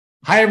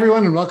Hi,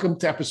 everyone, and welcome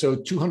to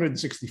episode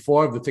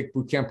 264 of the Tick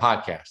Bootcamp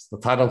podcast. The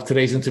title of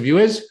today's interview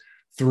is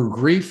Through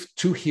Grief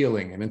to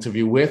Healing, an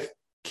interview with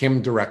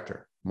Kim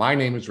Director. My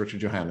name is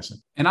Richard Johannesson.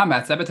 And I'm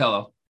Matt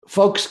Sabatello.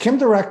 Folks, Kim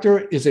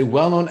Director is a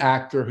well-known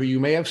actor who you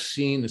may have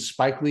seen in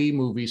Spike Lee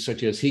movies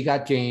such as He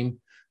Got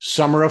Game,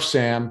 Summer of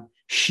Sam,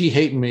 She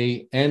Hate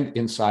Me, and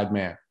Inside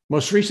Man.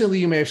 Most recently,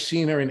 you may have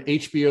seen her in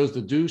HBO's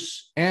The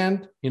Deuce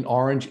and in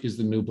Orange is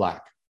the New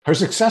Black. Her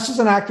success as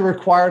an actor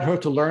required her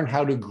to learn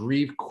how to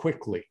grieve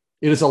quickly.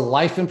 It is a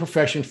life and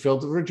profession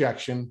filled with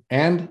rejection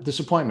and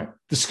disappointment.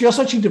 The skill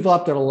set she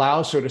developed that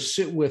allows her to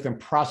sit with and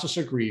process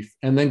her grief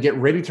and then get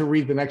ready to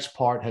read the next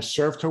part has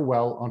served her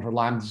well on her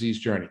Lyme disease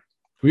journey.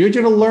 We urge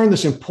you to learn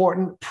this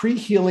important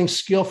pre-healing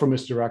skill from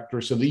Ms. Director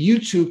so that you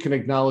too can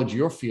acknowledge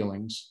your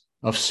feelings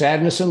of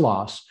sadness and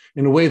loss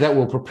in a way that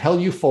will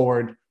propel you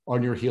forward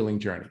on your healing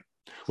journey.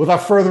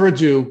 Without further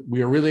ado,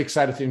 we are really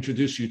excited to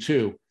introduce you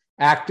to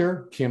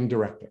actor Kim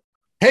Director.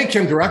 Hey,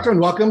 Kim Director,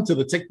 and welcome to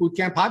the Tick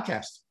Bootcamp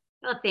podcast.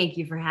 Well, thank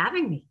you for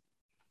having me.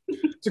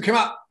 So, Kim,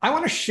 I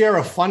want to share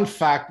a fun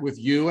fact with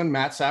you and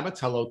Matt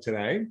Sabatello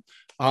today.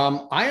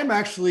 I am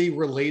actually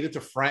related to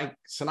Frank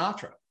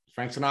Sinatra.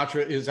 Frank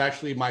Sinatra is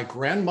actually my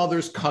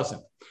grandmother's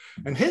cousin,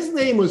 and his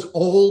name was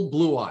Old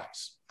Blue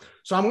Eyes.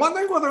 So I'm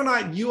wondering whether or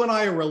not you and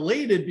I are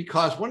related,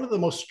 because one of the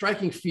most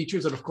striking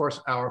features that, of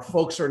course, our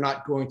folks are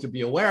not going to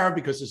be aware of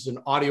because this is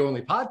an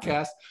audio-only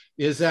podcast,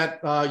 is that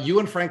you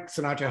and Frank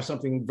Sinatra have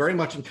something very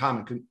much in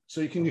common.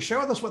 Can you share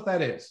with us what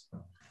that is?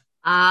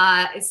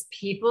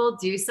 People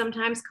do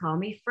sometimes call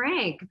me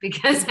Frank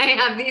because I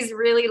have these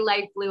really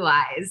light blue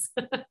eyes.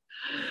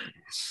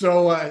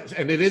 So,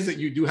 and it is that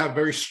you do have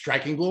very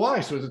striking blue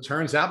eyes. So as it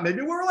turns out,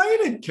 maybe we're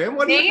related, Kim.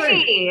 What do you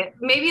think?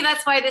 Maybe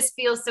that's why this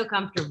feels so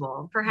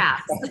comfortable,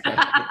 perhaps.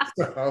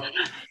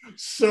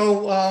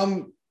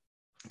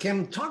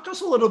 Kim, talk to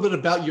us a little bit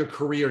about your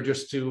career,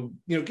 just to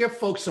give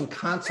folks some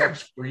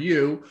context for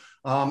you.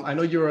 I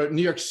know you're a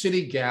New York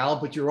City gal,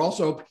 but you're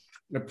also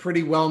a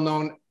pretty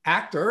well-known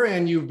actor,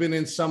 and you've been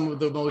in some of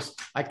the most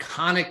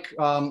iconic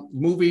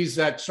movies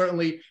that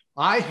certainly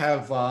I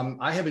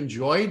have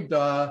enjoyed.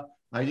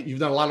 You've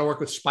done a lot of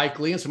work with Spike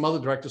Lee and some other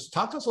directors.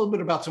 Talk to us a little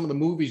bit about some of the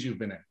movies you've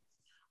been in.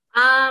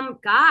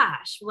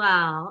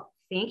 Well,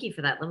 thank you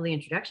for that lovely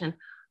introduction.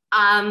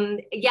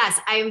 Yes,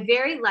 I'm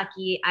very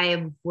lucky. I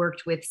have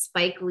worked with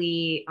Spike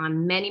Lee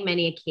on many,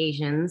 many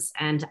occasions,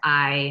 and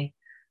I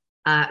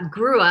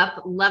grew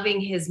up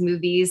loving his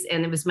movies,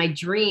 and it was my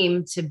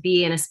dream to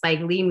be in a Spike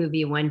Lee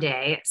movie one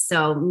day.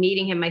 So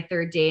meeting him my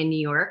third day in New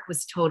York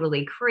was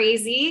totally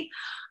crazy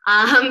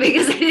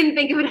because I didn't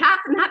think it would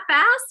happen that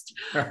fast.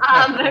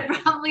 But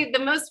probably the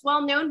most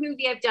well-known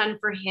movie I've done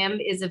for him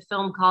is a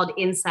film called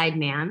Inside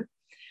Man,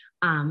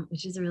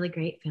 which is a really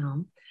great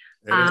film.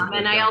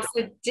 And I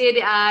also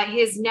did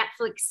his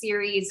Netflix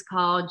series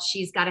called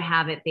She's Gotta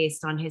Have It,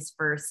 based on his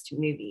first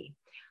movie.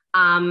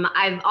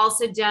 I've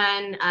also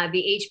done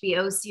the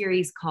HBO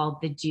series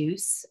called The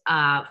Deuce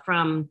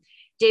from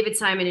David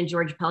Simon and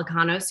George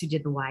Pelecanos, who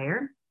did The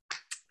Wire.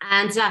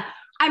 And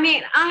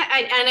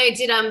I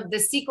did the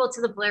sequel to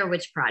The Blair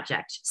Witch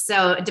Project.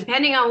 So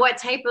depending on what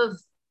type of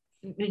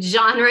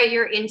genre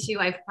you're into,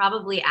 I've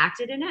probably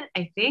acted in it,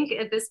 I think,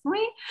 at this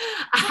point.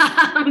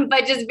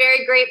 But just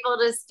very grateful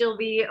to still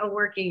be a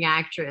working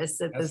actress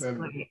at this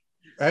point.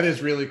 That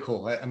is really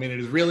cool. I mean, it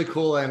is really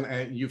cool.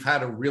 And you've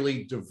had a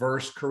really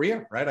diverse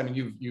career, right? I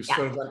mean, you've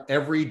sort of done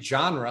every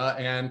genre,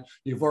 and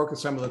you've worked with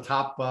some of the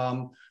top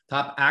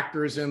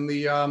actors in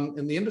the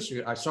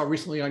industry. I saw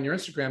recently on your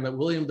Instagram that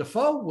William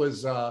Dafoe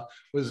was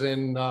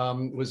in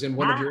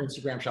one of your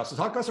Instagram shots. So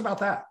talk to us about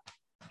that.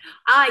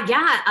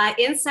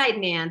 Inside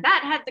Man,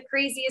 that had the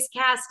craziest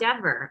cast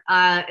ever.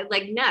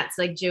 Like nuts,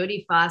 like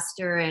Jodie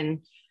Foster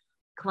and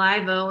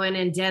Clive Owen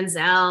and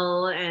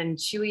Denzel and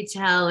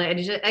Chiwetel.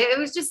 It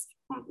was just,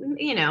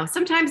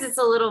 sometimes it's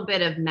a little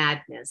bit of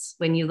madness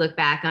when you look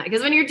back on it,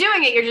 because when you're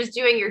doing it, you're just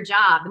doing your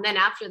job. And then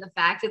after the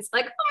fact, it's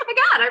like, oh my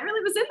God, I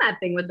really was in that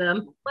thing with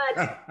them. But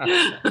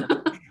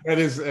That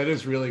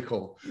is really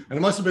cool. And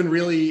it must have been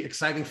really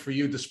exciting for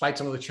you, despite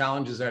some of the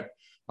challenges that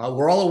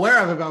we're all aware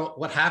of about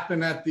what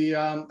happened at the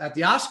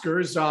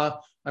Oscars.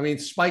 I mean,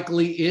 Spike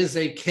Lee is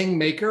a king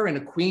maker and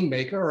a queen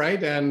maker,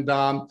 right? And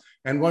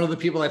one of the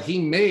people that he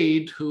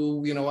made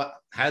who,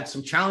 had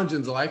some challenges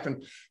in his life,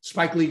 and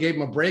Spike Lee gave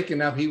him a break, and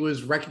now he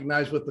was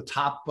recognized with the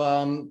top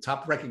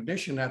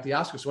recognition at the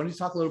Oscars. So why don't you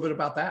talk a little bit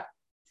about that?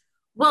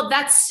 Well,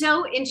 that's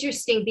so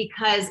interesting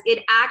because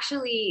it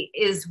actually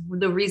is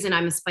the reason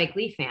I'm a Spike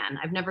Lee fan.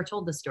 I've never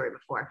told this story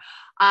before.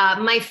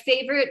 My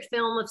favorite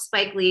film of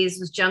Spike Lee's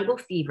was Jungle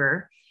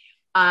Fever.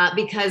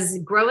 Because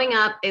growing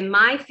up in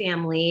my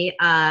family,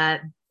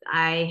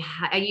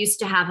 I used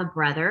to have a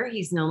brother,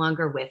 he's no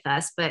longer with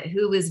us, but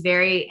who was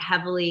very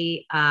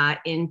heavily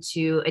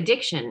into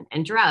addiction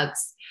and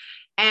drugs.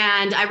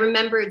 And I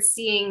remembered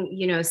seeing,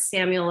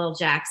 Samuel L.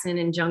 Jackson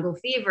in Jungle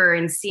Fever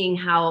and seeing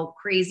how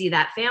crazy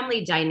that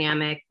family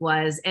dynamic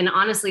was. And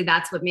honestly,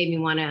 that's what made me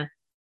want to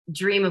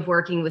dream of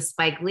working with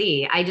Spike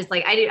Lee. I just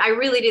like, I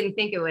really didn't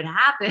think it would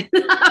happen,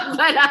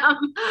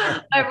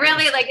 but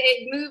really like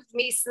it moved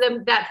me.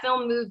 That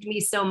film moved me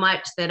so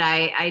much that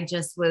I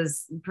just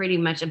was pretty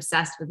much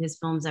obsessed with his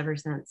films ever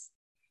since.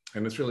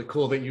 And it's really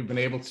cool that you've been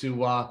able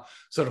to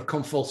sort of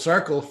come full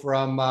circle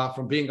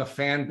from being a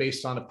fan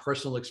based on a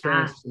personal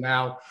experience to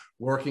now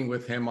working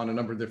with him on a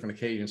number of different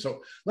occasions.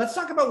 So let's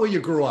talk about where you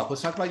grew up.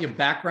 Let's talk about your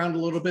background a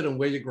little bit and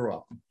where you grew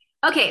up.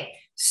 Okay,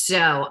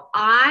 so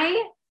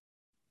I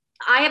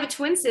have a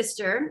twin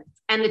sister,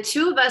 and the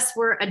two of us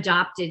were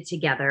adopted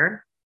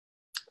together,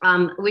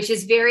 which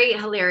is very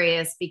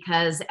hilarious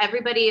because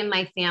everybody in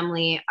my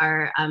family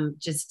are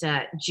just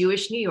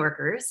Jewish New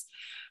Yorkers.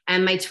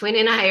 And my twin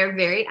and I are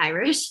very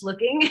Irish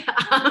looking.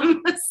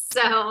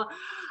 I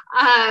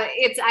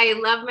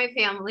love my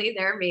family.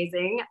 They're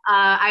amazing.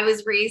 I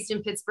was raised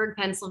in Pittsburgh,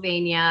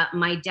 Pennsylvania.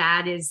 My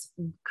dad is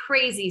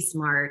crazy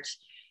smart,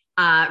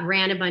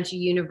 ran a bunch of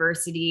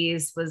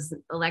universities, was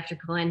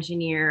electrical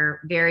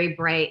engineer, very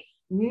bright.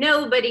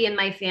 Nobody in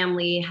my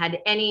family had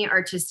any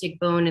artistic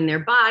bone in their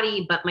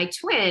body, but my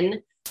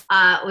twin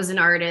was an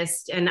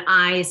artist. And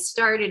I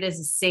started as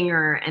a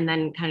singer and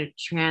then kind of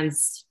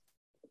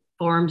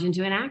transformed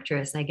into an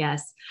actress, I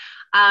guess.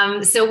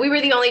 So we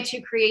were the only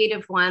two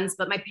creative ones,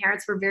 but my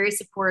parents were very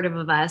supportive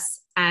of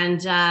us.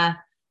 And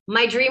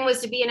my dream was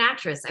to be an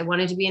actress. I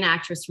wanted to be an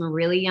actress from a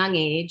really young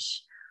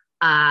age.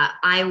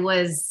 I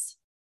was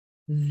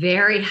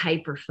very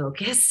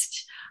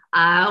hyper-focused.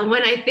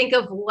 When I think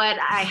of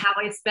how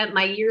I spent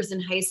my years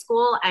in high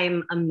school,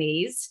 I'm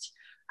amazed.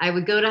 I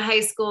would go to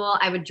high school,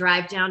 I would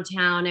drive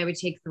downtown, I would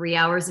take 3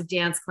 hours of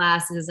dance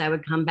classes, I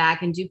would come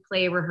back and do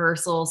play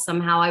rehearsal.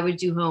 Somehow I would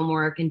do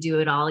homework and do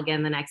it all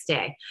again the next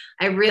day.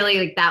 I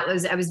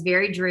was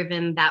very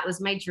driven. That was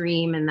my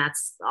dream, and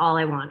that's all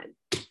I wanted.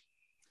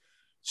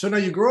 So now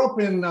you grew up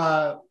in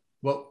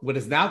what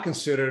is now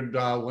considered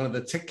one of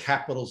the tick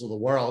capitals of the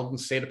world, in the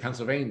state of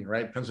Pennsylvania,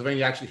 right?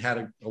 Pennsylvania actually had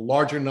a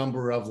larger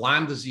number of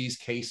Lyme disease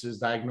cases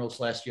diagnosed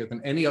last year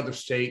than any other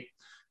state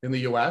in the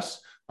U.S.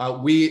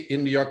 We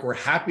in New York were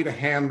happy to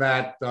hand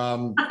that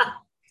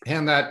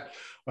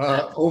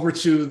over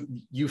to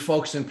you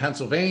folks in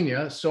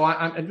Pennsylvania. So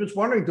I'm just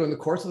wondering, during the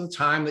course of the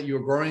time that you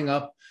were growing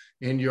up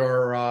in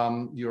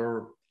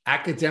your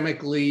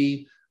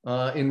academically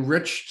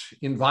enriched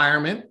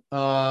environment,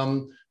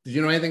 did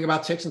you know anything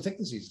about ticks and tick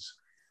diseases?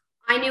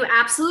 I knew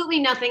absolutely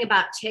nothing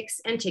about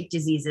ticks and tick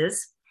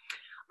diseases.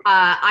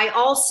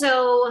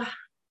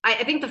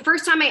 I think the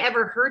first time I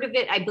ever heard of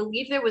it, I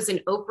believe there was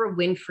an Oprah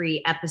Winfrey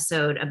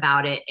episode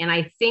about it. And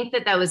I think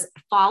that was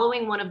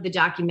following one of the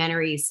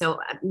documentaries. So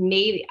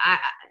maybe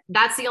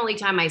that's the only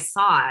time I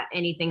saw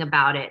anything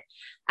about it.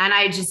 And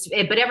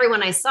but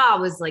everyone I saw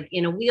was like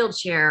in a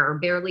wheelchair or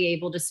barely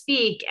able to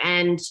speak.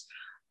 And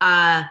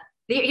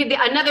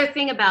another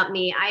thing about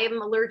me, I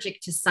am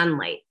allergic to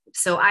sunlight.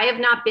 So I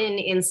have not been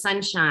in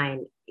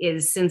sunshine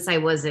since I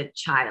was a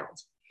child.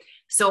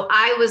 So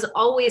I was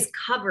always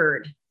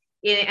covered.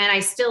 And I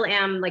still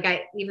am,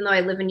 even though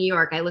I live in New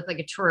York, I look like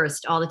a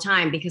tourist all the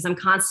time because I'm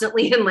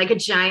constantly in like a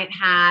giant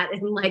hat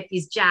and like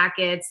these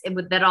jackets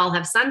that all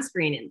have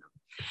sunscreen in them.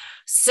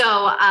 So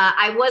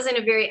I wasn't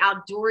a very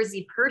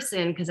outdoorsy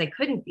person because I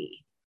couldn't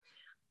be.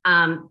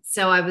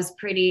 So I was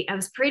pretty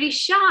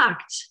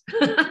shocked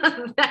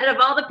that of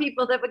all the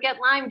people that would get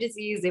Lyme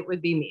disease, it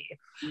would be me.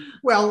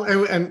 Well,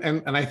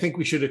 and I think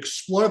we should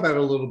explore that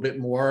a little bit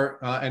more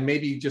and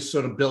maybe just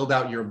sort of build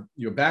out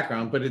your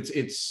background. But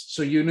it's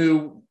so you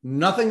knew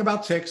nothing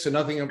about ticks and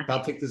nothing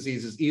about tick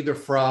diseases, either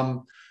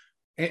from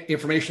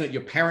information that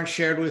your parents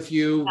shared with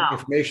you,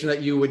 information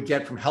that you would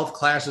get from health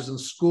classes in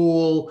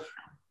school.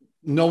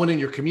 No one in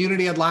your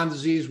community had Lyme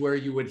disease, where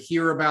you would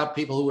hear about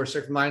people who were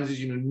sick from Lyme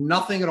disease. You knew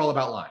nothing at all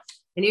about Lyme.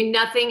 I knew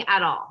nothing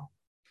at all.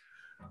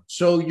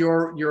 So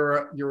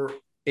you're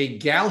a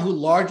gal who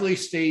largely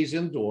stays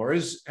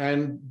indoors.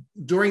 And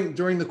during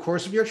the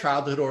course of your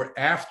childhood, or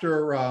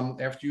after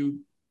you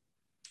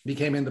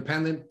became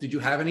independent, did you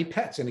have any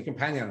pets, any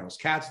companion animals,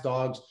 cats,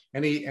 dogs,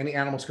 any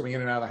animals coming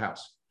in and out of the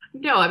house?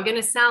 No, I'm going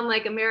to sound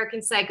like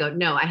American Psycho.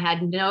 No, I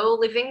had no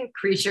living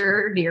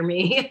creature near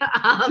me. No,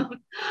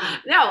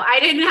 I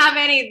didn't have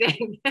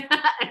anything. And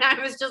I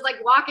was just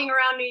like walking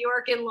around New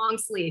York in long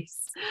sleeves.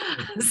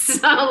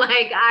 So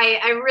like,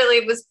 I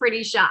really was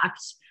pretty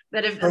shocked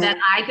that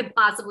I could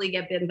possibly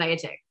get bitten by a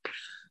tick.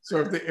 So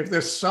if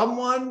there's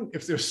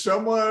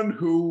someone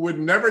who would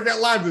never get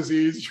Lyme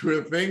disease, you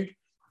would think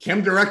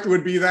Kim Director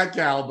would be that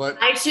gal, but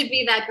I should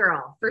be that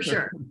girl for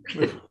sure.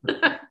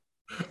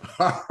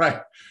 All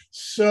right.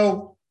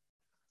 So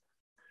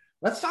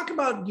let's talk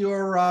about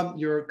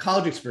your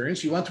college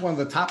experience. You went to one of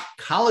the top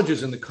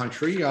colleges in the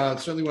country,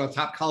 certainly one of the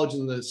top colleges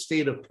in the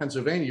state of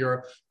Pennsylvania. You're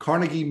a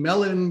Carnegie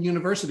Mellon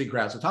University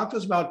grad. So talk to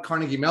us about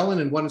Carnegie Mellon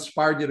and what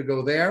inspired you to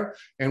go there,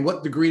 and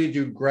what degree did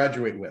you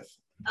graduate with?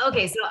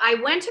 Okay, so I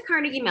went to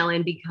Carnegie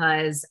Mellon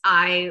because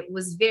I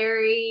was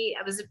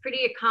a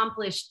pretty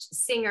accomplished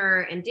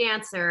singer and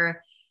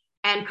dancer.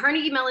 And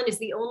Carnegie Mellon is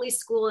the only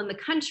school in the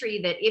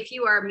country that if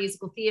you are a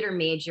musical theater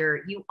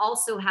major, you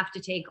also have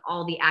to take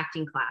all the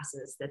acting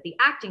classes that the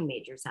acting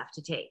majors have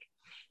to take.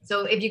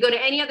 So if you go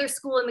to any other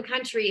school in the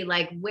country,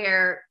 like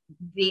where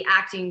the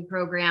acting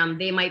program,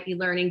 they might be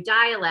learning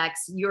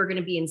dialects, you're going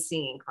to be in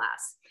singing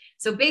class.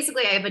 So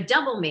basically, I have a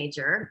double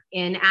major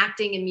in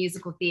acting and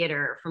musical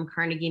theater from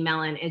Carnegie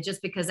Mellon, and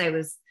just because I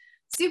was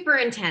super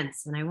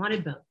intense and I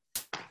wanted both.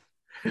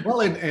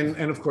 Well,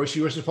 and of course,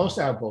 you were supposed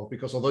to have both,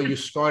 because although you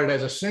started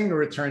as a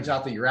singer, it turns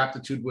out that your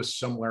aptitude was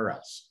somewhere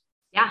else.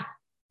 Yeah.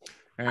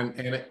 And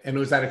it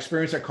was that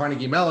experience at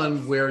Carnegie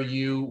Mellon where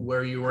you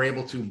were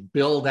able to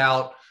build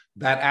out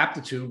that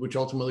aptitude, which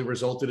ultimately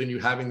resulted in you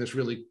having this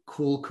really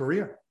cool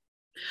career.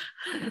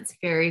 That's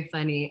very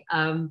funny.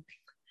 How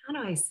do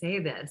I say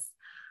this?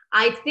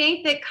 I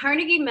think that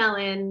Carnegie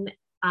Mellon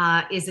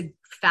is a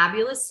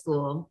fabulous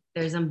school.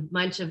 There's a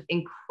bunch of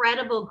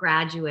incredible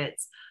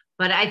graduates,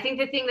 but I think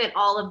the thing that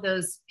all of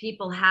those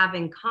people have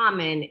in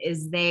common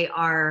is they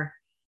are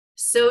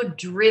so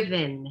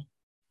driven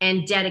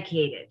and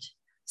dedicated.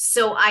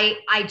 So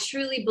I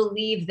truly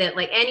believe that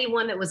like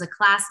anyone that was a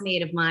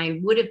classmate of mine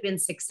would have been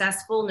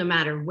successful no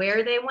matter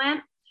where they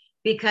went,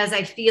 because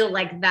I feel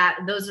like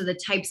that those are the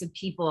types of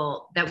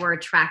people that were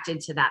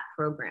attracted to that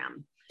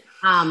program.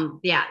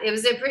 Yeah,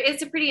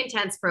 it's a pretty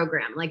intense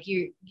program. Like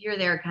you're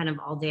there kind of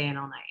all day and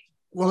all night.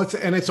 Well,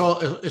 it's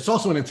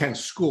also an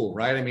intense school,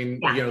 right? I mean,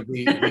 Yeah.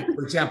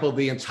 For example,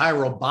 the entire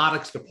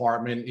robotics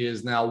department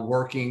is now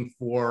working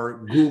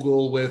for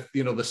Google with,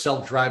 the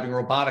self-driving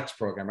robotics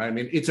program, right? I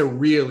mean, it's a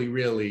really,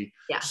 really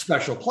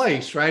special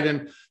place, right?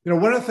 And,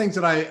 one of the things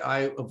that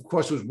I of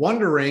course, was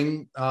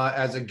wondering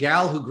as a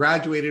gal who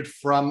graduated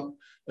from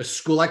a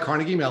school like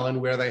Carnegie Mellon,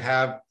 where they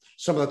have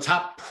some of the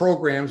top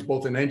programs,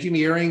 both in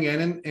engineering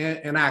and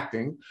in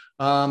acting,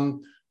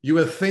 you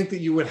would think that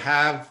you would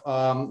have,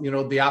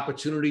 the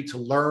opportunity to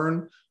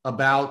learn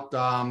about,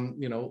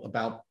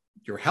 about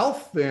your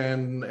health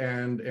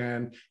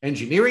and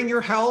engineering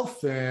your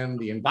health and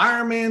the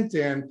environment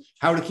and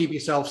how to keep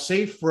yourself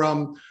safe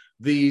from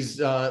these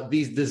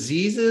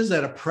diseases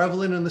that are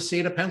prevalent in the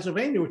state of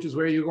Pennsylvania, which is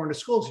where you're going to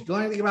school. So you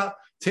learn anything about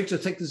ticks or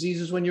tick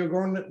diseases when you're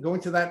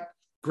going to that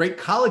great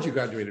college you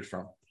graduated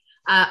from?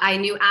 I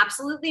knew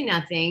absolutely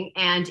nothing.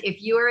 And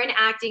if you are an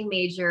acting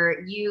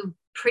major, you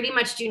pretty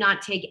much do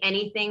not take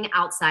anything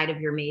outside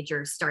of your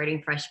major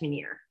starting freshman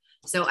year.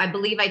 So I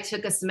believe I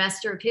took a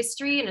semester of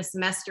history and a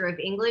semester of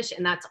English,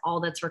 and that's all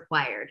that's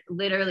required.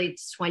 Literally,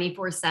 it's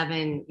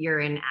 24/7. You're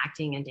in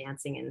acting and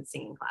dancing and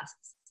singing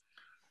classes.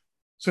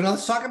 So now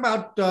let's talk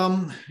about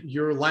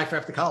your life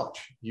after college.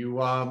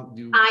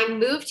 I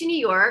moved to New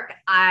York.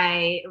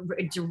 Right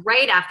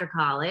after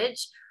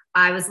college.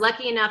 I was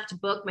lucky enough to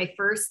book my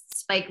first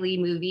Spike Lee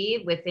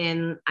movie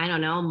within, I don't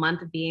know, a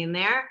month of being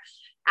there.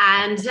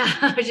 And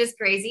it was just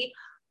crazy.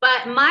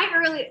 But my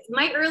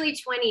early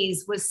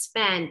 20s was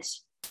spent,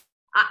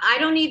 I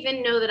don't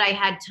even know that I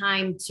had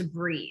time to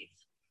breathe.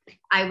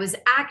 I was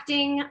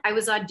acting, I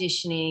was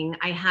auditioning.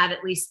 I had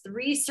at least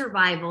 3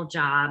 survival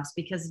jobs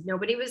because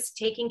nobody was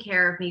taking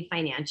care of me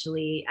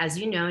financially. As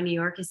you know, New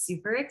York is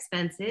super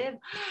expensive.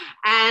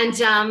 And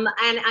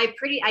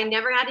I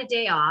never had a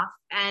day off.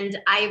 And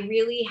I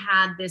really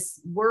had this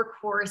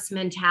workhorse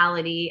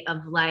mentality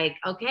of like,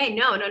 okay,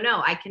 no,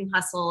 I can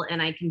hustle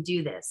and I can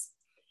do this.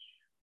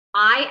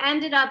 I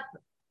ended up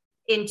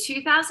in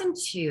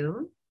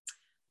 2002,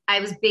 I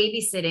was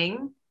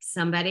babysitting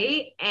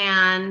somebody,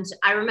 and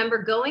I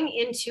remember going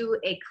into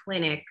a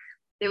clinic.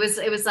 It was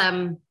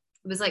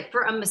like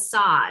for a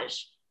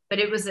massage, but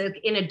it was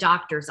in a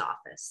doctor's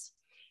office.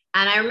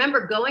 And I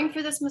remember going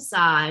for this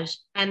massage,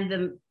 and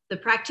the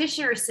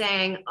practitioner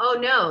saying, "Oh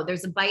no,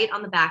 there's a bite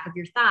on the back of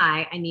your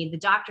thigh. I need the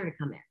doctor to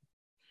come in."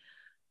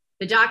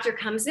 The doctor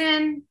comes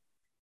in,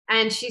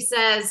 and she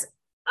says,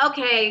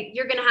 "Okay,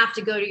 you're going to have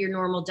to go to your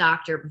normal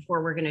doctor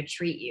before we're going to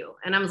treat you."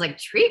 And I was like,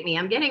 "Treat me?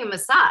 I'm getting a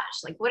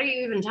massage. Like, what are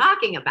you even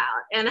talking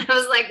about?" And I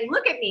was like,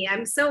 "Look at me.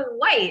 I'm so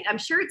white. I'm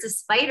sure it's a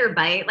spider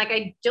bite. Like,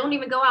 I don't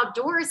even go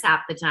outdoors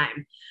half the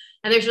time."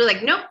 And they're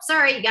like, "Nope,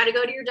 sorry. You got to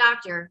go to your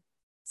doctor."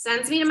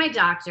 Sends me to my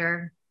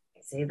doctor.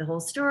 I say the whole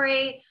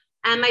story.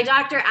 And my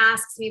doctor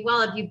asks me,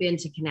 "Well, have you been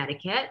to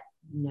Connecticut?"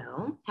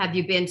 "No." "Have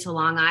you been to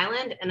Long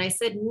Island?" And I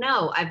said,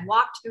 "No, I've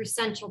walked through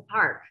Central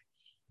Park."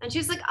 And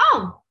she's like,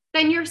 "Oh,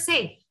 then you're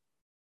safe."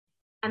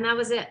 And that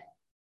was it.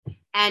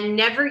 And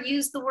never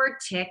used the word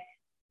tick,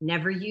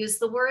 never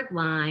used the word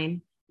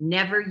Lyme,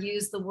 never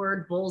used the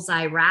word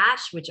bullseye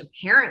rash, which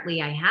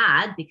apparently I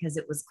had because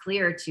it was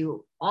clear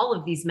to all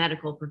of these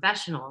medical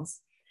professionals.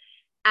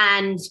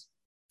 And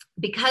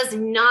because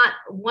not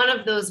one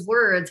of those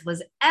words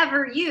was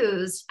ever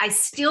used, I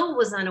still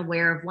was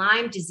unaware of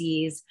Lyme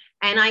disease.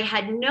 And I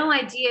had no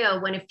idea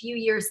when a few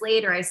years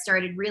later I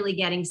started really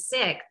getting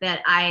sick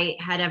that I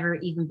had ever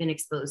even been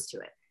exposed to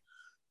it.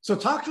 So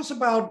talk to us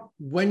about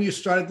when you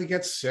started to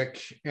get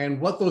sick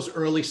and what those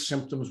early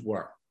symptoms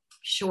were.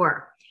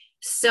 Sure.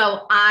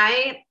 So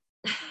I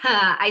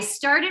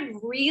started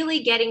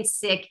really getting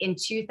sick in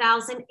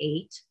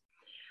 2008.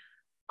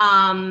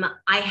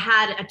 I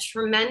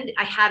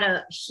had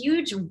a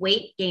huge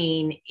weight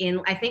gain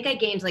I think I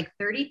gained like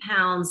 30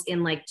 pounds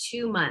in like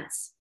 2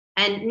 months,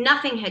 and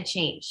nothing had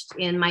changed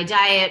in my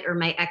diet or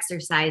my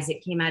exercise.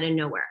 It came out of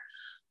nowhere.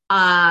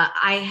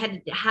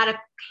 I had a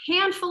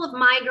handful of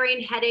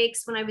migraine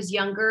headaches when I was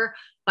younger,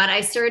 but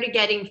I started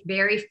getting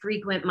very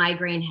frequent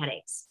migraine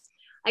headaches.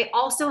 I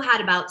also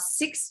had about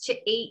 6 to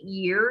 8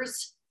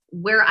 years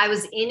where I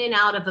was in and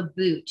out of a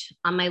boot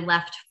on my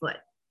left foot.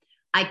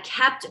 I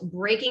kept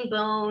breaking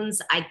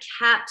bones. I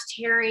kept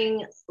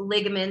tearing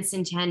ligaments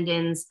and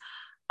tendons.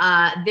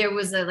 There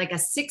was like a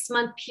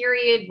 6-month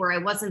period where I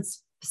wasn't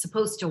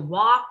supposed to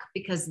walk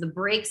because the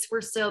brakes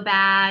were so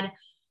bad,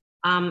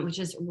 which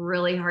is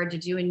really hard to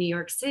do in New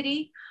York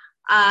City.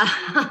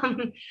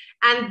 And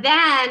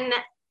then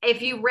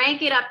if you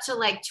rank it up to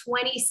like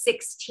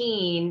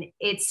 2016,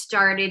 it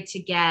started to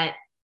get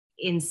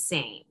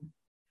insane.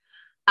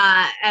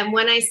 And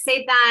when I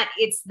say that,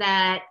 it's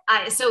that,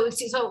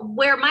 so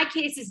where my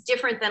case is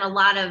different than a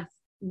lot of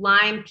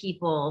Lyme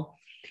people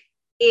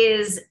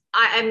is,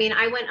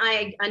 I went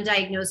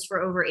undiagnosed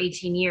for over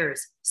 18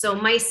 years. So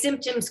my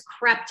symptoms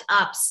crept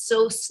up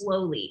so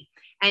slowly.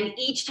 And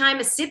each time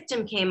a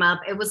symptom came up,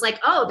 it was like,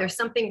 oh, there's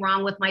something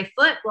wrong with my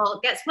foot. Well,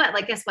 guess what?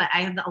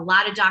 I have a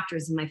lot of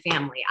doctors in my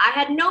family. I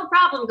had no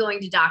problem going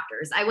to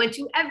doctors. I went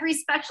to every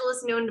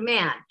specialist known to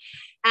man,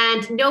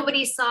 and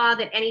nobody saw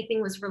that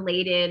anything was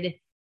related.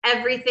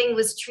 Everything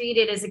was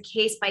treated as a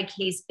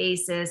case-by-case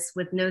basis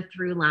with no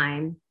through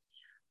line.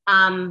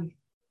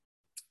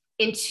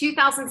 In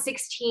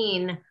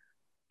 2016,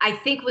 I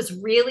think was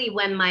really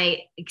when my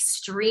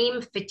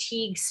extreme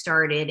fatigue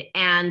started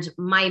and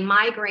my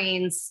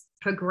migraines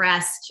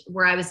progressed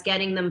where I was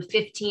getting them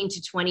 15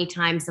 to 20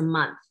 times a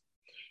month,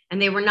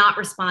 and they were not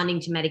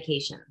responding to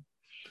medication.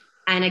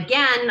 And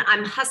again,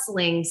 I'm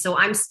hustling, so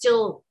I'm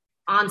still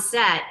on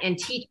set and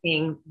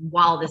teaching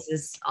while this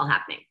is all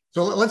happening.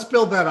 So let's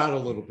build that out a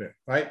little bit,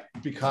 right?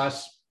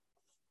 Because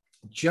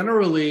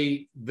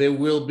generally there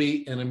will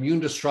be an immune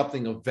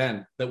disrupting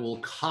event that will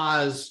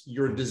cause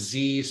your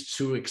disease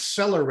to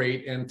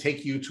accelerate and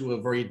take you to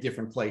a very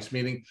different place,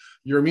 meaning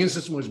your immune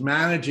system was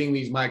managing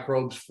these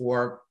microbes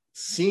for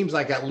seems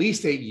like at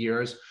least 8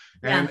 years.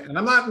 And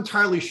I'm not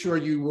entirely sure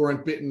you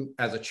weren't bitten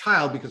as a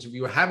child, because if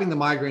you were having the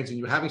migraines and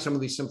you were having some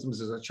of these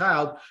symptoms as a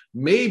child,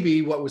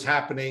 maybe what was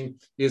happening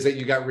is that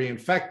you got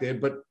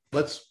reinfected. But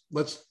let's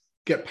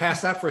get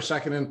past that for a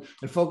second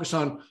and focus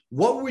on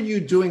what were you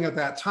doing at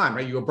that time,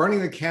 right? You were burning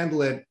the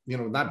candle at,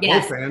 not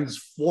both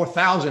ends,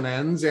 4,000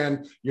 ends,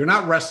 and you're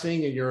not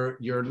resting and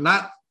you're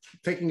not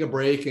taking a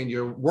break and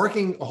you're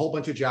working a whole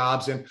bunch of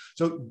jobs. And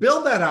so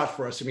build that out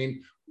for us. I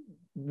mean,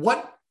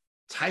 what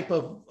type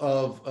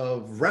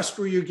of rest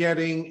were you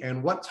getting,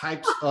 and what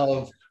types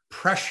of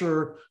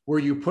pressure were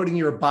you putting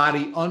your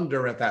body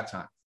under at that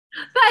time?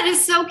 That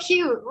is so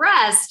cute.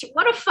 Rest.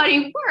 What a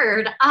funny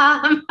word.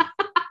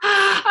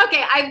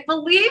 Okay, I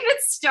believe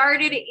it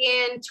started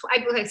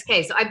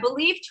so I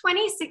believe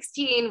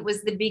 2016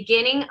 was the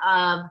beginning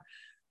of,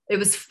 it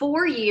was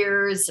 4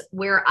 years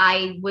where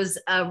I was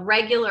a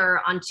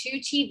regular on 2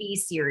 TV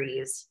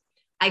series.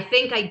 I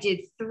think I did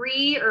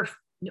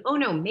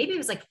maybe it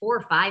was like 4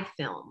 or 5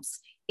 films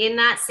in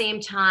that same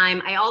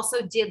time. I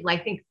also did, I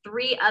think,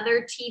 3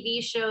 other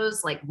TV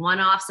shows, like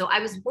one-off. So I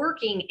was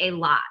working a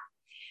lot.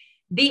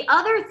 The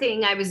other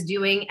thing I was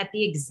doing at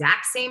the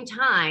exact same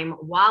time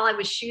while I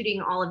was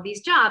shooting all of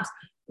these jobs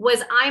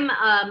was I'm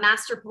a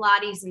master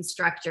Pilates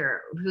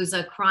instructor who's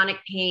a chronic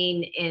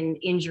pain and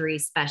injury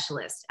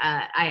specialist.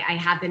 I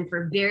have been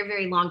for a very,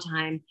 very long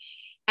time.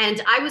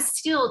 And I was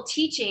still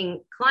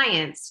teaching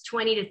clients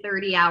 20 to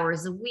 30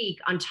 hours a week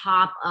on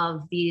top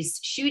of these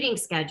shooting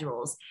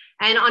schedules.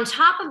 And on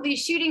top of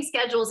these shooting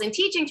schedules and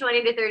teaching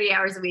 20 to 30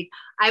 hours a week,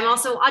 I'm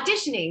also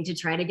auditioning to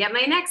try to get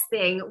my next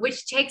thing,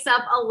 which takes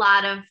up a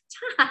lot of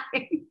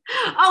time.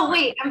 Oh,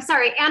 wait, I'm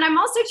sorry. And I'm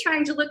also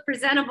trying to look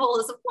presentable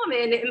as a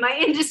woman in my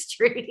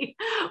industry,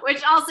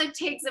 which also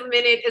takes a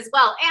minute as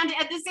well. And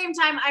at the same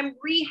time, I'm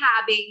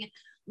rehabbing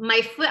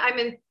my foot. I'm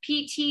in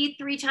PT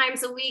 3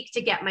 times a week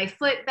to get my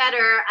foot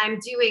better. I'm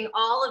doing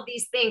all of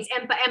these things.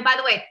 And by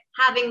the way,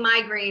 having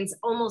migraines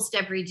almost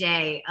every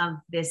day of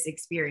this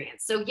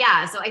experience. So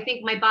so I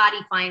think my body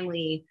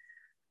finally,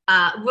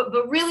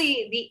 but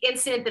really the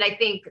incident that I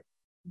think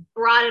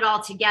brought it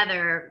all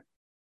together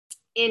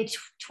in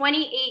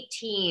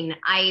 2018,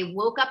 I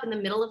woke up in the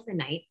middle of the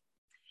night,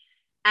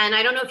 and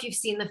I don't know if you've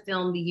seen the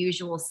film, The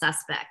Usual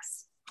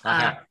Suspects.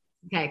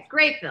 Okay,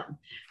 great film.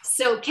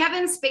 So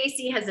Kevin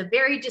Spacey has a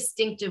very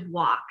distinctive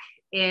walk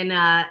in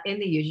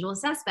The Usual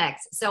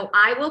Suspects. So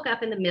I woke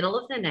up in the middle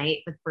of the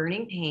night with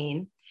burning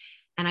pain,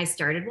 and I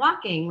started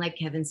walking like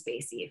Kevin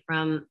Spacey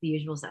from The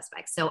Usual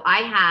Suspects. So I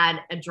had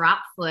a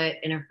drop foot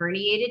and a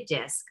herniated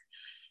disc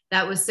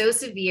that was so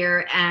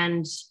severe,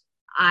 and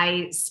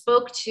I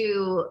spoke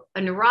to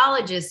a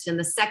neurologist, and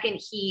the second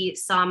he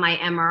saw my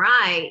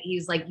MRI,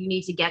 he's like, you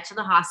need to get to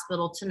the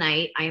hospital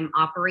tonight. I am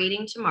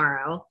operating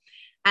tomorrow.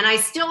 And I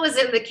still was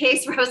in the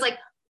case where I was like,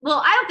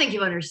 Well, I don't think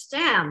you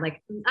understand.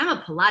 Like, I'm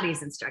a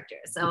Pilates instructor,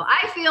 so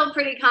I feel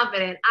pretty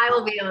confident I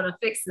will be able to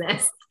fix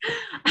this.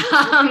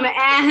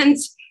 And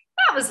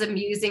that was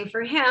amusing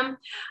for him.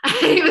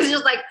 He was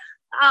just like,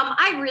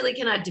 I really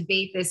cannot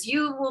debate this.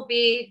 You will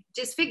be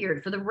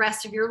disfigured for the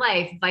rest of your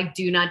life if I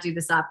do not do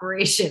this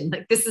operation.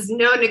 Like, this is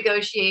no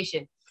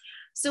negotiation.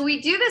 So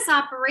we do this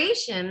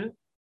operation.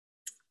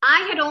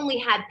 I had only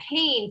had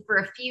pain for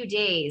a few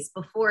days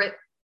before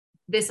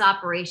this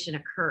operation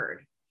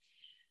occurred.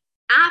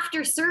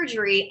 After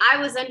surgery, I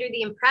was under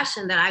the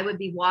impression that I would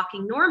be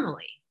walking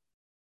normally.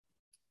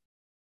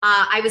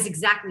 I was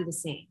exactly the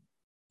same.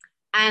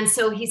 And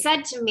so he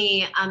said to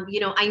me,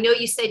 I know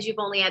you said you've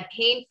only had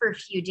pain for a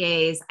few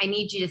days. I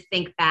need you to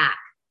think back.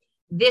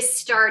 This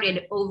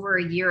started over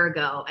a year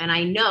ago. And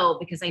I know,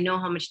 because I know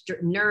how much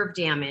nerve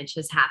damage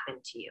has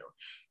happened to you.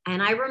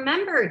 And I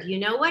remembered, you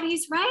know what?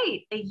 He's right.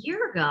 A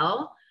year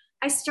ago,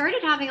 I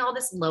started having all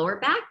this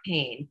lower back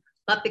pain.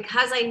 But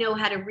because I know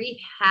how to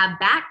rehab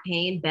back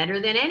pain better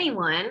than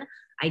anyone,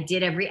 I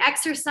did every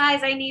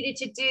exercise I needed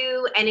to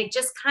do. And it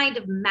just kind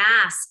of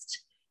masked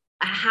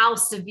how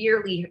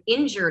severely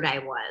injured I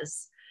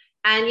was.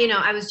 And,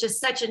 I was just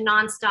such a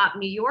nonstop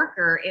New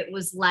Yorker. It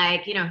was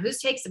like, who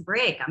takes a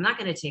break? I'm not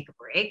going to take a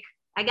break.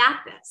 I got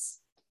this.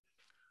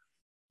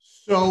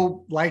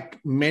 So, like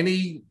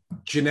many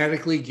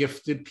genetically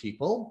gifted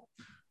people,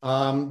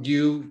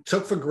 you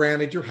took for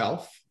granted your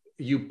health.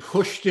 You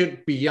pushed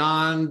it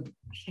beyond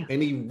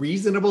any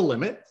reasonable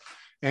limit,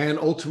 and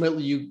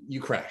ultimately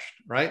you crashed,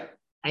 right?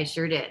 I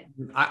sure did.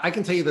 I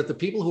can tell you that the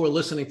people who are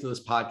listening to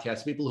this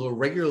podcast, people who are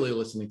regularly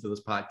listening to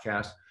this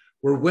podcast,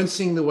 were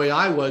wincing the way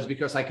I was,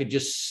 because I could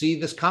just see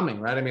this coming,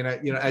 right? I mean,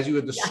 as you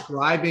were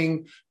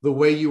describing the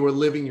way you were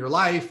living your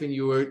life, and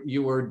you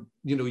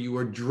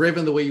were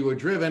driven the way you were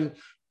driven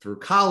through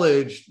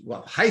college,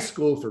 high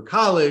school, through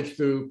college,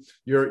 through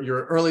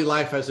your early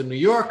life as a New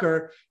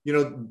Yorker,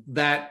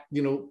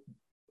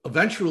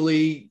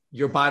 eventually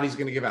your body's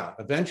going to give out.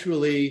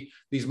 Eventually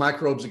these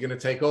microbes are going to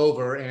take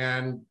over,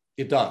 and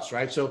it does,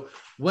 right? So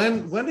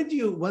when did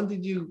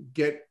you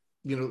get,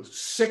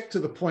 sick to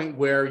the point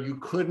where you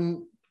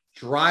couldn't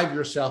drive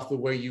yourself the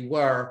way you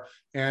were,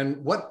 and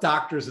what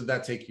doctors did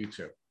that take you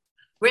to?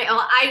 Right.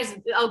 Well,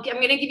 I'm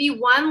going to give you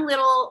one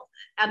little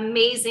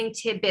amazing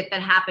tidbit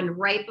that happened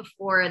right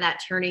before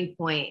that turning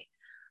point,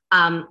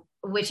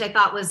 which I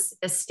thought was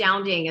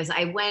astounding. As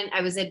I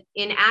was in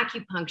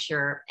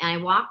acupuncture, and I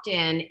walked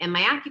in, and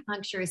my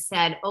acupuncturist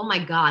said, "Oh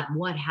my God,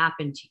 what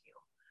happened to you?"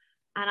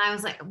 And I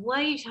was like, "What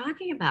are you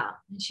talking about?"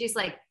 And she's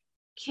like,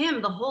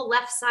 "Kim, the whole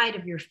left side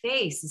of your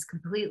face is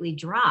completely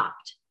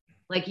dropped.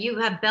 Like, you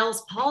have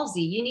Bell's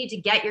palsy. You need to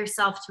get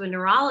yourself to a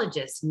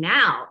neurologist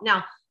now."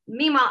 Now,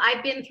 meanwhile,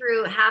 I've been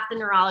through half the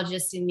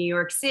neurologists in New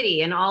York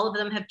City, and all of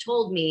them have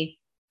told me,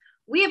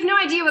 "We have no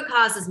idea what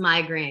causes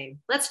migraine.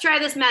 Let's try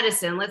this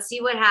medicine. Let's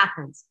see what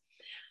happens."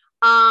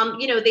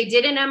 They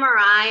did an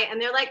MRI,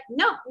 and they're like,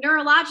 "No,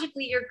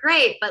 neurologically, you're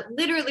great." But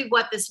literally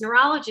what this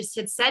neurologist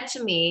had said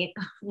to me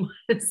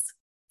was,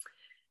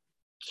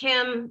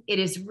 "Kim, it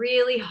is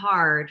really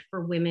hard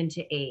for women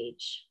to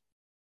age.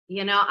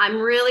 I'm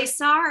really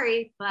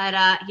sorry, but,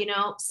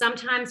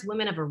 sometimes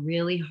women have a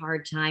really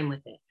hard time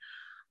with it."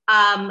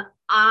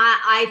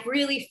 I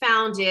really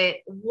found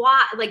it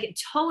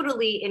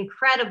totally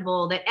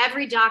incredible that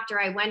every doctor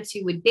I went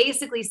to would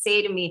basically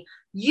say to me,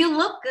 "You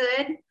look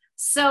good,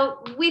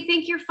 so we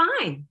think you're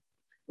fine."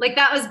 Like,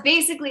 that was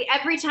basically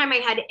every time I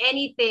had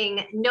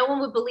anything. No one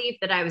would believe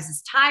that I was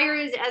as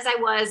tired as I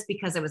was,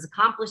 because I was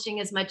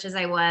accomplishing as much as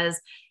I was.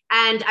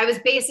 And I was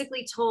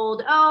basically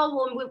told,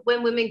 "Oh, well,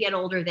 when women get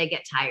older, they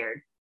get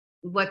tired.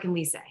 What can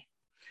we say?"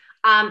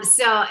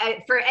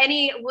 For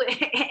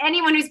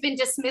anyone who's been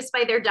dismissed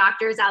by their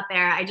doctors out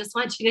there, I just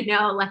want you to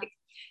know,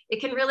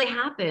 it can really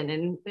happen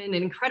in an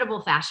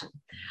incredible fashion.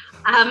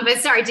 But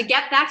sorry, to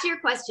get back to your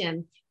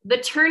question, the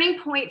turning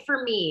point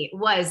for me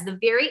was the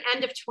very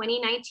end of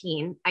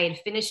 2019. I had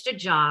finished a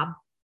job.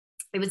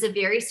 It was a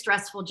very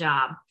stressful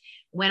job.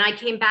 When I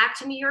came back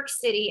to New York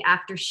City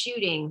after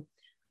shooting,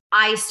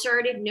 I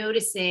started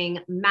noticing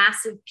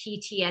massive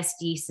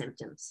PTSD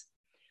symptoms.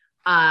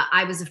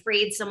 I was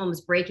afraid someone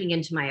was breaking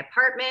into my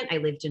apartment. I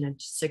lived in a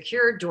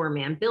secure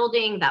doorman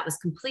building. That was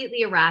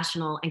completely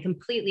irrational and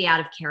completely out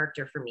of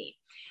character for me.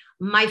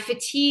 My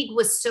fatigue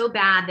was so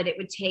bad that it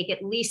would take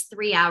at least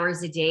 3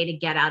 hours a day to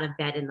get out of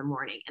bed in the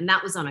morning. And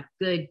that was on a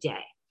good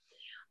day.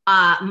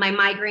 My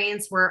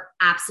migraines were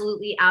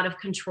absolutely out of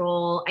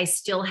control. I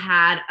still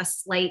had a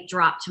slight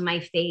drop to my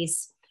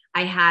face.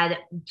 I had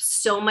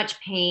so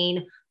much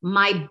pain.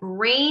 My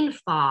brain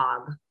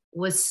fog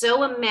was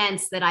so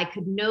immense that I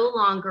could no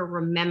longer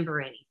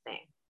remember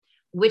anything,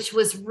 which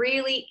was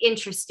really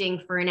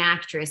interesting for an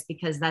actress,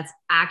 because that's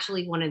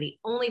actually one of the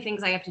only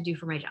things I have to do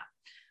for my job.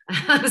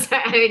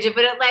 Sorry, I mean, to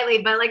put it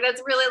lightly, but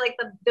that's really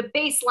the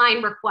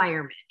baseline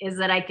requirement, is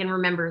that I can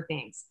remember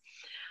things.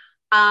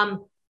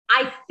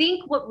 I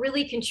think what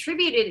really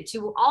contributed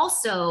to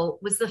also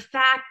was the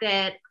fact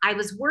that I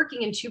was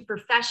working in two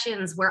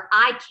professions where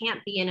I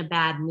can't be in a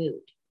bad mood.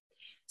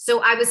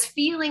 So I was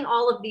feeling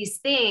all of these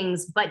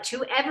things, but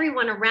to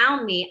everyone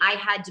around me, I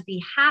had to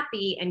be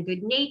happy and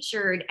good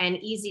natured and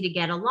easy to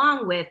get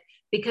along with,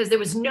 because there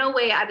was no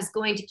way I was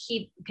going to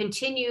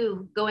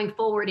continue going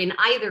forward in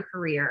either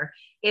career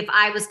if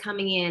I was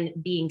coming in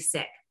being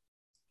sick.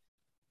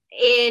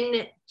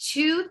 In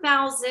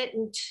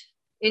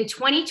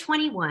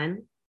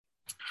 2021,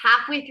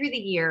 halfway through the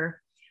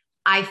year,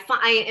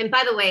 and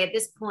by the way, at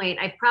this point,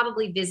 I've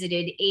probably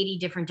visited 80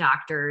 different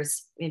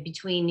doctors in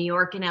between New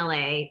York and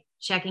LA,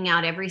 checking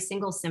out every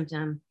single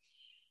symptom.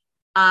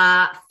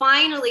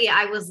 Finally,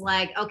 I was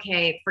like,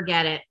 okay,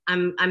 forget it.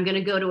 I'm going to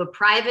go to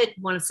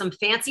some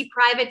fancy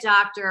private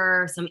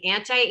doctor, some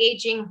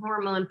anti-aging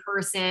hormone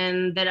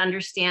person that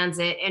understands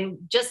it. And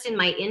just in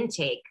my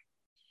intake,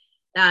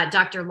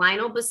 Dr.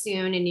 Lionel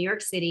Bassoon in New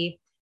York City,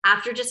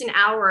 after just an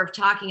hour of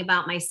talking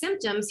about my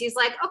symptoms, he's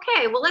like,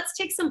 okay, well, let's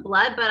take some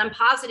blood, but I'm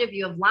positive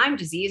you have Lyme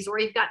disease or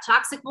you've got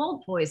toxic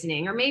mold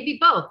poisoning, or maybe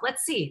both.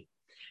 Let's see.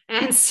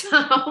 And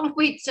so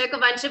we took a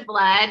bunch of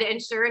blood, and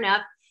sure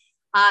enough,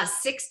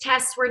 6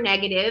 tests were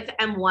negative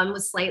and 1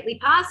 was slightly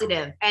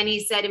positive. And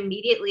he said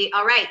immediately,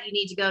 all right, you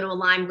need to go to a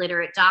Lyme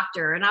literate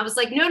doctor. And I was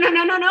like,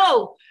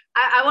 no.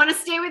 I want to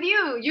stay with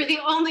you. You're the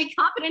only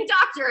competent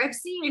doctor I've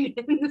seen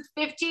in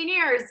 15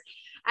 years.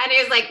 And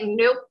he was like,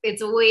 nope,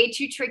 it's way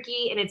too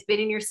tricky and it's been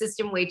in your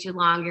system way too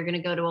long. You're going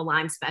to go to a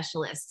Lyme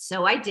specialist.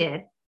 So I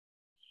did.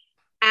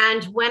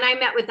 And when I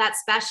met with that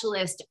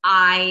specialist,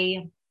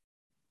 I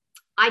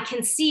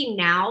can see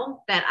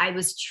now that I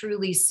was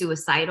truly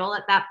suicidal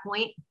at that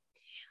point,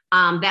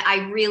 that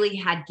I really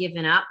had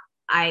given up.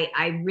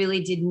 I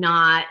really did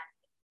not,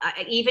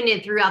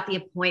 throughout the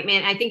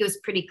appointment, I think it was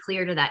pretty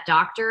clear to that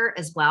doctor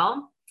as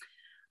well.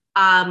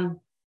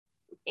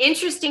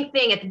 Interesting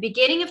thing, at the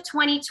beginning of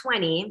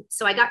 2020,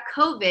 so I got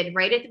COVID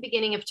right at the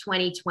beginning of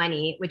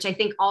 2020, which I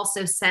think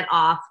also set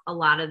off a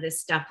lot of this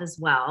stuff as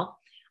well.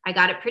 I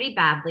got it pretty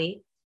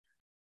badly.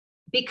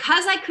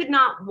 Because I could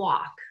not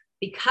walk,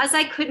 because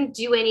I couldn't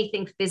do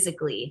anything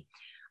physically,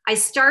 I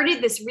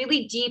started this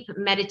really deep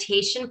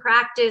meditation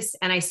practice,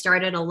 and I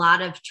started a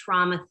lot of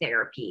trauma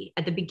therapy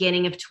at the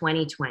beginning of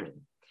 2020.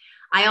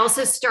 I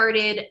also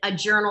started a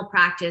journal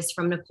practice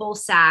from Nicole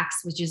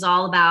Sachs, which is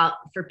all about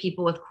for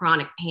people with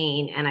chronic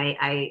pain. And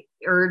I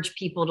urge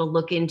people to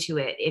look into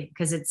it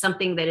because it's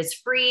something that is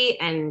free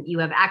and you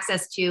have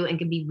access to and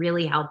can be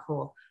really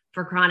helpful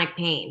for chronic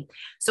pain.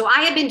 So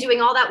I had been doing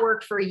all that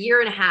work for 1.5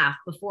 years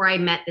before I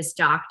met this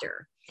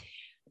doctor.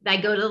 I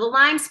go to the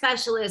Lyme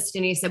specialist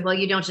and he said, well,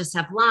 you don't just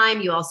have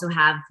Lyme, you also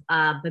have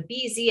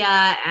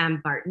Babesia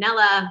and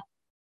Bartonella.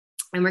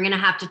 And we're going to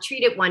have to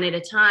treat it one at a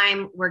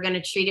time. We're going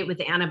to treat it with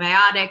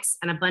antibiotics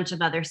and a bunch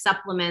of other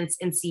supplements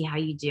and see how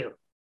you do.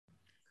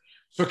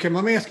 So Kim,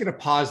 let me ask you to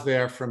pause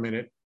there for a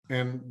minute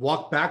and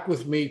walk back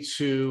with me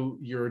to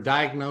your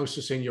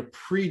diagnosis and your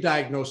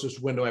pre-diagnosis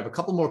window. I have a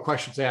couple more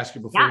questions to ask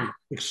you before we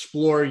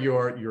explore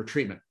your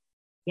treatment.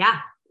 Yeah.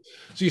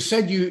 So you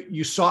said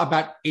you saw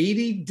about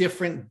 80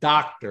 different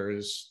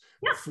doctors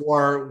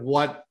for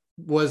what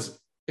was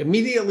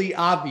immediately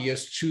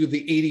obvious to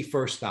the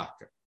 81st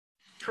doctor.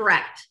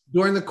 Correct.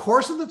 During the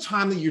course of the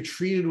time that you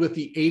treated with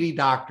the 80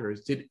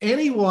 doctors, did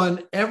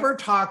anyone ever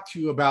talk to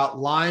you about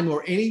Lyme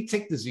or any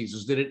tick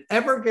diseases? Did it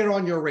ever get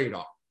on your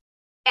radar?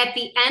 At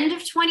the end of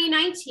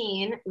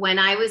 2019, when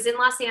I was in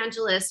Los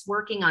Angeles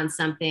working on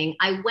something,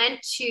 I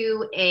went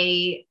to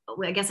a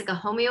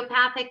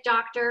homeopathic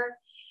doctor.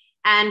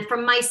 And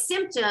from my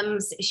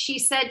symptoms, she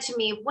said to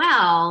me,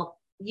 well,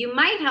 you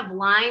might have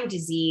Lyme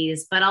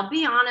disease, but I'll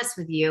be honest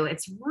with you,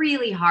 it's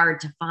really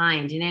hard to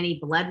find in any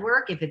blood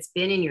work if it's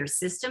been in your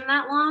system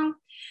that long.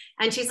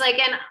 And she's like,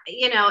 and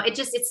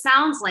it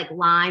sounds like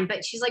Lyme,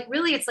 but she's like,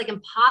 really, it's like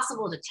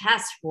impossible to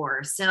test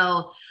for.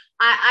 So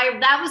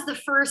that was the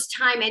first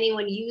time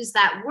anyone used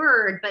that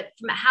word, but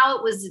from how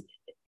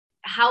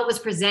it was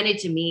presented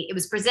to me, it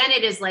was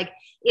presented as like,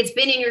 it's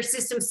been in your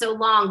system so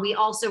long. We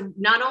also,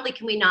 not only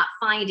can we not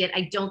find it,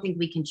 I don't think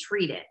we can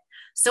treat it.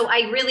 So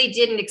I really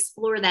didn't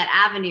explore that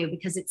avenue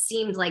because it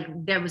seemed like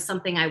there was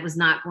something I was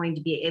not going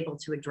to be able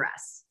to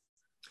address.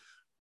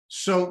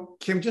 So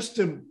Kim, just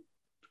to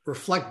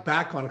reflect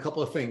back on a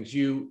couple of things,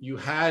 you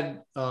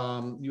had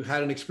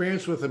an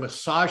experience with a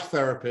massage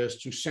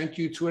therapist who sent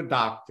you to a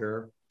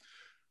doctor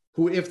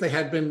who, if they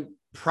had been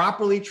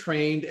properly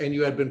trained and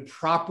you had been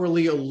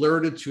properly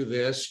alerted to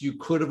this, you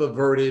could have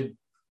averted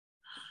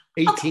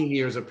 18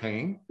 years of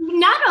pain.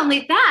 Not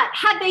only that,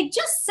 had they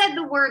just said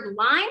the word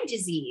Lyme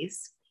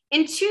disease,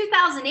 in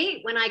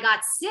 2008, when I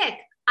got sick,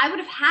 I would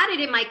have had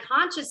it in my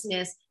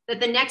consciousness that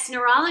the next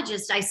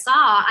neurologist I saw,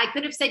 I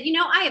could have said,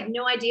 I have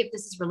no idea if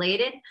this is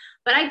related,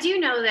 but I do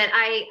know that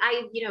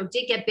I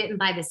did get bitten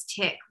by this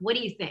tick. What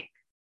do you think?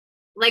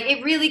 Like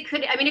it really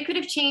could, it could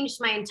have changed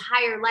my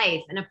entire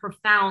life in a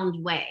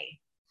profound way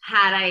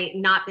had I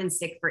not been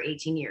sick for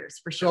 18 years,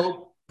 for sure.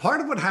 So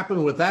part of what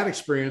happened with that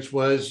experience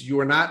was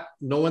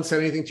no one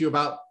said anything to you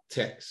about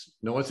ticks.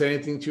 No one said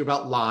anything to you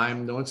about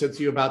Lyme. No one said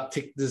to you about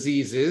tick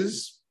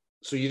diseases.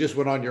 So you just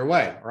went on your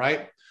way,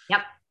 right?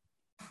 Yep.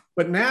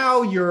 But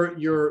now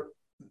you're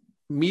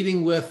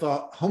meeting with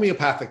a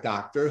homeopathic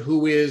doctor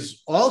who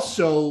is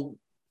also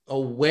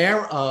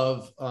aware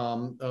of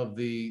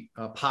the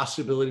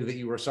possibility that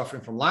you were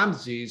suffering from Lyme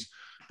disease.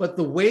 But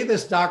the way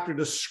this doctor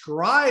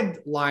described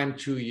Lyme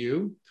to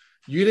you,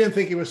 you didn't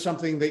think it was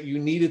something that you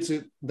needed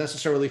to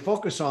necessarily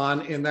focus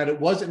on, and that it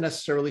wasn't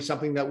necessarily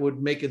something that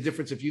would make a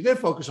difference if you did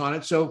focus on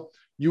it. So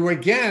you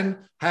again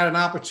had an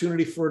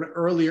opportunity for an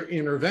earlier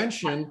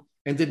intervention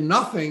and did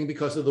nothing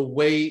because of the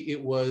way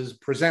it was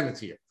presented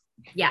to you.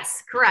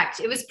 Yes, correct.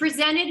 It was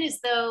presented as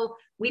though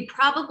we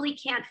probably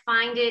can't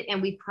find it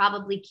and we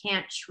probably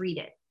can't treat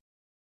it.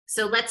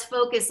 So let's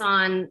focus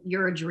on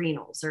your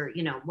adrenals or,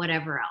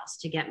 whatever else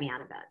to get me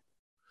out of bed.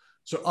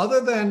 So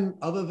other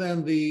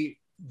than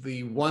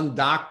the one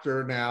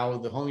doctor now,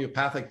 the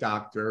homeopathic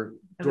doctor,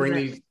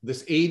 during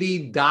this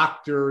 80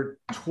 doctor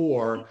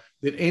tour,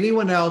 did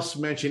anyone else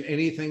mention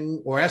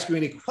anything or ask you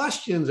any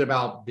questions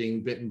about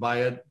being bitten by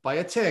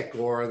a tick,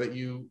 or that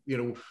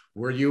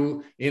were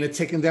you in a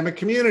tick endemic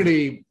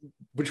community,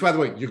 which, by the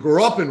way, you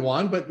grew up in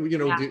one, but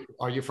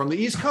are you from the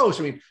East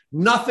Coast? I mean,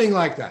 nothing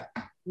like that.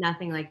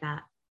 Nothing like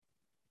that.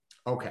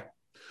 Okay.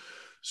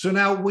 So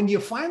now when you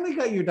finally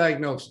got your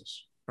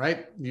diagnosis,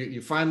 right?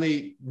 You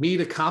finally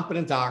meet a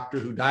competent doctor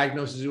who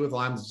diagnoses you with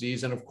Lyme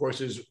disease, and of course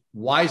is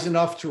wise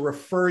enough to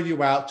refer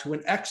you out to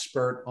an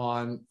expert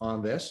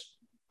on this.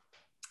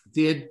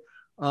 Did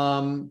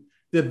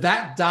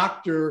that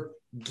doctor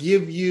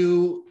give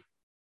you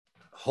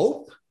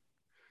hope?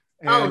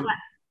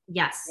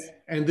 Yes.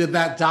 And did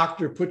that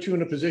doctor put you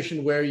in a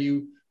position where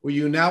you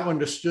now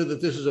understood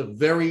that this is a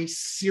very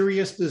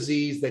serious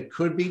disease that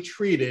could be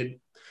treated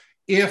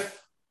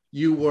if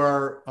you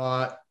were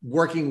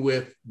working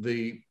with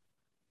a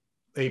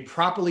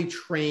properly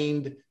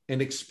trained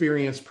and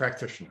experienced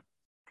practitioner?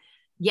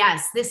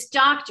 Yes, this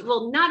doctor,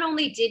 well, not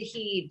only did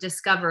he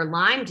discover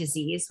Lyme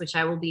disease, which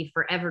I will be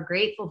forever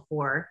grateful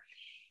for,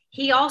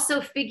 he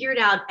also figured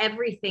out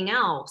everything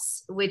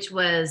else, which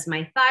was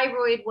my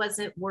thyroid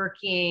wasn't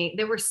working.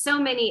 There were so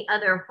many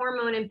other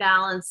hormone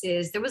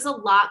imbalances. There was a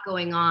lot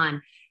going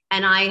on.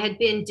 And I had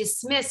been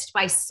dismissed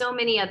by so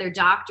many other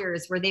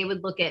doctors where they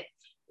would look at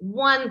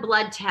one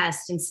blood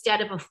test instead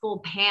of a full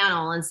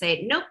panel and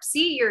say, nope,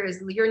 see,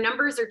 your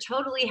numbers are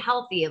totally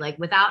healthy, like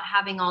without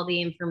having all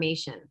the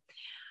information.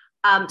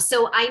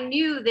 So I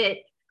knew that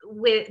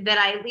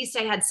at least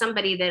I had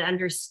somebody that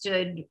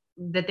understood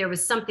that there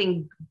was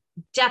something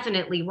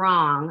definitely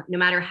wrong, no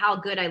matter how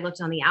good I looked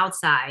on the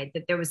outside,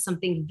 that there was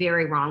something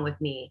very wrong with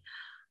me.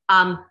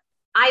 I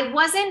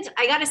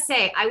gotta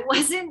say,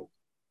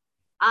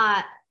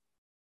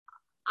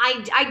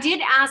 I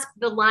did ask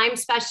the Lyme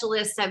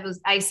specialist.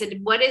 I said,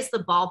 what is the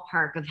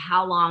ballpark of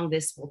how long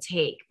this will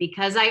take?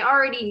 Because I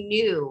already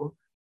knew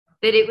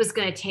that it was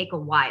going to take a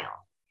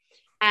while.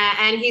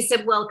 And he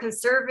said, well,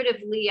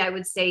 conservatively, I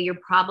would say you're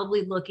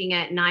probably looking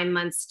at 9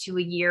 months to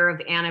a year of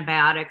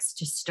antibiotics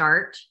to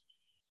start.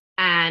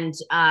 And,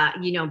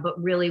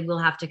 but really we'll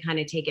have to kind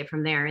of take it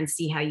from there and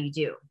see how you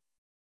do.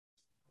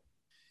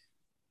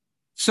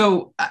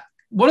 So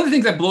one of the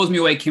things that blows me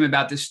away, Kim,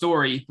 about this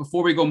story,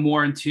 before we go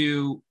more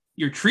into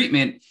your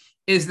treatment,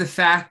 is the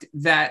fact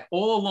that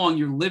all along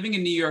you're living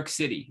in New York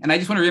City. And I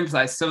just want to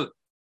reemphasize, so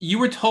you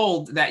were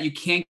told that you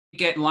can't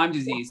get Lyme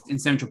disease in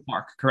Central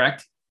Park,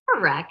 correct?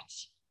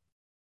 Correct.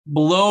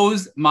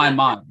 Blows my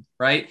mind,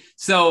 right?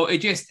 So it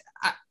just,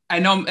 I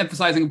know I'm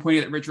emphasizing a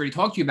point that Rich already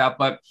talked to you about,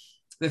 but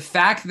the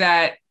fact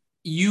that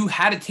you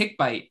had a tick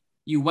bite,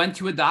 you went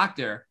to a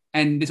doctor,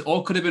 and this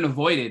all could have been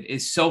avoided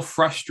is so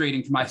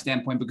frustrating from my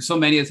standpoint, because so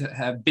many of us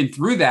have been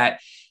through that.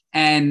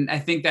 And I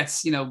think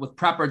that's, with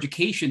proper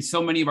education,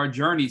 so many of our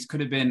journeys could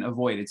have been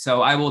avoided.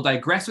 So I will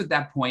digress with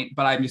that point,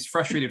 but I'm just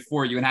frustrated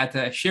for you and had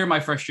to share my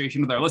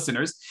frustration with our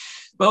listeners.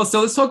 Well,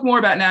 so let's talk more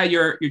about now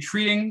you're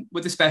treating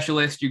with a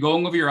specialist, you're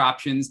going over your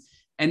options,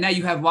 and now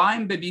you have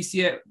Lyme,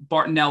 Babesia,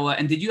 Bartonella.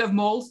 And did you have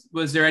mold?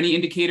 Was there any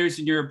indicators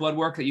in your blood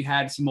work that you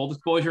had some mold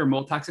exposure or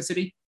mold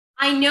toxicity?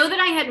 I know that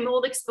I had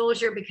mold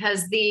exposure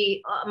because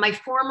my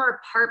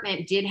former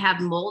apartment did have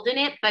mold in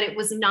it, but it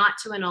was not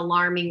to an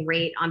alarming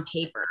rate on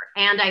paper.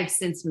 And I've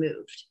since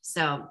moved.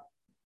 So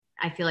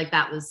I feel like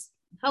that was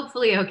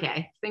hopefully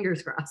okay.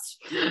 Fingers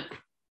crossed.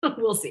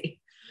 We'll see.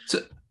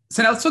 So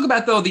now let's talk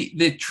about, though,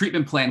 the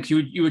treatment plan.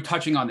 You were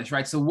touching on this,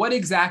 right? So what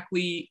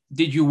exactly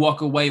did you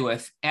walk away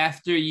with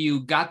after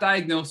you got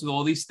diagnosed with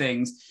all these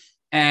things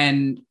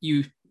and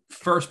you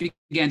first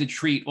began to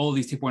treat all of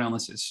these tick-borne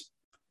illnesses?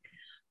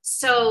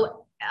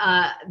 So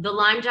the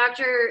Lyme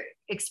doctor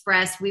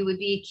expressed we would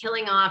be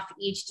killing off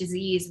each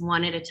disease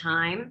one at a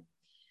time.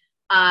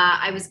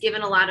 I was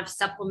given a lot of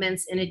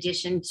supplements in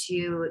addition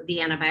to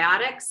the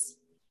antibiotics.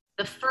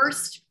 The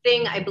first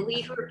thing I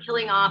believe we were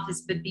killing off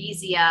is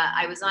Babesia.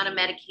 I was on a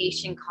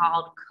medication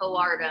called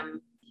Coartem,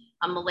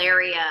 a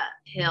malaria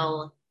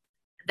pill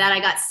that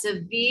I got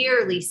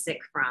severely sick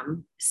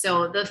from.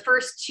 So the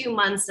first 2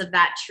 months of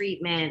that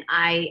treatment,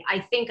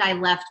 I think I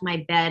left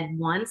my bed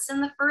once in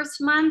the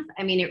first month.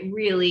 I mean, it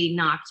really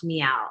knocked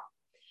me out.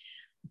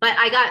 but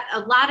I got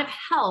a lot of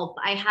help.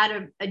 I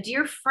had a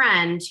dear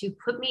friend who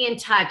put me in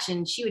touch,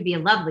 and she would be a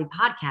lovely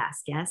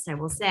podcast guest, I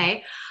will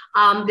say.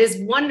 This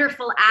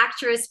wonderful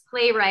actress,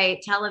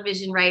 playwright,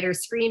 television writer,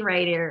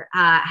 screenwriter,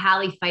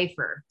 Hallie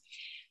Pfeiffer,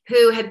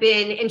 who had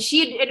been, and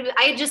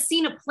I had just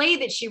seen a play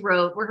that she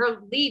wrote where her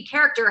lead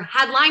character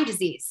had Lyme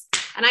disease.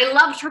 And I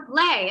loved her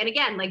play. And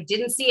again, like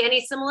didn't see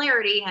any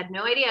similarity, had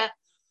no idea.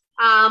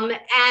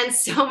 And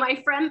so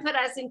my friend put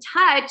us in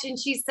touch, and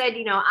she said,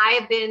 I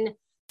have been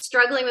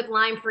struggling with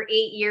Lyme for 8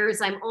 years.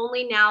 I'm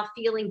only now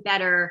feeling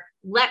better.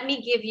 Let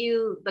me give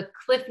you the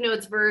Cliff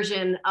Notes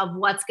version of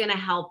what's going to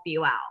help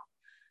you out.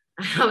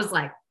 I was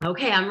like,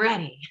 okay, I'm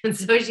ready. And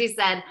so she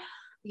said,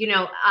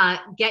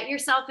 get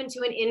yourself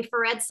into an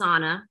infrared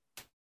sauna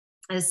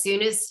as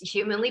soon as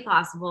humanly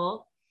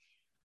possible.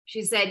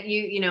 She said,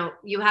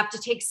 you have to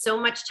take so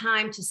much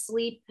time to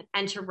sleep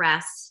and to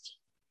rest.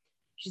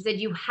 She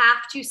said, you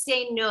have to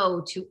say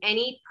no to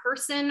any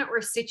person or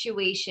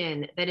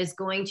situation that is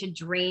going to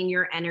drain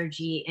your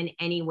energy in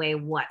any way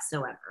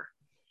whatsoever.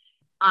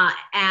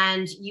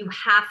 And you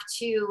have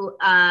to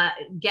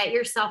get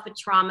yourself a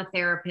trauma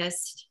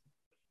therapist.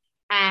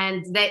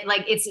 And that,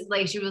 like, it's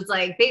like, she was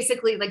like,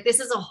 basically, like, this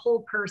is a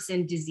whole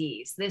person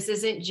disease. This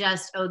isn't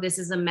just, this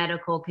is a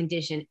medical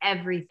condition.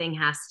 Everything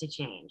has to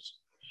change.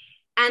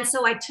 And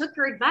so I took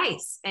her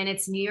advice, and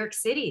it's New York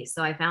City.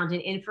 So I found an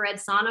infrared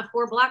sauna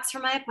 4 blocks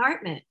from my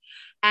apartment.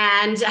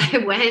 And I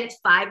went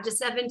 5 to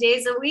 7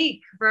 days a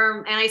week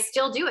and I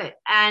still do it.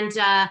 And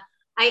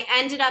I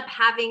ended up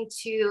having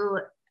to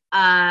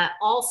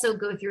also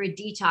go through a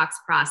detox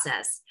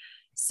process.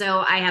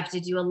 So I have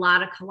to do a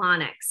lot of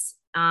colonics.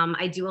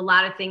 I do a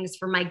lot of things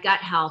for my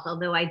gut health,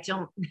 although I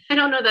don't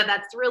know that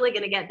that's really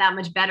going to get that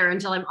much better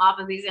until I'm off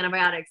of these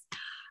antibiotics.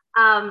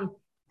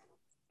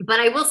 But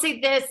I will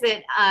say this,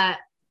 that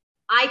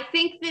I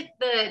think that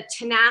the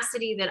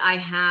tenacity that I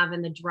have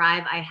and the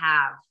drive I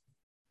have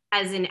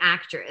as an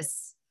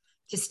actress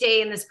to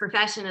stay in this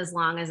profession as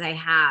long as I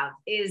have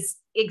is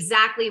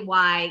exactly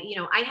why,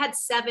 I had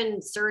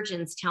 7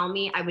 surgeons tell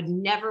me I would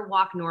never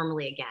walk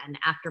normally again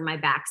after my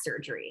back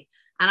surgery.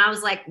 And I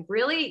was like,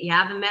 really? You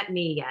haven't met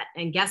me yet.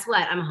 And guess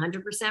what? I'm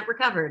 100%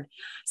 recovered.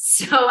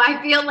 So I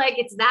feel like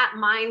it's that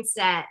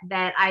mindset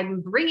that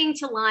I'm bringing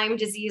to Lyme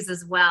disease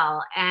as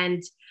well.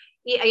 And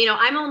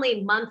I'm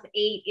only month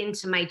 8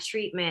 into my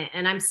treatment,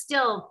 and I'm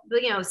still,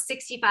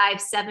 65,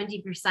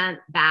 70%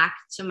 back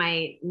to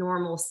my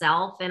normal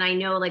self. And I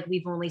know, like,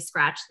 we've only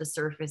scratched the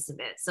surface of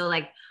it. So,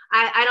 like,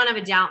 I don't have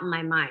a doubt in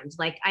my mind.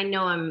 Like, I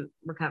know I'm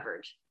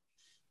recovered.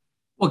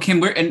 Well,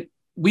 Kim,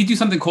 we do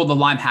something called the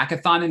Lyme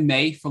Hackathon in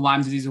May for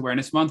Lyme Disease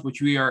Awareness Month,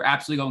 which we are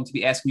absolutely going to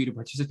be asking you to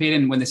participate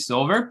in when this is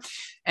over.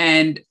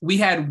 And we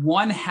had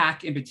one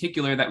hack in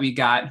particular that we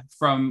got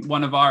from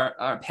one of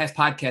our past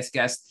podcast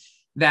guests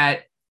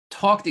that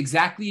talked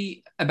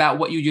exactly about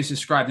what you just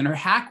described. And her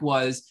hack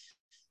was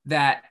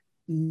that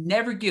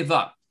never give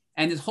up.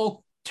 And this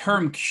whole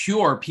term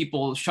cure,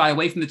 people shy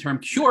away from the term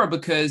cure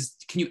because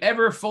can you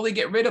ever fully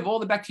get rid of all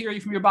the bacteria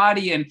from your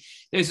body? And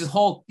there's this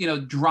whole,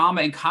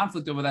 drama and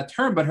conflict over that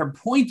term. But her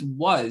point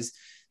was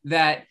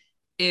that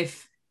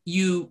if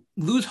you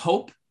lose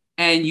hope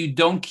and you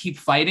don't keep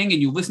fighting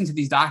and you listen to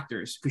these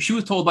doctors, because she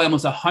was told by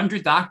almost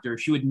 100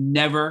 doctors she would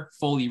never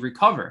fully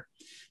recover.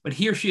 But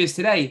here she is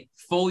today,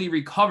 fully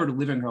recovered,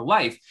 living her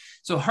life.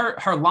 So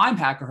her Lyme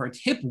hack, or her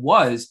tip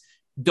was,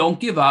 don't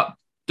give up,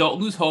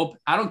 don't lose hope.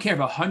 I don't care if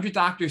 100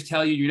 doctors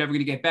tell you you're never going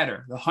to get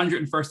better. The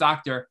 101st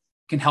doctor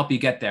can help you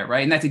get there,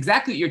 right? And that's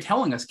exactly what you're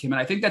telling us, Kim. And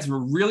I think that's a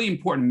really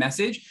important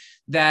message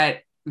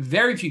that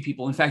very few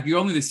people, in fact, you're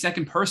only the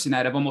second person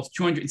out of almost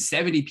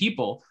 270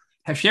 people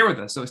have shared with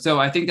us. So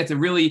I think that's a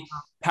really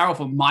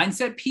powerful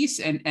mindset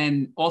piece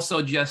and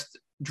also just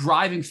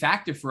driving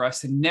factor for us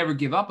to never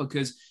give up,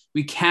 because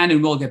we can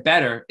and will get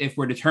better if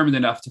we're determined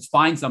enough to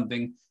find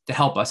something to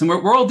help us. And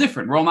we're all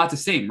different. We're all not the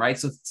same, right?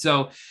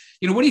 So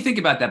what do you think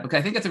about that? Because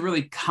I think that's a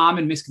really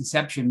common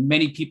misconception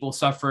many people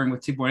suffering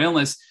with tick-borne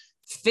illness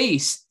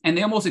face, and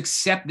they almost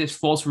accept this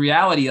false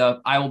reality of,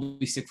 I will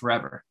be sick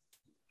forever.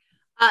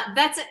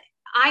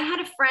 I had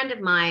a friend of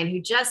mine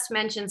who just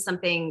mentioned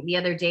something the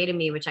other day to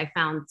me, which I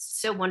found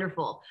so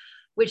wonderful,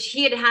 which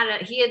he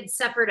had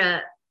suffered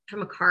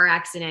from a car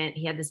accident.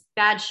 He had this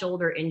bad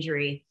shoulder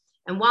injury.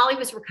 And while he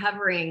was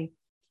recovering,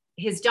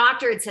 his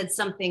doctor had said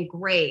something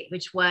great,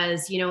 which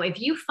was, if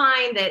you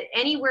find that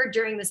anywhere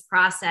during this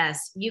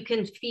process, you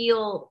can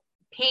feel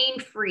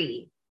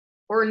pain-free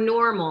or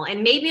normal,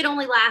 and maybe it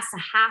only lasts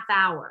a half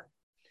hour,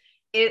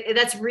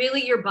 that's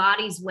really your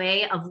body's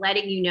way of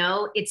letting you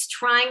know it's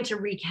trying to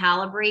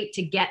recalibrate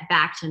to get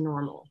back to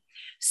normal.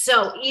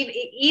 So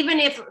even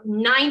if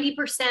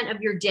 90%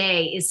 of your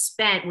day is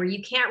spent where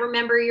you can't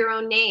remember your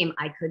own name,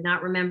 I could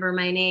not remember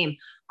my name.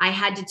 I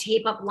had to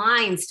tape up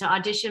lines to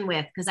audition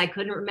with because I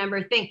couldn't remember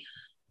a thing.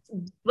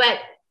 But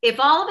if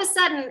all of a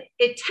sudden,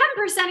 it's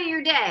 10% of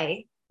your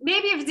day,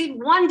 maybe if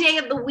it's one day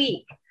of the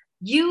week,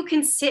 you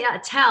can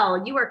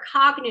tell you are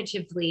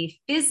cognitively,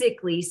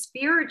 physically,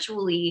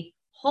 spiritually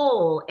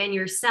whole and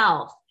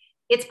yourself,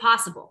 it's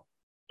possible.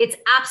 It's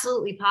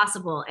absolutely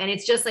possible. And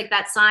it's just like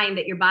that sign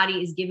that your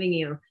body is giving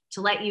you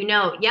to let you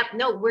know, yep,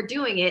 no, we're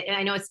doing it. And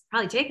I know it's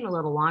probably taking a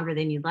little longer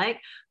than you'd like,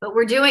 but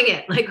we're doing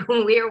it. Like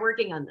when we are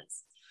working on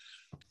this.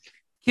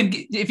 Kim,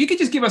 if you could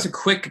just give us a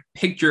quick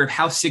picture of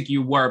how sick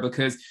you were,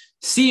 because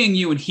seeing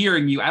you and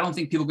hearing you, I don't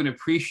think people can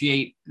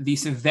appreciate the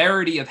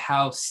severity of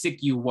how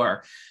sick you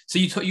were. So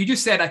you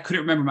just said, I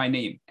couldn't remember my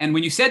name. And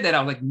when you said that,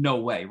 I was like, no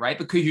way, right?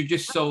 Because you're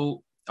just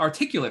so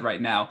articulate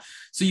right now.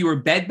 So you were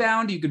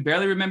bedbound, you could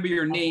barely remember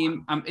your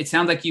name. It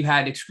sounds like you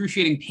had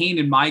excruciating pain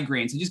and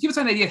migraines. So just give us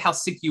an idea of how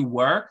sick you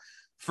were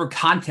for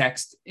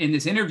context in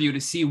this interview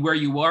to see where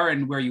you were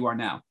and where you are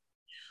now.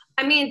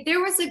 I mean, there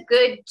was a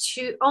good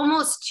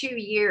almost 2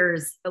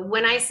 years.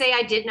 When I say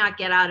I did not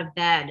get out of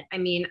bed, I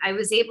mean, I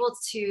was able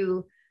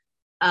to,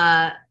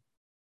 I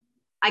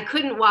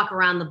couldn't walk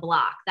around the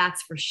block.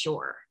 That's for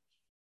sure.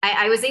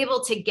 I was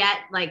able to get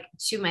like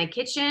to my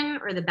kitchen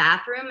or the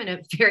bathroom in a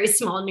very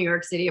small New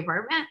York City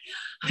apartment,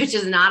 which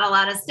is not a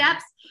lot of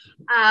steps.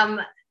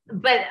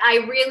 But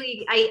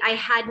I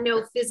had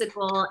no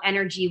physical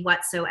energy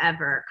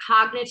whatsoever.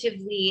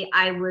 Cognitively,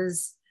 I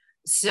was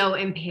so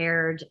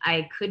impaired.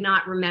 I could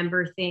not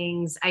remember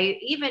things.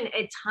 Even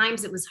at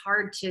times it was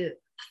hard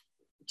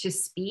to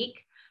speak,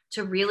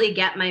 to really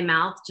get my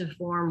mouth to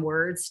form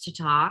words to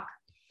talk.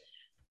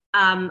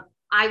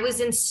 I was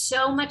in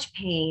so much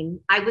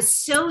pain. I was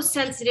so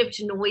sensitive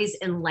to noise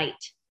and light.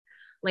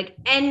 Like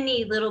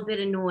any little bit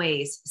of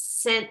noise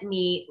sent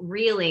me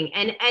reeling.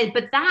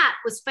 But that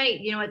was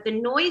funny. You know, the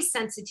noise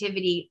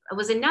sensitivity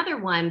was another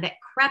one that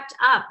crept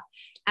up.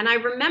 And I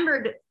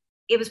remembered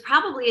it was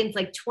probably in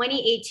like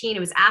 2018.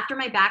 It was after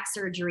my back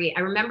surgery.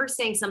 I remember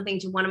saying something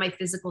to one of my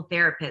physical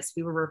therapists.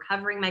 We were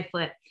recovering my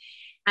foot.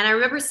 And I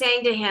remember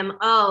saying to him,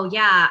 oh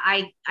yeah,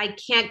 I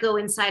can't go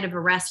inside of a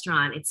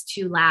restaurant. It's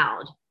too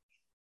loud.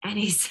 And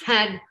he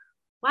said,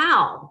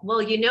 wow,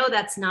 well, you know,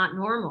 that's not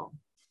normal,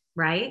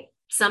 right?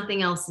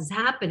 Something else is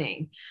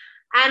happening.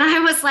 And I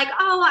was like,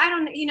 oh, I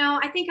don't,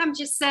 I think I'm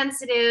just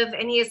sensitive.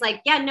 And he is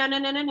like, yeah,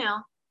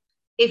 no.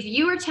 If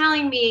you are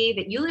telling me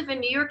that you live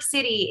in New York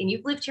City and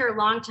you've lived here a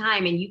long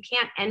time and you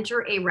can't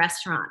enter a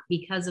restaurant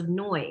because of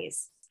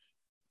noise,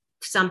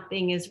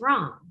 something is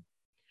wrong.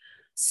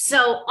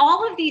 So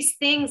all of these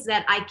things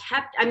that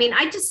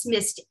I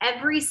dismissed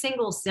every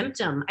single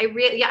symptom.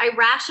 I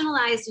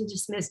rationalized and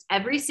dismissed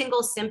every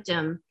single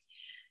symptom.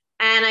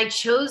 And I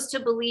chose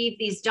to believe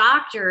these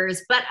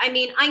doctors, but I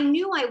mean, I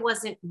knew I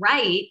wasn't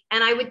right.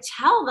 And I would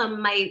tell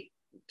them my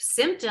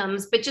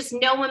symptoms, but just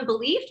no one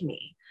believed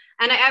me.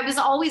 And I was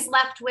always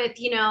left with,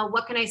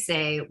 what can I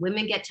say?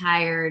 Women get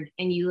tired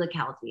and you look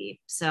healthy.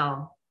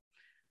 So,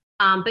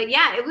 but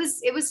yeah,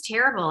 it was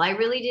terrible. I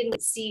really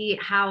didn't see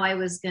how I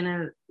was going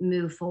to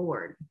move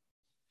forward.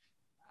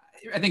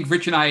 I think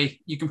Rich and I,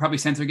 you can probably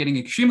sense, are getting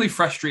extremely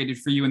frustrated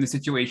for you in the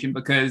situation,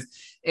 because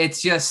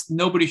it's just,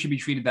 nobody should be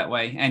treated that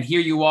way. And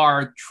here you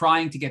are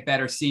trying to get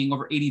better, seeing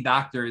over 80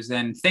 doctors.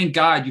 And thank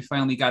God you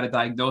finally got a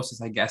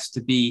diagnosis, I guess,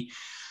 to be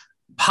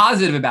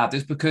positive about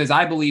this, because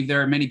I believe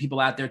there are many people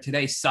out there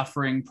today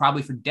suffering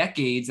probably for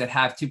decades that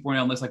have tick-borne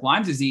illness like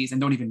Lyme disease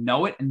and don't even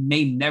know it and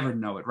may never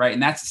know it, right?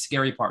 And that's the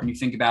scary part when you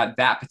think about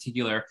that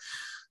particular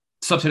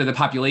subset of the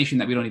population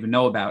that we don't even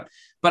know about.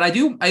 But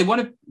I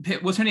want to,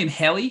 what's her name?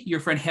 Haley,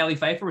 your friend Haley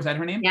Pfeiffer, was that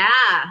her name? Yeah.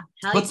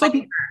 Let's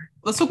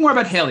talk more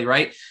about Haley,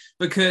 right?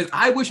 Because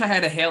I wish I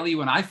had a Haley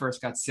when I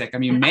first got sick. I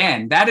mean,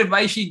 man, that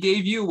advice she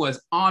gave you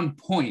was on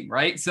point,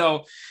 right?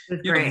 So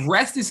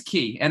rest is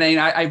key. And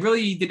I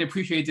really didn't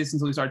appreciate this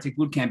until we started Tick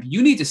Boot Camp.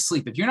 You need to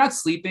sleep. If you're not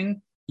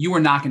sleeping, you are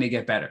not going to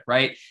get better,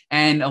 right?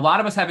 And a lot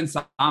of us have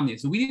insomnia.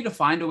 So we need to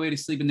find a way to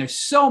sleep. And there's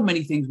so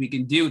many things we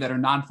can do that are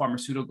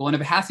non-pharmaceutical. And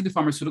if it has to be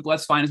pharmaceutical,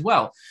 that's fine as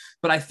well.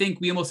 But I think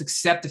we almost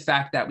accept the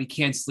fact that we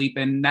can't sleep.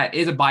 And that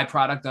is a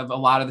byproduct of a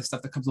lot of the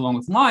stuff that comes along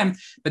with Lyme.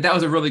 But that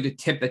was a really good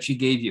tip that she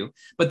gave you.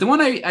 But the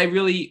one I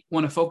really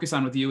want to focus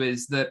on with you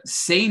is the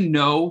say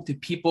no to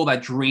people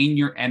that drain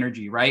your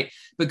energy, right?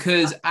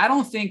 Because I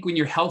don't think when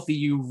you're healthy,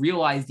 you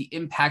realize the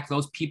impact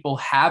those people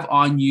have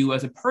on you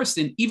as a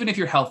person, even if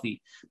you're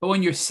healthy. But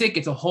when you're sick,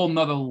 it's a whole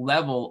nother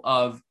level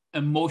of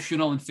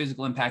emotional and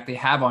physical impact they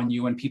have on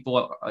you when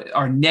people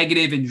are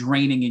negative and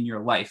draining in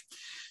your life.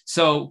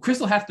 So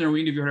Crystal Hefner,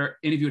 we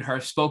interviewed her,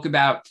 spoke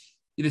about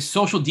the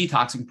social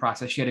detoxing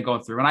process she had to go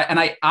through. And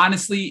I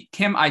honestly,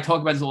 Kim, I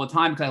talk about this all the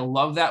time because I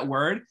love that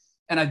word.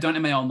 And I've done it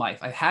in my own life.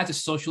 I've had to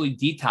socially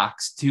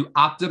detox to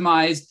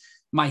optimize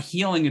my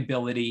healing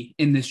ability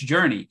in this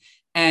journey.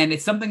 And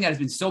it's something that has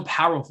been so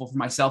powerful for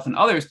myself and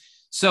others.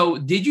 So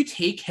did you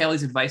take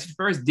Haley's advice at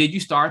first? Did you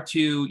start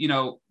to,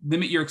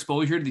 limit your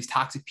exposure to these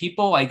toxic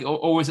people?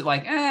 Or was it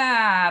like,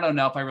 I don't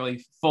know if I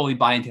really fully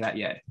buy into that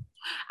yet?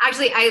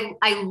 Actually,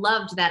 I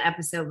loved that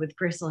episode with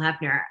Crystal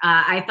Hefner.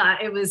 I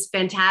thought it was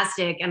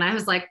fantastic. And I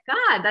was like,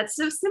 God, that's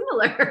so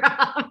similar.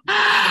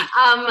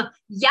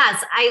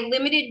 Yes, I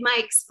limited my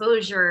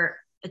exposure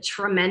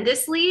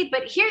tremendously.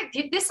 But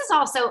this is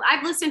also,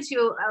 I've listened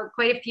to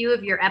quite a few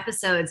of your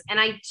episodes, and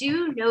I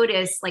do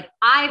notice,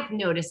 I've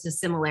noticed a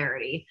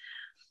similarity.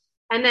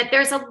 And that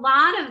there's a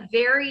lot of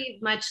very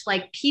much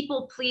like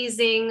people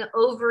pleasing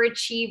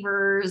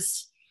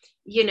overachievers,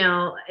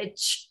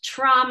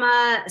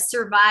 trauma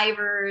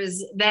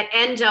survivors that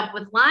end up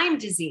with Lyme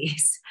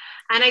disease.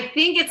 And I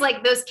think it's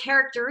like those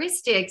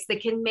characteristics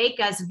that can make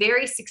us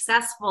very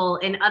successful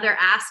in other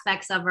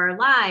aspects of our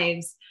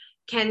lives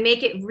can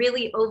make it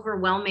really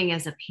overwhelming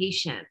as a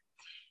patient,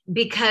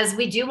 because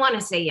we do want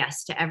to say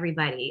yes to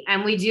everybody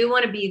and we do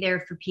want to be there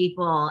for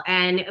people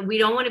and we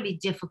don't want to be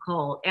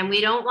difficult and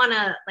we don't want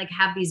to like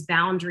have these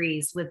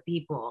boundaries with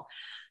people.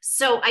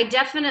 So I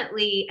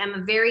definitely am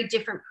a very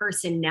different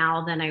person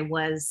now than I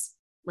was,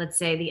 let's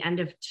say, the end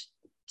of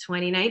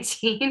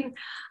 2019.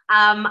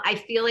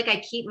 I feel like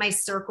I keep my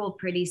circle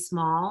pretty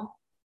small.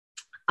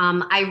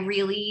 I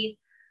really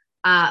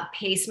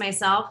pace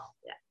myself,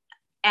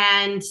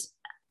 and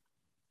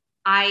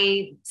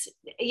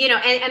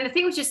and the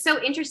thing which is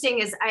so interesting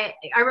is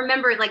I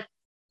remember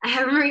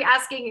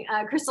asking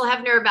Crystal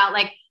Hefner about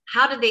like,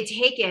 how did they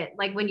take it?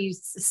 Like when you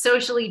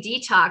socially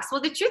detox? Well,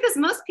 the truth is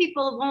most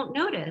people won't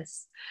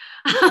notice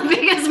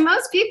because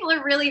most people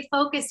are really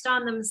focused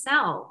on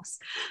themselves.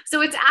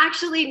 So it's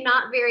actually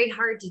not very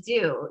hard to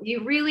do.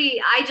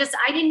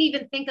 I didn't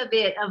even think of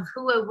it of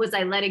who was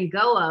I letting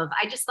go of.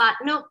 I just thought,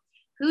 nope,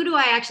 who do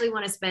I actually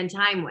want to spend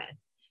time with?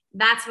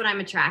 That's what I'm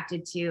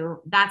attracted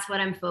to. That's what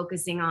I'm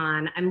focusing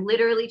on. I'm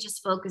literally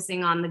just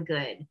focusing on the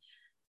good.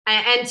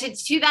 And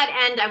to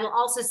that end, I will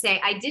also say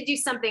I did do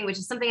something, which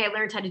is something I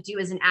learned how to do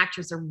as an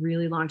actress a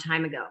really long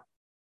time ago,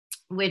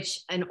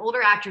 which an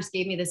older actress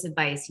gave me this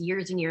advice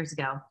years and years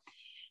ago.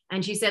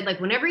 And she said,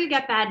 like, whenever you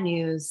get bad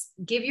news,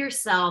 give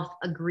yourself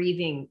a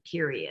grieving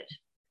period.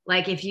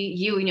 Like if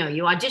you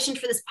auditioned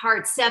for this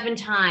part 7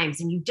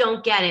 times and you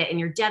don't get it and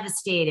you're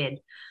devastated,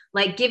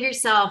 like give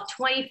yourself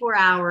 24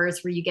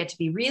 hours where you get to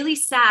be really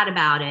sad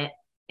about it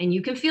and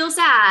you can feel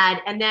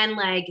sad. And then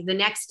like the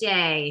next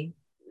day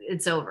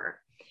it's over.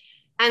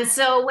 And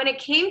so when it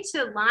came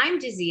to Lyme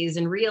disease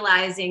and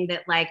realizing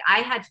that like I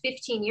had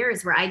 15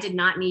 years where I did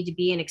not need to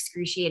be in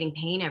excruciating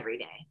pain every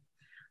day.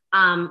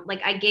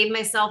 Like I gave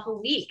myself a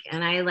week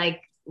and I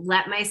like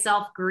let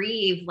myself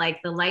grieve like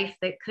the life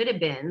that could have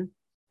been,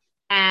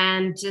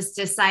 and just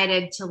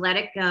decided to let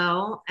it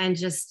go and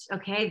just,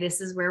 okay,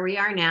 this is where we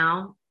are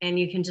now. And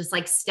you can just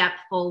like step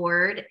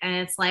forward and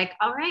it's like,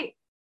 all right,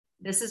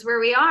 this is where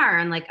we are.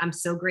 And like, I'm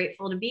so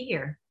grateful to be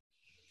here.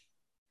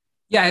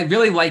 Yeah, I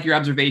really like your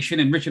observation.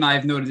 And Rich and I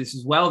have noted this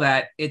as well,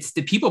 that it's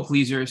the people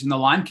pleasers in the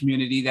Lyme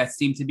community that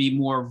seem to be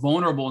more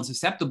vulnerable and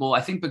susceptible.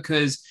 I think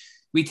because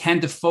we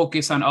tend to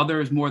focus on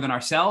others more than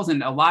ourselves.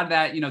 And a lot of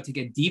that, to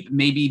get deep,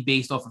 maybe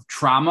based off of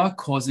trauma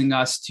causing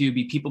us to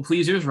be people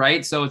pleasers,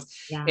 right? So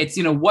it's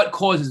what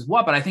causes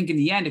what. But I think in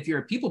the end, if you're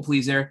a people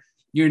pleaser,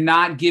 you're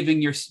not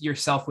giving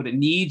yourself what it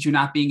needs. You're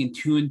not being in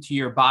tune to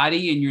your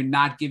body, and you're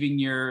not giving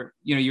your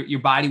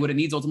body what it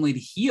needs ultimately to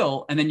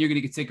heal. And then you're going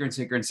to get sicker and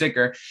sicker and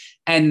sicker.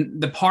 And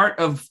the part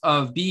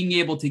of being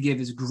able to give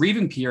this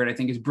grieving period, I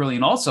think, is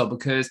brilliant also,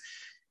 because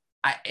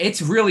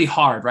it's really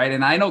hard, right?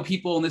 And I know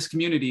people in this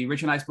community.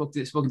 Rich and I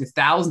spoken to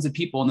thousands of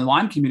people in the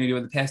Lyme community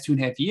over the past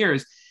 2.5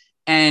 years.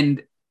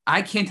 And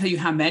I can't tell you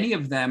how many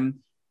of them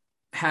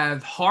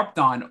have harped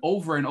on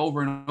over and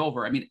over and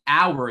over. I mean,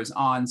 hours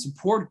on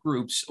support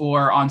groups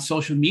or on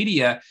social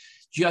media,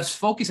 just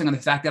focusing on the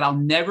fact that I'll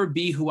never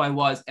be who I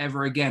was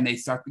ever again.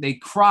 They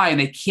cry and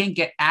they can't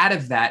get out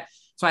of that.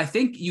 So I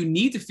think you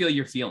need to feel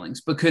your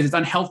feelings, because it's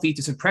unhealthy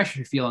to suppress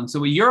your feelings. So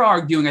what you're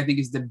arguing, I think,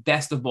 is the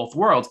best of both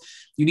worlds.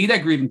 You need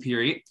that grieving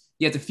period.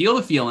 You have to feel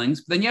the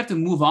feelings, but then you have to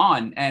move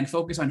on and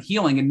focus on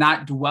healing and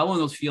not dwell on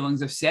those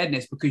feelings of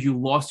sadness because you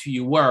lost who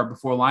you were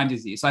before Lyme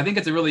disease. So I think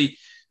it's a really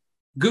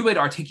good way to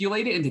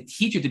articulate it and to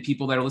teach it to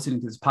people that are listening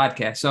to this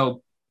podcast.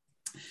 So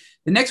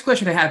the next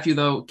question I have for you,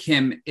 though,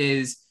 Kim,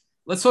 is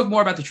let's talk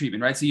more about the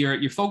treatment, right? So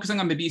you're focusing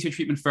on Babesia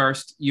treatment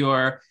first.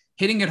 You're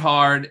hitting it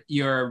hard.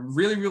 You're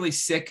really, really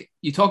sick.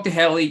 You talk to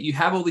Haley. You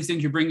have all these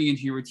things you're bringing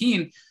into your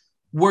routine.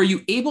 Were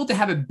you able to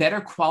have a better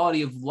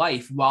quality of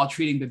life while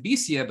treating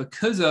Babesia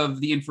because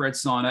of the infrared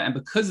sauna and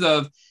because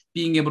of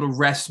being able to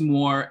rest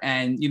more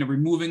and,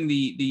 removing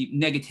the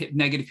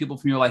negative people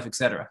from your life, et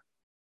cetera?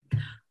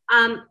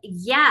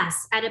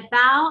 Yes, at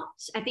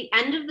the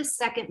end of the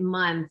second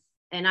month,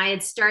 and I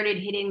had started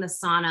hitting the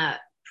sauna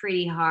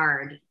pretty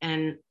hard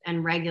and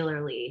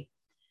regularly,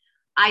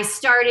 I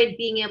started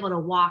being able to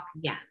walk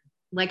again.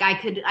 Like I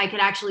could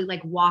actually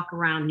like walk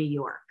around New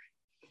York.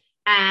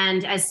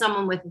 And as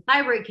someone with a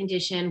thyroid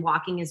condition,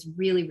 walking is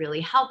really, really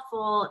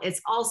helpful.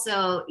 It's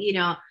also,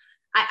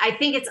 I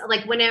think it's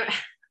like whenever,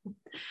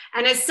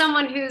 and as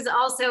someone who's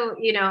also,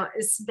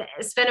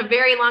 spent a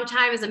very long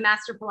time as a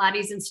master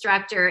Pilates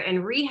instructor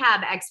and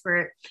rehab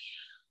expert,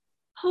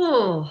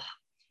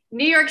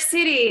 New York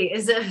City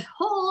is a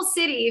whole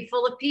city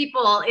full of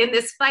people in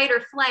this fight or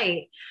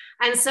flight.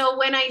 And so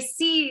when I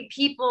see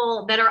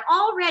people that are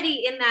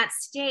already in that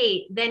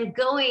state, then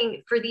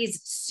going for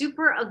these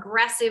super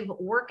aggressive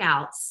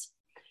workouts,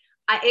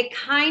 it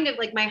kind of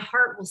like my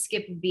heart will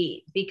skip a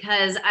beat,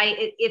 because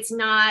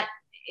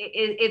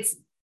it's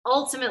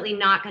ultimately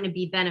not going to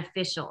be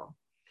beneficial.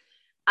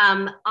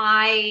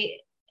 I,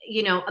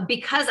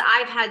 because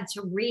I've had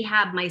to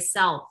rehab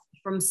myself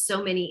from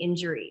so many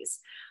injuries,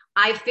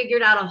 I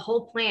figured out a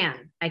whole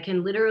plan. I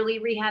can literally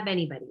rehab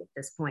anybody at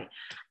this point.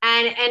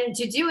 And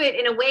to do it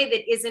in a way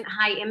that isn't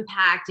high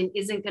impact and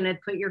isn't going to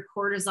put your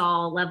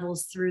cortisol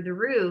levels through the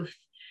roof.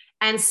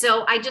 And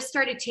so I just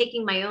started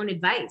taking my own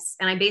advice,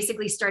 and I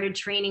basically started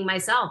training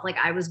myself like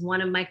I was one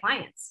of my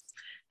clients.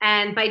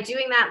 And by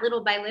doing that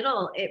little by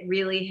little, it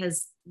really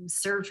has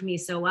served me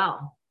so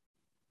well.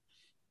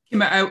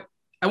 Kim, I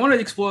want to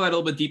explore that a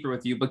little bit deeper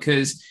with you,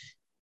 because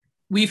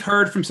we've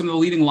heard from some of the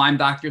leading Lyme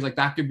doctors, like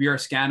Dr.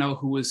 Biariscano,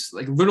 who was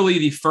like literally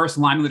the first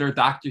Lyme literate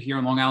doctor here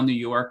in Long Island, New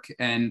York.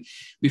 And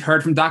we've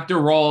heard from Dr.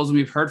 Rawls, and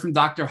we've heard from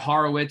Dr.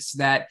 Horowitz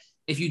that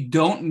if you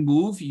don't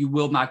move, you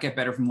will not get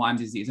better from Lyme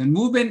disease. And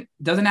movement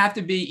doesn't have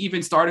to be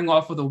even starting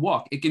off with a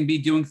walk. It can be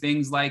doing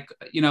things like,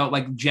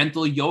 like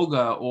gentle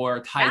yoga or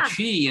Tai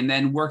Chi, and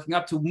then working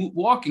up to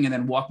walking, and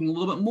then walking a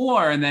little bit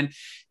more.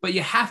 But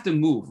you have to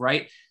move,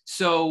 right?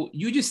 So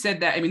you just said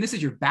that, I mean, this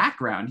is your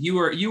background. You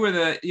were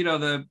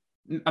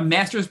a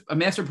master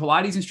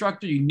Pilates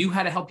instructor. You knew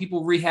how to help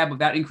people rehab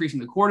without increasing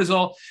the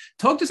cortisol.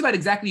 Talk to us about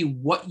exactly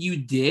what you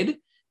did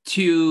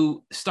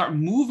to start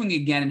moving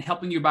again and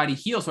helping your body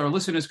heal, so our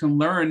listeners can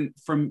learn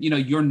from,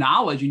 your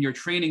knowledge and your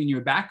training and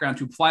your background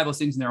to apply those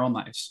things in their own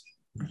lives.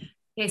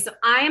 Okay. So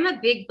I am a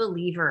big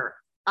believer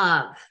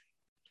of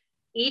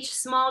each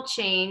small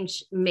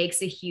change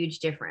makes a huge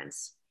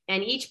difference.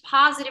 And each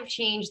positive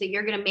change that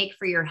you're going to make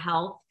for your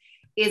health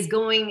is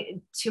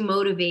going to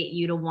motivate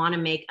you to want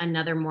to make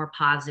another more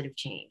positive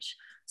change.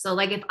 So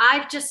like if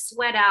I've just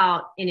sweat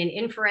out in an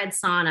infrared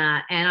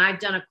sauna and I've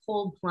done a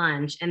cold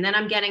plunge and then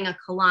I'm getting a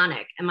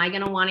colonic, am I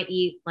going to want to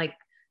eat like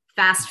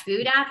fast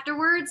food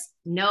afterwards?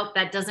 Nope,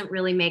 that doesn't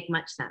really make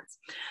much sense.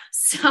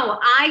 So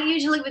I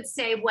usually would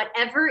say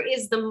whatever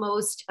is the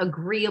most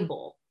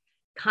agreeable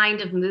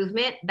kind of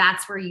movement,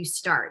 that's where you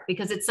start,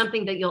 because it's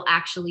something that you'll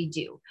actually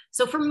do.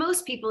 So for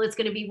most people, it's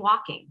going to be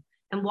walking,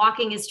 and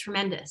walking is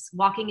tremendous.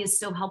 Walking is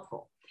so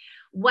helpful.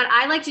 What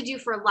I like to do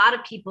for a lot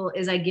of people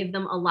is I give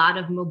them a lot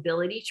of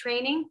mobility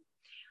training.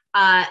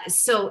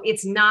 So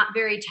it's not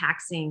very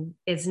taxing.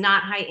 It's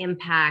not high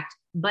impact,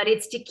 but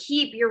it's to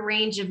keep your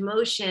range of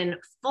motion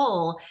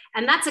full.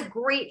 And that's a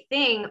great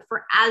thing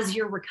for as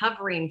you're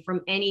recovering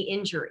from any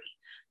injury.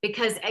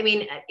 Because I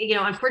mean,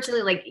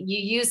 unfortunately, like you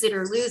use it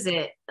or lose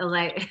it,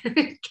 like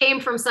it came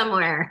from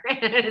somewhere.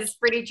 It's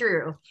pretty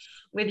true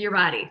with your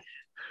body.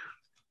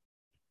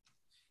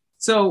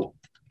 So,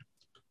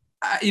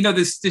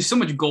 there's so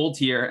much gold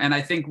here, and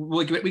I think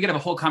we could have a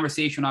whole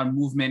conversation on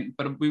movement,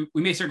 but we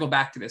may circle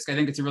back to this. I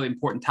think it's a really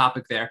important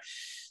topic there.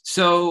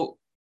 So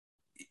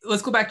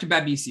let's go back to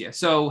Babesia.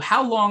 So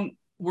how long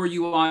were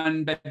you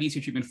on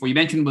Babesia treatment for? You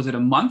mentioned, was it a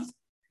month?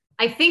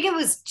 I think it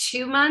was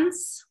 2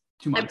 months.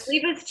 2 months. I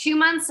believe it was 2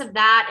 months of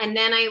that. And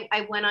then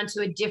I went on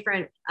to a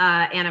different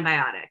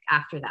antibiotic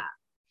after that.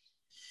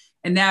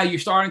 And now you're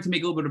starting to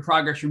make a little bit of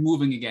progress. You're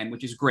moving again,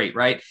 which is great,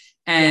 right?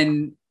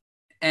 And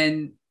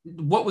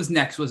what was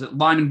next? Was it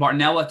Lyme and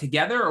Bartonella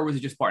together, or was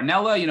it just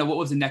Bartonella? What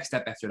was the next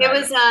step after that? It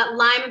was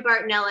Lyme and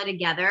Bartonella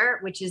together,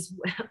 which is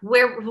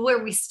where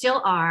we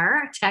still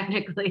are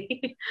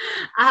technically.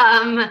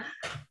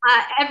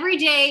 Every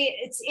day,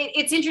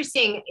 it's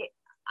interesting.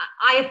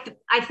 I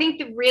think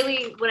that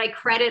really what I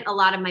credit a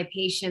lot of my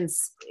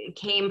patients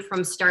came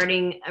from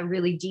starting a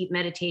really deep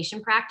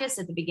meditation practice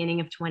at the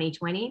beginning of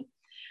 2020.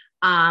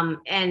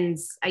 And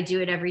I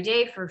do it every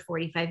day for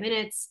 45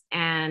 minutes,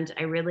 and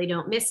I really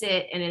don't miss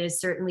it. And it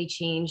has certainly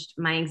changed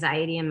my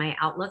anxiety and my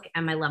outlook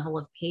and my level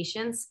of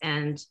patience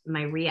and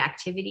my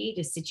reactivity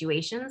to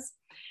situations.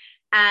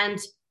 And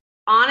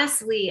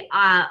honestly,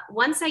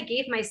 once I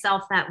gave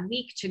myself that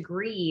week to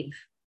grieve,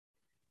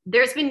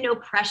 there's been no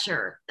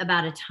pressure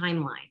about a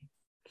timeline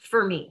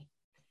for me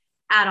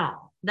at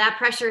all. That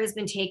pressure has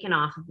been taken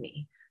off of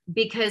me.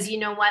 Because you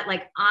know what,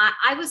 like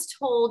I was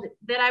told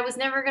that I was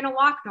never going to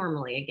walk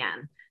normally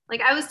again.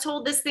 Like I was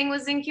told this thing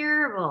was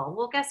incurable.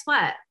 Well, guess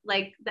what?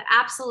 Like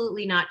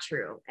absolutely not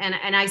true.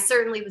 And I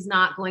certainly was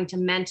not going to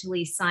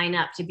mentally sign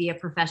up to be a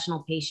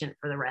professional patient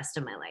for the rest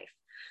of my life.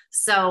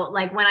 So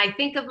like when I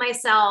think of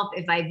myself,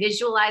 if I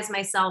visualize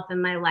myself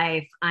in my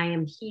life, I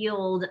am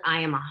healed.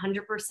 I am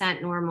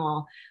 100%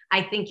 normal.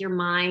 I think your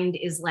mind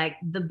is like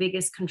the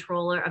biggest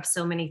controller of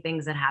so many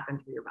things that happen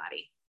through your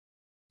body.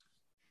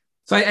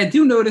 So I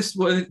do notice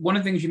one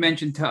of the things you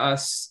mentioned to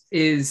us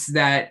is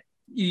that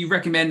you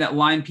recommend that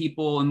Lyme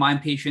people and Lyme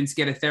patients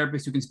get a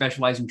therapist who can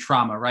specialize in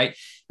trauma, right? And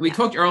we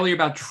talked earlier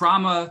about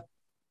trauma.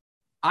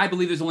 I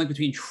believe there's a link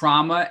between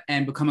trauma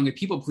and becoming a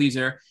people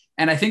pleaser.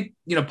 And I think,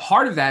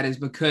 part of that is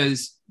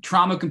because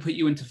trauma can put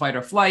you into fight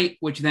or flight,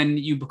 which then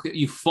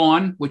you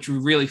fawn, which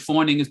really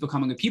fawning is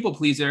becoming a people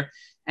pleaser.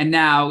 And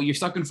now you're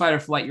stuck in fight or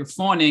flight, you're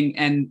fawning,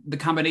 and the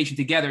combination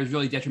together is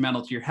really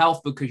detrimental to your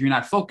health because you're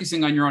not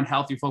focusing on your own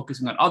health, you're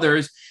focusing on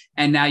others.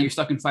 And now you're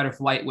stuck in fight or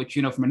flight, which,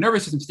 from a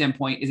nervous system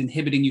standpoint is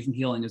inhibiting you from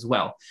healing as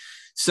well.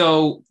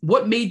 So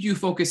what made you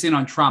focus in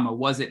on trauma?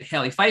 Was it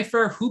Haley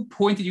Pfeiffer? Who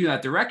pointed you in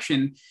that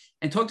direction?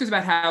 and talk to us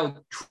about how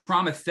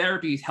trauma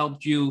therapy has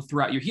helped you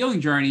throughout your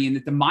healing journey, and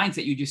that the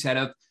mindset you just said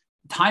of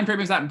time frame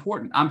is not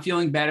important. I'm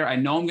feeling better. I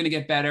know I'm going to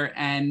get better.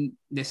 And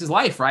this is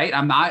life, right?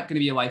 I'm not going to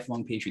be a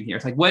lifelong patient here.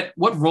 It's like, what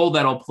role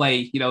that'll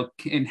play,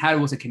 and how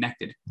was it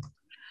connected?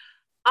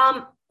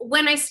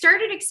 When I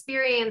started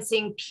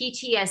experiencing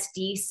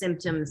PTSD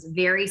symptoms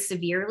very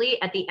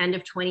severely at the end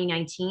of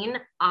 2019,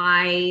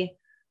 I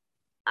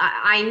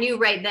knew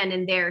right then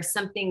and there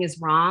something is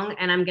wrong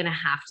and I'm going to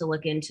have to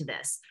look into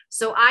this.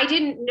 So I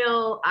didn't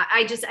know.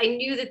 I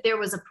knew that there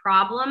was a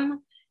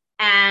problem,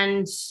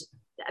 and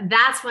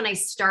that's when I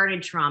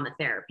started trauma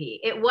therapy.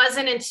 It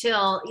wasn't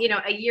until,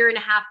 a year and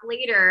a half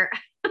later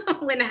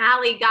when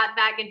Hallie got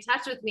back in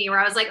touch with me where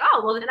I was like,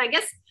 oh, well, then I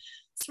guess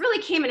this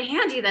really came in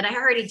handy that I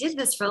already did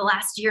this for the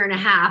last year and a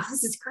half.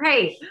 This is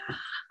great.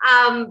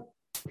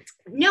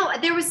 No,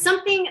 there was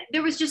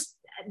just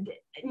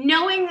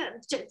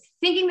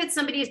thinking that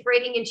somebody is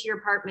breaking into your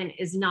apartment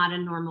is not a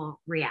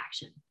normal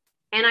reaction.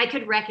 And I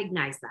could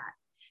recognize that.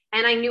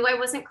 And I knew I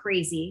wasn't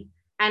crazy.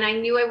 And I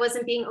knew I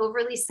wasn't being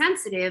overly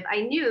sensitive.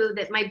 I knew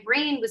that my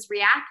brain was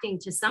reacting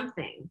to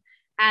something,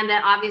 and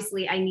that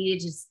obviously I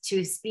needed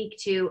to speak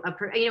to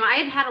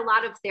I had a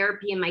lot of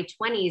therapy in my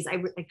 20s.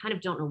 I kind of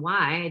don't know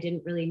why. I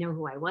didn't really know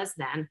who I was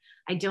then.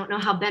 I don't know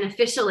how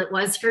beneficial it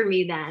was for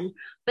me then,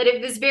 but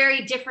it was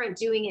very different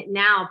doing it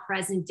now,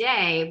 present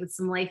day, with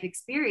some life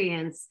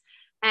experience.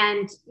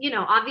 And,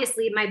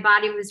 obviously my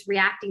body was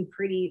reacting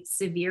pretty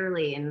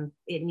severely and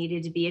it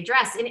needed to be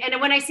addressed. And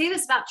when I say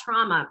this about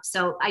trauma,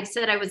 so I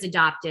said I was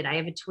adopted. I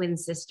have a twin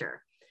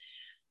sister.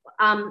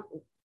 How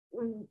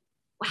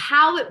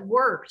it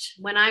worked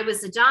when I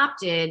was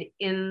adopted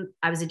in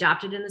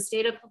the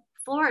state of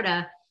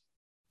Florida,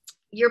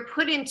 you're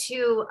put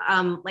into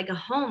like a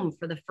home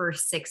for the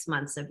first 6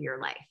 months of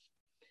your life.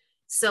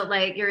 So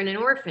like you're in an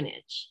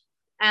orphanage.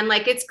 And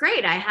like, it's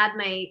great. I had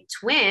my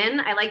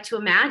twin. I like to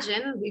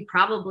imagine we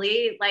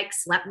probably like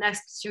slept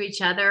next to each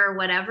other or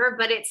whatever,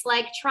 but it's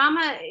like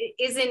trauma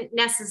isn't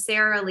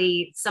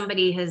necessarily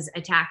somebody has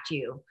attacked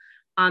you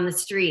on the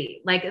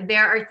street. Like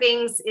there are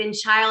things in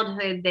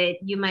childhood that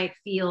you might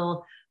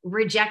feel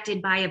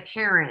rejected by a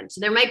parent.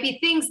 There might be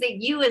things that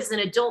you as an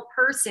adult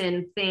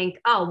person think,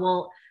 oh,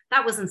 well,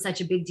 that wasn't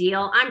such a big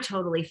deal. I'm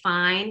totally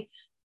fine.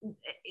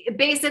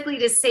 Basically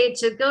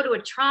to go to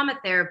a trauma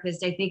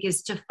therapist, I think,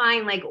 is to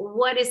find like,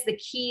 what is the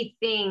key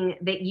thing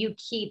that you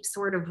keep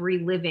sort of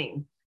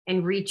reliving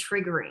and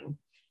re-triggering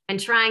and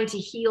trying to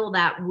heal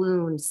that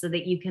wound so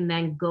that you can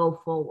then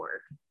go forward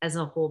as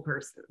a whole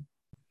person.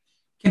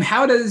 And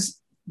how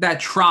does that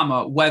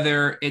trauma,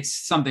 whether it's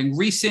something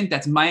recent,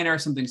 that's minor,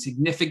 something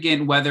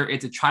significant, whether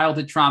it's a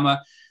childhood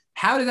trauma,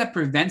 how does that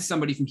prevent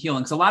somebody from healing?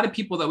 Because a lot of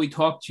people that we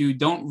talk to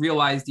don't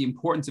realize the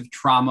importance of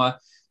trauma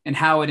and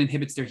how it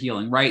inhibits their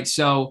healing, right?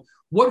 So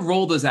what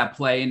role does that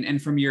play?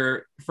 And from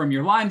your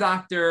Lyme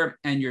doctor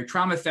and your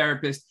trauma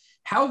therapist,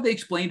 how have they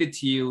explained it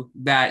to you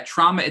that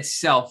trauma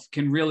itself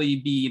can really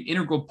be an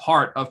integral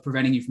part of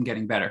preventing you from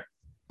getting better?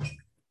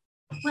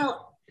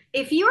 Well,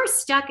 if you are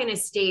stuck in a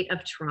state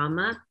of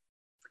trauma,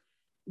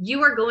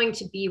 you are going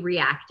to be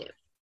reactive.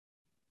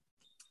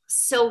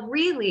 So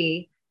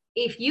really,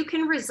 if you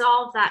can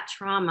resolve that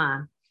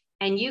trauma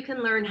and you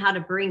can learn how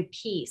to bring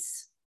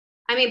peace,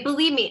 I mean,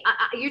 believe me,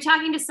 you're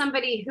talking to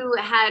somebody who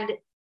had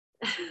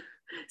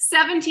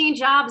 17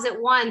 jobs at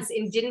once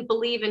and didn't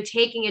believe in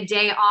taking a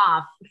day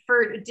off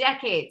for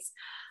decades.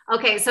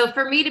 Okay, so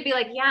for me to be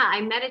like, yeah,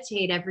 I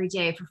meditate every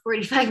day for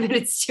 45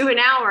 minutes to an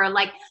hour,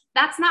 like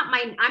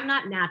I'm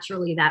not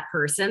naturally that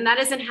person. That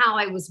isn't how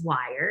I was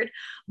wired,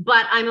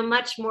 but I'm a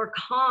much more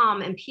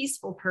calm and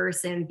peaceful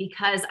person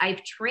because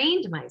I've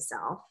trained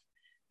myself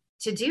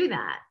to do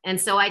that. And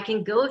so I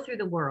can go through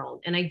the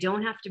world and I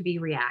don't have to be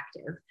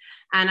reactive.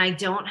 And I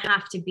don't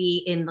have to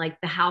be in like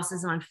the house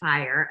is on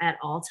fire at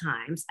all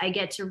times. I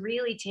get to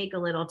really take a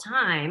little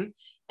time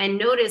and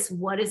notice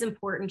what is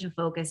important to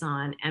focus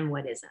on and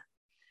what isn't.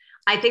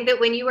 I think that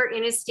when you are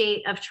in a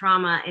state of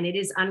trauma and it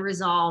is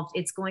unresolved,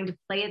 it's going to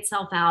play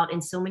itself out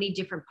in so many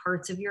different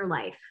parts of your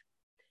life.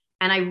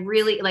 And I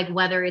really like,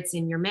 whether it's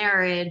in your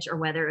marriage or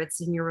whether it's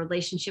in your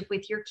relationship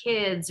with your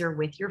kids or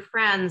with your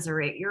friends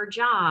or at your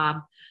job,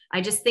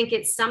 I just think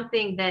it's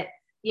something that,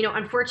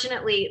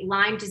 unfortunately,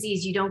 Lyme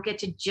disease, you don't get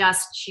to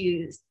just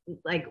choose,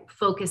 like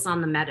focus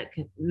on the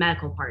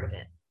medical part of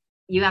it.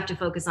 You have to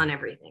focus on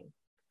everything.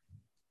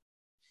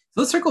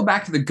 So let's circle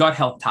back to the gut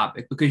health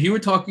topic, because you were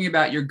talking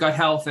about your gut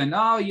health and,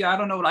 oh yeah, I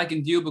don't know what I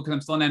can do because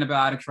I'm still on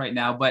antibiotics right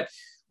now. But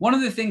one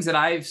of the things that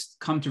I've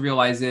come to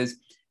realize is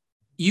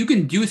you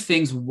can do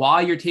things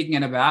while you're taking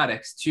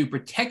antibiotics to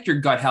protect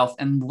your gut health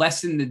and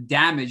lessen the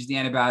damage the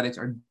antibiotics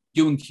are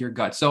doing to your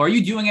gut. So are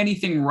you doing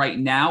anything right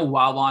now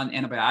while on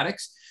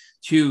antibiotics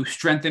to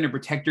strengthen or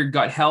protect your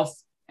gut health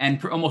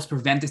and almost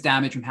prevent this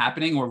damage from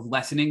happening or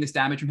lessening this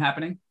damage from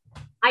happening?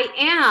 I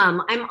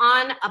am. I'm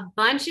on a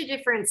bunch of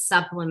different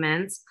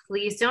supplements.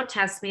 Please don't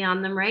test me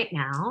on them right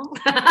now.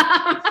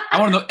 I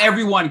want to know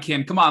everyone,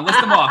 Kim. Come on,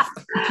 list them off.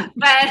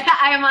 But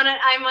I'm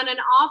on an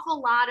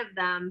awful lot of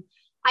them.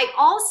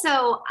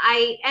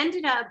 I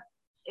ended up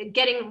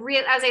getting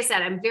real, as I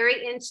said, I'm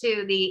very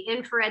into the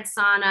infrared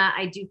sauna.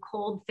 I do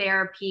cold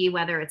therapy,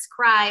 whether it's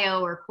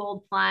cryo or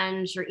cold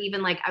plunge, or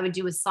even like I would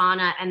do a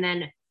sauna and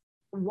then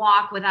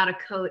walk without a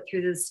coat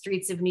through the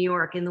streets of New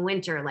York in the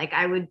winter. Like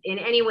I would, in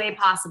any way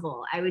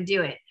possible, I would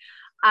do it.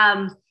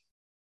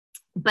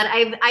 But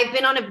I've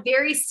been on a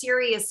very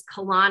serious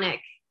colonic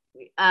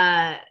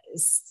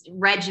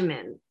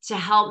regimen to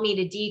help me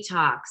to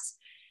detox.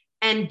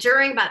 And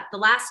during about the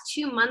last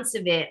 2 months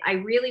of it, I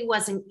really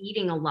wasn't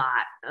eating a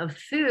lot of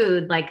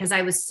food, like, because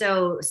I was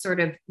so sort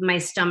of, my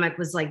stomach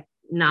was like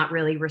not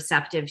really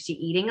receptive to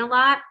eating a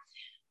lot.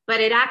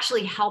 But it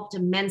actually helped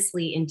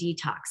immensely in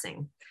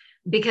detoxing,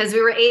 because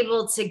we were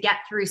able to get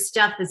through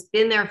stuff that's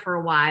been there for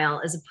a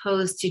while, as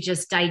opposed to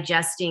just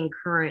digesting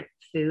current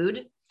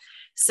food.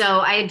 So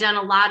I had done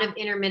a lot of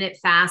intermittent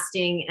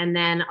fasting, and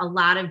then a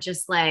lot of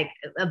just like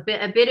a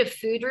bit of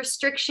food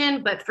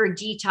restriction, but for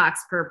detox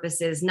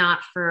purposes, not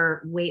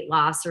for weight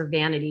loss or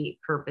vanity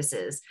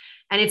purposes.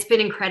 And it's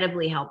been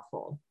incredibly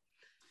helpful.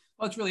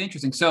 Well, it's really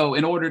interesting. So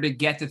in order to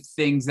get to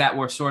things that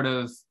were sort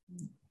of,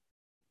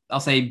 I'll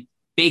say,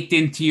 baked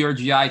into your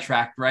GI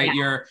tract, right?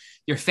 Yeah.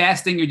 You're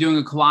fasting, you're doing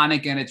a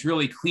colonic, and it's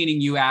really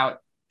cleaning you out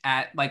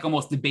at like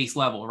almost the base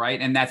level,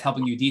 right? And that's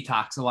helping you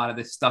detox a lot of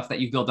this stuff that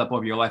you've built up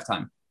over your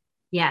lifetime.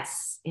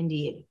 Yes,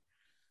 indeed.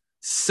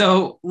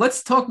 So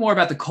let's talk more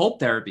about the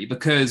cold therapy,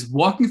 because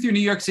walking through New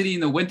York City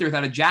in the winter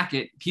without a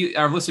jacket,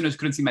 our listeners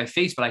couldn't see my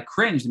face, but I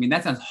cringed. I mean,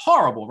 that sounds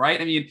horrible,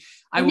 right? I mean,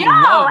 I would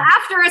love...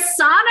 after a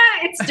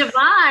sauna, it's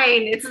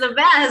divine. It's the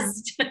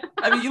best.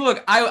 I mean,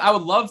 I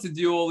would love to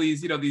do all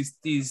these,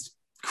 these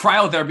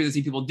cryotherapy I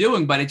see people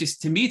doing, but it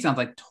just, to me, it sounds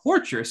like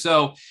torture.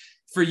 So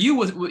for you,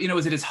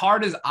 was it as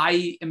hard as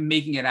I am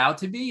making it out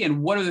to be?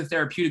 And what are the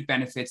therapeutic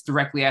benefits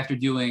directly after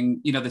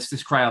doing, this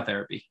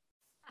cryotherapy?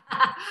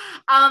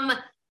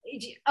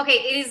 Okay,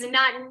 it is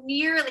not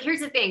nearly, here's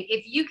the thing.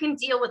 If you can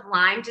deal with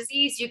Lyme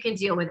disease, you can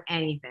deal with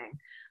anything.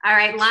 All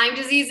right. Lyme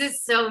disease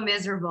is so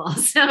miserable.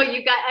 So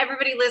you got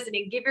everybody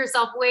listening, give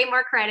yourself way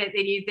more credit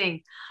than you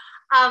think.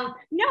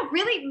 No,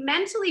 really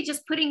mentally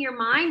just putting your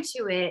mind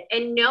to it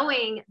and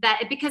knowing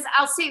that, because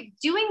I'll say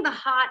doing the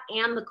hot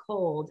and the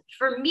cold,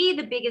 for me,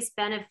 the biggest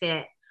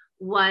benefit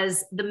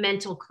was the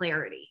mental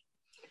clarity.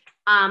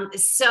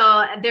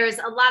 So there's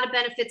a lot of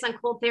benefits on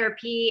cold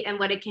therapy and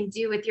what it can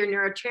do with your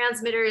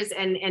neurotransmitters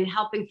and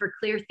helping for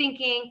clear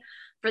thinking.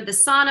 For the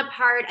sauna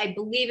part, I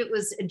believe it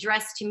was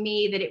addressed to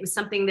me that it was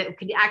something that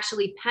could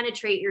actually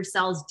penetrate your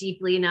cells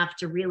deeply enough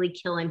to really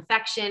kill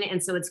infection.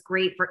 And so it's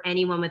great for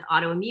anyone with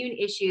autoimmune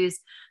issues.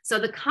 So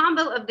the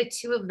combo of the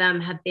two of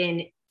them have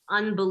been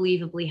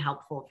unbelievably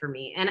helpful for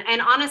me.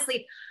 And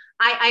honestly,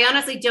 I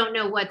honestly don't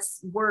know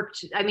what's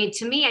worked. I mean,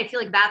 to me, I feel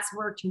like that's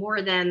worked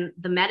more than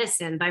the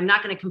medicine, but I'm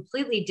not going to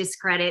completely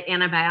discredit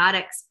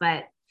antibiotics.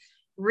 But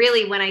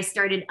really, when I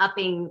started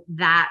upping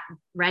that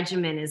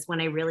regimen is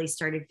when I really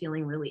started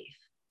feeling relief.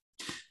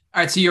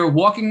 All right. So you're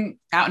walking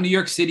out in New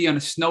York City on a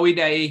snowy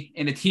day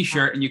in a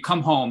t-shirt and you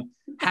come home.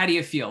 How do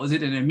you feel? Is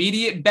it an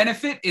immediate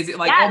benefit? Is it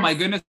like, yes, oh my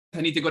goodness, I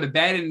need to go to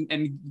bed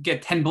and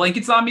get 10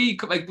 blankets on me?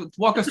 Like,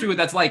 walk us through what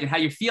that's like and how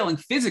you're feeling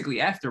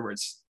physically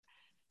afterwards.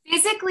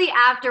 Physically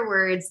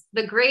afterwards,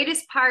 the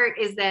greatest part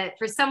is that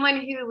for someone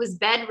who was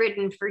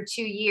bedridden for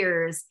 2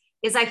 years,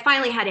 is I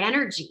finally had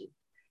energy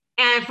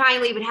and I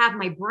finally would have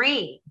my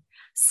brain.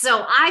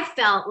 So I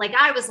felt like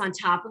I was on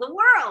top of the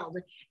world.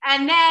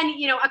 And then,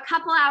 a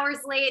couple hours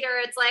later,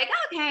 it's like,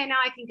 okay, now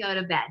I can go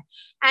to bed.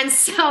 And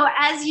so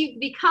as you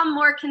become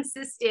more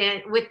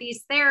consistent with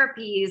these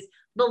therapies,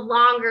 the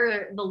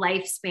longer the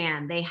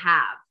lifespan they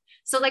have.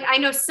 So like, I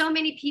know so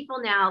many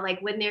people now, like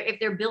if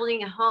they're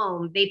building a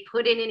home, they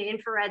put in an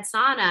infrared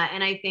sauna.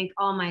 And I think,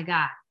 oh my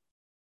God,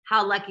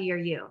 how lucky are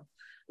you?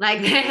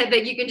 Like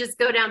that you can just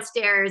go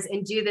downstairs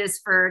and do this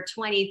for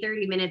 20,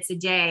 30 minutes a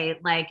day.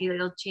 Like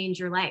it'll change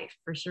your life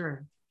for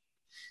sure.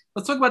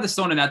 Let's talk about the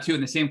sauna now too,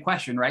 in the same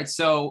question, right?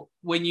 So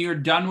when you're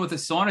done with a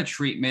sauna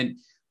treatment,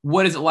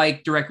 what is it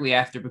like directly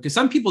after? Because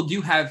some people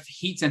do have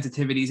heat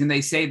sensitivities and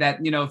they say that,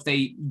 if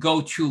they go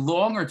too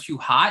long or too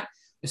hot,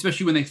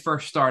 especially when they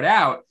first start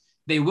out,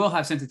 they will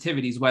have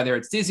sensitivities, whether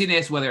it's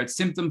dizziness, whether it's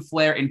symptom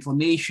flare,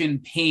 inflammation,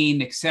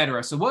 pain,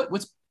 etc. So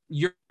what's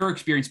your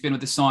experience been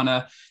with the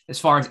sauna as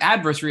far as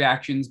adverse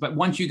reactions? But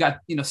once you got,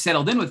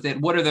 settled in with it,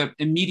 what are the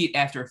immediate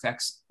after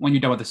effects when you're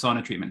done with the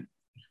sauna treatment?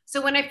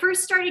 So when I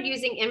first started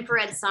using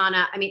infrared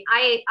sauna, I mean,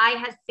 I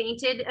had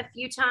fainted a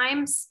few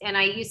times and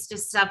I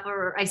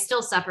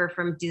still suffer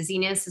from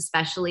dizziness,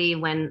 especially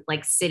when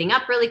like sitting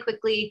up really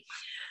quickly.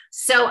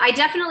 So I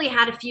definitely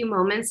had a few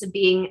moments of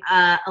being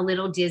a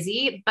little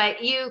dizzy,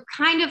 but you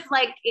kind of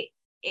like,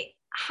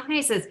 how can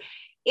I say this?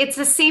 It's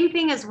the same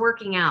thing as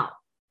working out.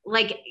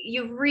 Like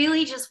you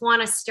really just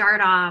want to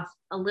start off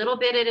a little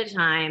bit at a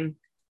time,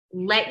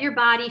 let your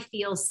body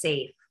feel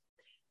safe.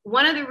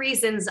 One of the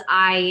reasons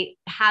I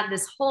had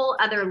this whole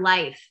other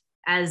life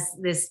as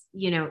this,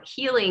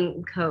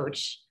 healing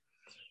coach,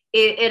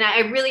 and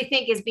I really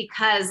think is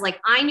because like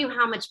I knew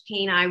how much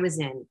pain I was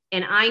in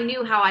and I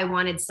knew how I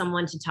wanted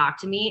someone to talk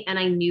to me and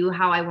I knew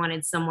how I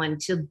wanted someone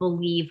to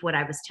believe what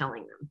I was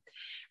telling them.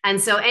 And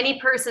so any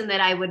person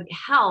that I would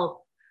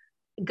help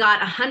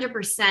got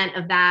 100%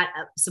 of that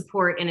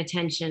support and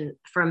attention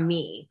from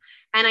me.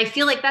 And I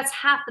feel like that's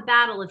half the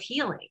battle of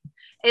healing,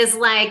 is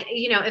like,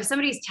 you know, if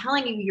somebody's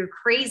telling you you're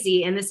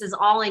crazy and this is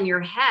all in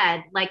your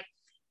head, like,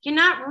 you're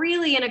not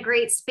really in a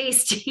great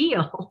space to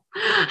heal.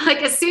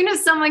 Like, as soon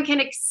as someone can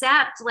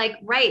accept, like,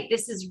 right,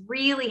 this is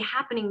really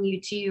happening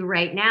to you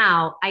right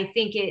now, I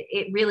think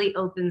it really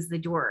opens the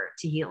door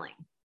to healing.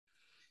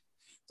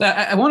 So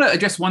I want to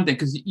address one thing,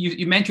 because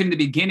you mentioned in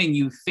the beginning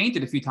you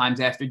fainted a few times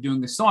after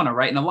doing the sauna,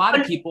 right? And a lot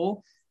of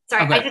people.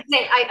 Sorry, I did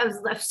say, I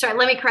was sorry,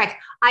 let me correct.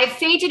 I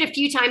fainted a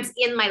few times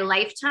in my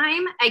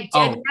lifetime. I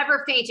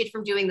never fainted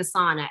from doing the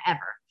sauna ever.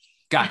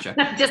 Gotcha.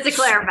 Just to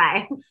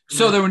clarify.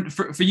 So there were,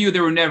 for you,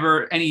 there were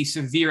never any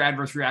severe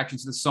adverse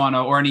reactions to the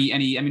sauna, or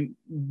any, I mean,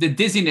 the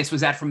dizziness,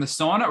 was that from the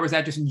sauna, or was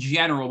that just in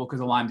general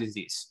because of Lyme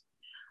disease?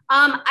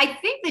 I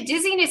think the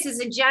dizziness is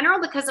in general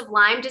because of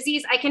Lyme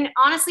disease. I can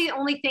honestly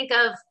only think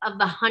of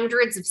the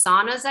hundreds of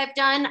saunas I've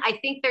done. I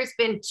think there's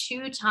been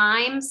 2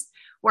 times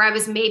where I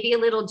was maybe a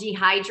little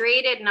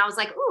dehydrated and I was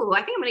like, ooh,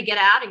 I think I'm going to get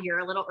out of here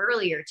a little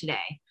earlier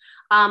today,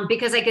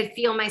 because I could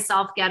feel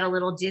myself get a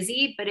little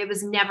dizzy, but it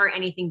was never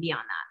anything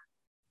beyond that.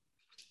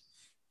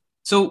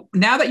 So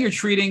now that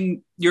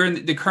you're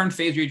in the current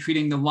phase where you're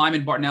treating the Lyme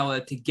and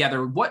Bartonella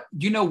together, what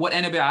do you know what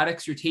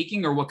antibiotics you're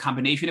taking, or what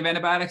combination of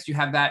antibiotics? Do you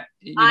have that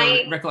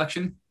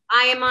recollection?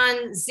 I am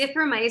on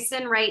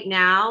zithromycin right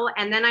now.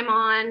 And then I'm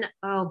on,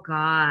 oh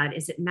God,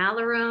 is it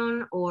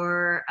Malarone,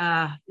 or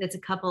it's a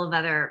couple of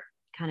other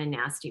kind of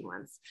nasty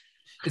ones.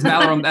 Is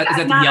Malarone, is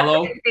that the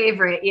yellow?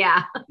 Favorite,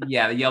 yeah.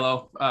 Yeah, the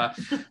yellow.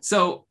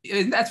 So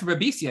that's for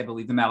Babesia, I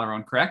believe, the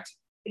Malarone, correct?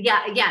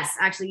 Yeah, yes,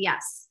 actually,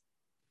 yes.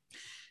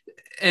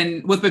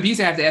 And with Babesia,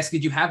 I have to ask,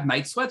 did you have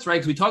night sweats,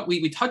 right? Because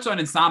we touched on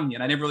insomnia,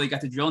 and I never really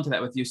got to drill into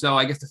that with you. So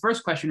I guess the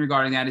first question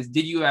regarding that is,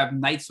 did you have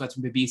night sweats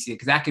from Babesia?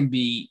 Because that can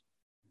be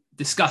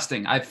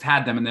disgusting. I've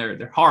had them, and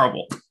they're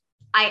horrible.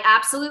 I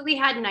absolutely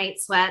had night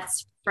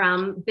sweats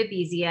from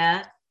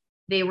Babesia.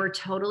 They were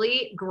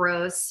totally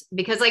gross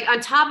because, like, on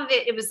top of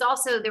it, it was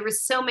also, there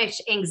was so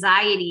much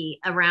anxiety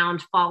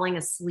around falling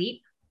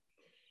asleep.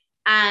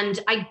 And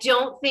I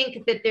don't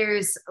think that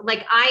there's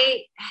like,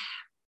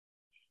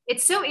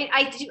 it's so,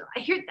 I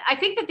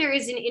think that there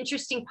is an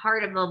interesting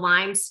part of the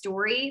Lyme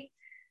story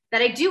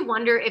that I do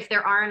wonder if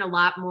there aren't a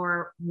lot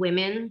more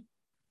women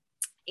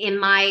in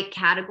my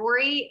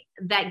category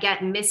that get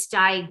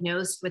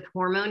misdiagnosed with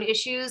hormone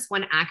issues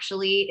when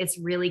actually it's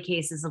really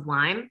cases of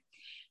Lyme.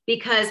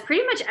 Because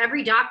pretty much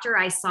every doctor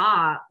I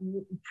saw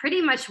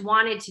pretty much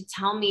wanted to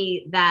tell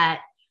me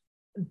that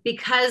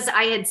because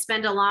I had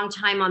spent a long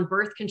time on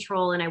birth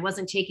control and I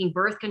wasn't taking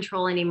birth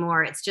control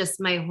anymore, it's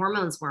just my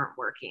hormones weren't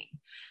working.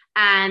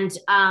 And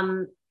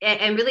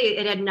really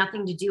it had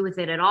nothing to do with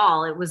it at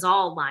all. It was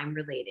all Lyme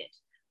related,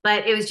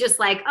 but it was just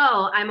like,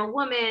 oh, I'm a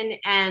woman.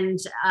 And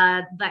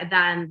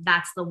then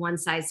that's the one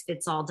size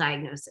fits all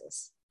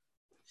diagnosis.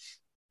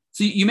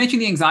 So you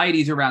mentioned the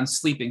anxieties around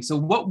sleeping. So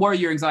what were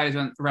your anxieties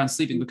around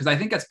sleeping? Because I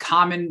think that's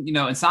common,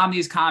 insomnia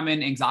is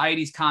common,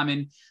 anxiety is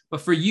common,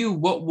 but for you,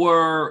 what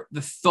were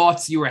the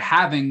thoughts you were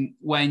having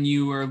when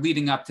you were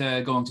leading up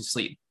to going to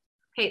sleep?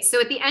 Okay,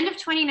 so at the end of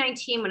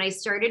 2019, when I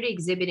started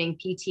exhibiting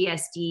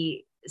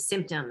PTSD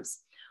symptoms,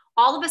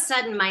 all of a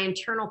sudden my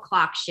internal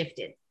clock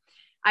shifted.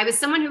 I was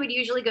someone who would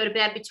usually go to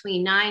bed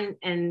between 9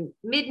 and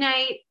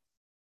midnight,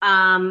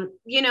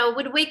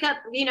 would wake up,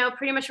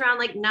 pretty much around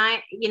like 9,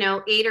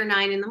 8 or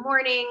 9 in the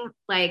morning.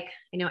 Like,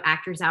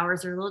 actors'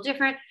 hours are a little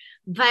different,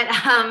 but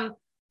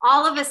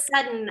all of a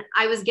sudden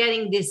I was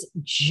getting this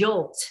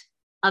jolt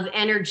of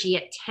energy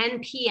at 10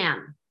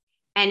 p.m.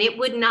 And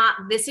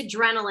this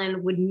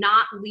adrenaline would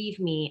not leave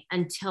me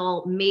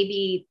until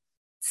maybe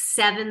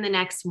 7 the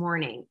next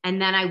morning.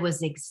 And then I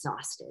was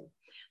exhausted.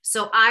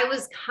 So I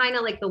was kind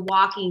of like the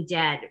Walking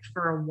Dead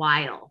for a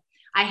while.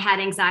 I had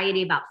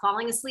anxiety about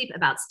falling asleep,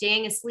 about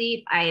staying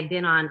asleep. I had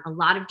been on a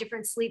lot of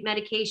different sleep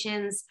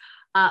medications,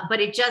 but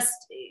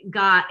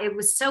it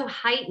was so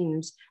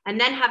heightened. And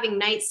then having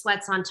night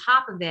sweats on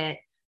top of it,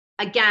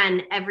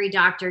 again, every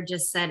doctor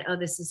just said, oh,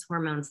 this is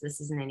hormones. This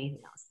isn't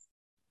anything else.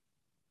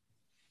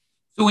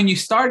 So when you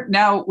start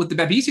now with the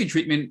Babesia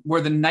treatment,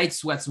 were the night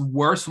sweats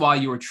worse while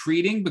you were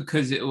treating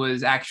because it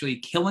was actually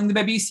killing the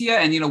Babesia?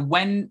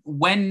 And,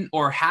 when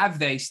or have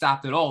they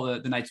stopped at all,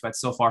 the night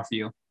sweats so far for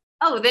you?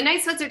 Oh, the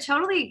night sweats are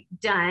totally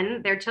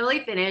done. They're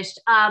totally finished.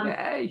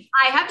 Yay.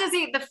 I have to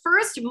say the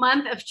first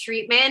month of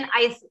treatment,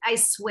 I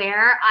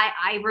swear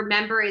I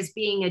remember as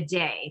being a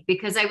day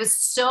because I was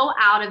so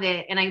out of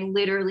it and I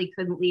literally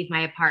couldn't leave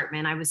my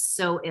apartment. I was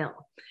so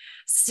ill.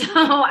 So,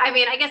 I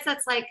mean, I guess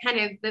that's like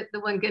kind of the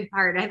one good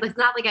part. It's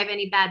not like I have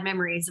any bad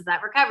memories of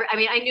that recovery. I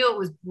mean, I knew it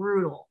was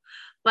brutal,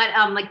 but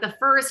like the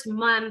first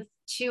month,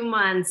 2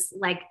 months,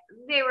 like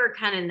they were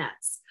kind of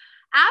nuts.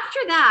 After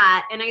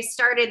that, and I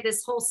started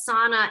this whole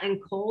sauna and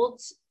cold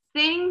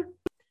thing,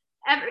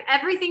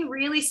 everything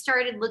really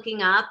started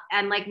looking up,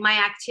 and like my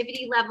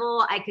activity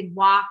level, I could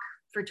walk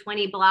for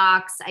 20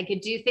 blocks. I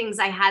could do things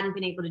I hadn't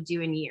been able to do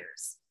in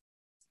years.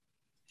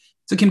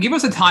 So Kim, give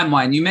us a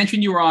timeline. You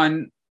mentioned you were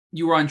on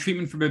you were on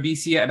treatment for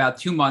Babesia about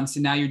 2 months,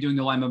 and now you're doing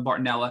the Lyme and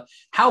Bartonella.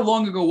 How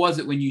long ago was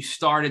it when you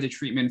started the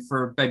treatment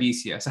for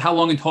Babesia? So how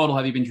long in total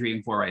have you been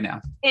treating for right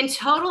now? In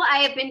total, I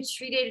have been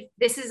treated.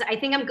 I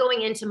think I'm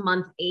going into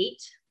month 8.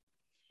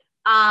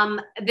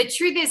 The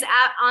truth is,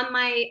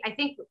 I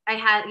think I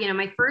had,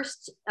 my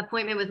first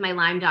appointment with my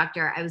Lyme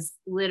doctor, I was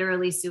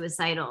literally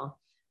suicidal.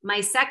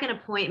 My second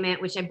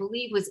appointment, which I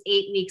believe was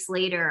 8 weeks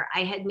later,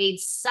 I had made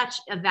such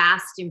a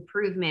vast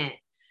improvement,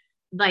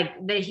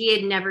 like that he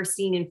had never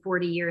seen in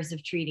 40 years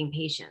of treating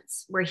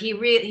patients, where he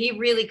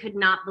really could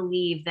not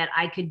believe that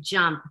I could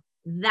jump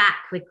that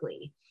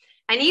quickly.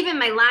 And even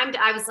my Lyme,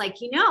 I was like,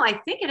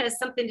 I think it has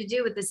something to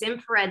do with this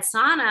infrared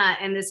sauna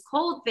and this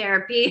cold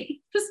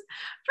therapy. Just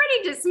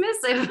pretty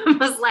dismissive. I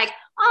was like,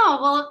 oh,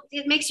 well,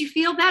 it makes you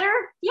feel better.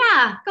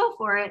 Yeah, go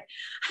for it.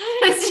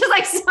 It's just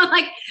like, so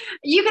like,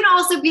 you can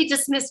also be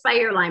dismissed by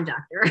your Lyme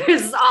doctor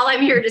is all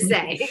I'm here to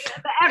say.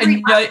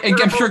 And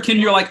I'm sure, Kim,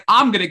 you're like,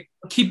 I'm going to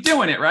keep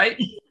doing it, right?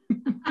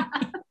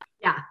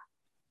 Yeah.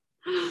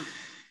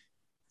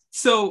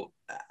 So,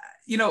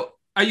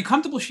 are you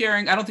comfortable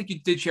sharing? I don't think you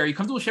did share. Are you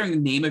comfortable sharing the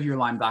name of your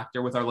Lyme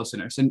doctor with our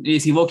listeners? And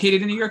is he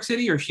located in New York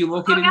City, or is she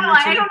located in New York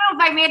City? I don't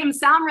know if I made him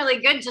sound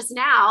really good just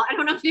now. I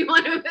don't know if you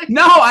want to.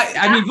 No,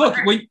 I mean, look,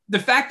 the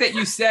fact that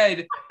you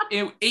said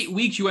in 8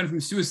 weeks you went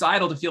from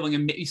suicidal to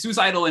feeling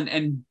suicidal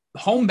and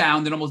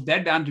homebound and almost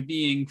bedbound to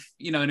being,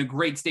 in a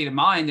great state of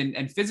mind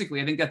and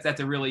physically, I think that's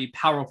a really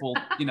powerful,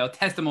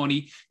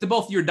 testimony to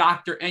both your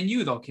doctor and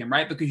you, though, Kim,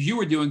 right? Because you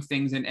were doing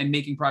things and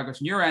making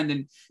progress on your end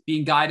and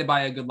being guided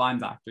by a good Lyme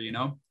doctor,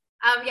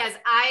 Yes,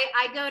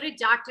 I go to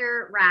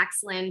Dr.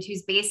 Raxland,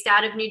 who's based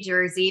out of New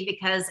Jersey,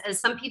 because as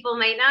some people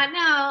might not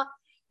know,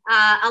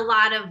 a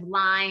lot of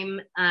Lyme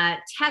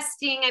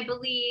testing, I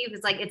believe,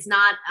 is it's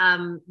not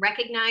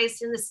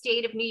recognized in the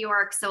state of New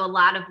York. So a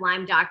lot of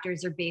Lyme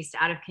doctors are based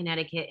out of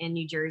Connecticut and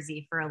New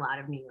Jersey for a lot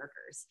of New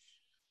Yorkers.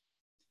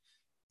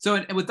 So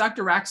and with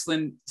Dr.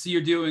 Raxland, so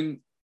you're doing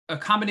a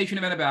combination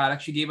of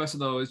antibiotics. She gave us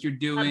those. You're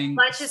doing a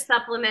bunch of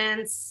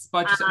supplements.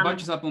 Bunch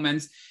of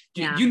supplements.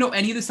 Do you know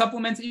any of the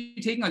supplements that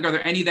you're taking? Like, are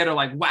there any that are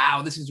like,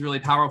 wow, this is really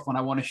powerful, and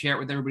I want to share it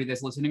with everybody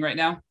that's listening right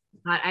now?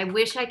 God, I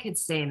wish I could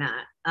say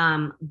that.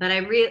 But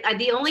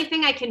the only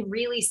thing I can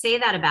really say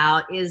that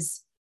about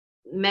is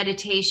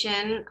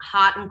meditation,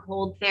 hot and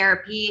cold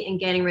therapy, and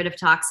getting rid of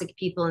toxic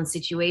people and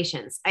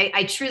situations.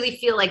 I truly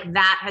feel like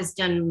that has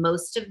done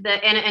most of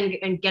the,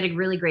 and get a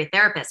really great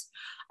therapist.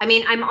 I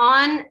mean, I'm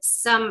on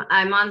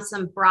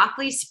some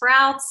broccoli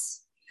sprouts,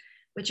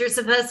 which are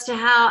supposed to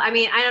help. I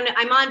mean, I don't know.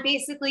 I'm on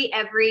basically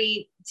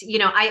every,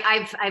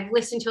 I've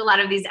listened to a lot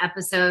of these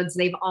episodes.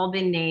 They've all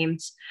been named.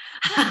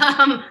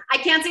 I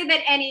can't say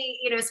that any,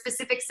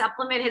 specific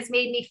supplement has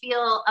made me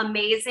feel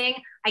amazing.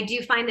 I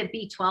do find that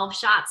B12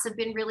 shots have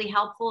been really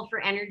helpful for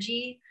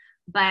energy,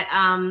 but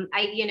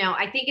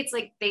I think it's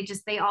like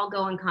they all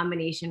go in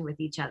combination with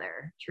each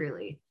other,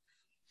 truly.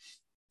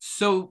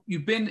 So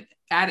you've been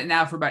at it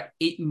now for about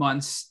 8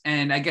 months,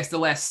 and I guess the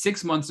last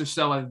 6 months or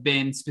so have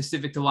been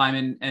specific to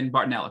Lyme and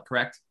Bartonella,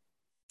 correct?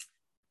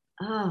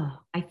 Oh,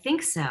 I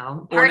think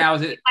so. Or now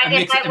is it a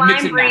mix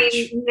and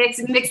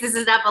match? Mixes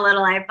it up a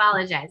little. I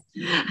apologize.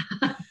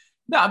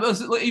 No,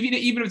 but even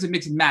if it's a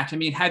mix and match, I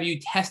mean, have you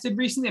tested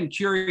recently? I'm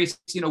curious,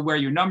 where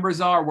your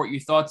numbers are, what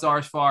your thoughts are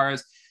as far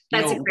as,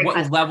 what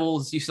question.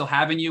 Levels you still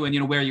have in you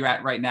and, where you're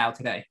at right now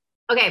today.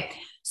 Okay.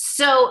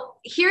 So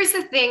here's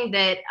the thing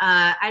that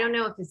I don't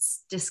know if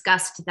it's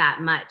discussed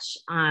that much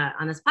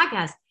on this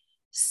podcast.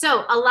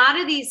 So a lot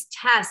of these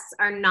tests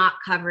are not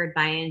covered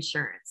by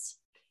insurance.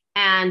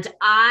 And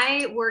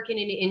I work in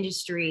an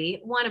industry,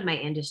 one of my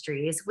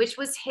industries, which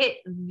was hit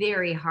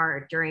very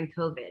hard during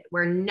COVID,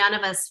 where none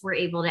of us were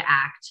able to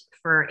act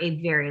for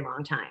a very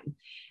long time.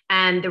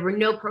 And there were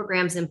no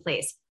programs in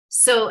place.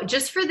 So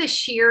just for the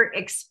sheer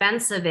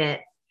expense of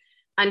it,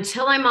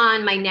 until I'm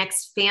on my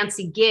next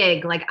fancy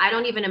gig, I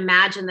don't even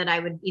imagine that I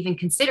would even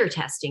consider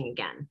testing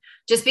again,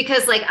 just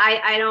because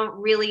I don't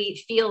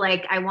really feel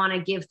like I want to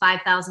give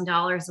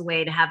 $5,000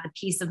 away to have the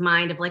peace of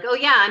mind of oh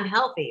yeah, I'm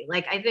healthy.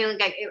 I feel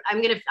like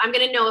I'm going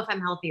to know if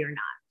I'm healthy or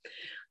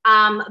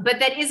not. But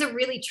that is a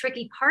really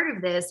tricky part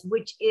of this,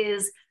 which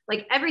is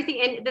everything.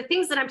 And the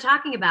things that I'm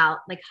talking about,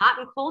 hot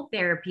and cold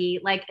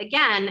therapy,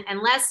 again,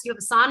 unless you have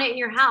a sauna in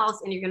your house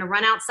and you're going to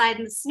run outside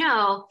in the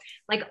snow,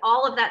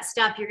 all of that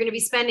stuff, you're going to be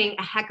spending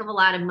a heck of a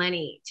lot of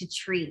money to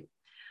treat.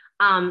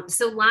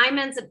 So Lyme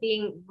ends up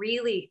being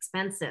really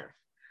expensive,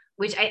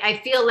 which I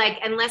feel like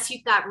unless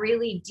you've got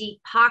really deep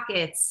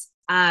pockets,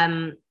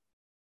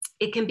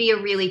 it can be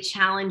a really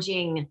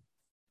challenging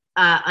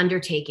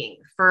undertaking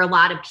for a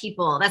lot of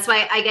people. That's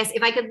why I guess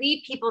if I could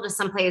lead people to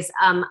someplace,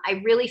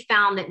 I really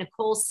found that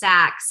Nicole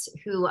Sachs,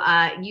 who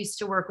used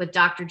to work with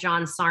Dr.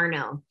 John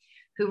Sarno,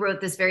 who wrote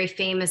this very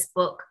famous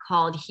book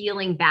called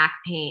Healing Back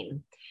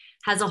Pain,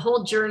 has a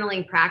whole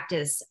journaling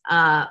practice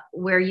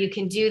where you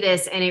can do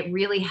this and it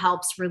really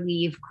helps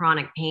relieve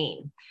chronic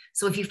pain.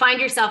 So if you find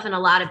yourself in a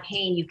lot of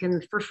pain, you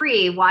can, for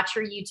free, watch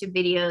her YouTube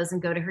videos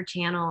and go to her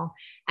channel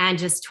and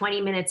just 20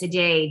 minutes a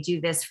day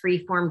do this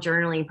free form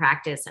journaling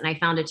practice. And I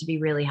found it to be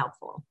really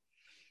helpful.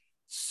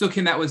 So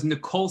Kim, that was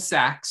Nicole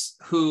Sachs,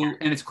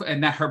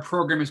 and that her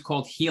program is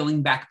called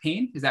Healing Back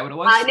Pain. Is that what it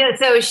was? No,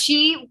 so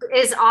she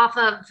is off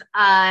of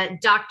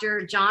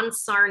Dr. John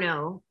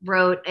Sarno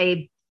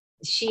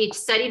she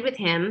studied with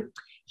him.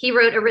 He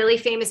wrote a really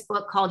famous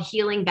book called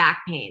Healing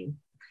Back Pain.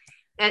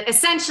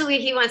 Essentially,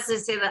 he wants to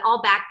say that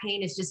all back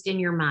pain is just in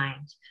your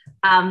mind.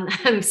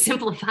 I'm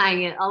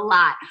simplifying it a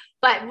lot,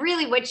 but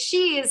really what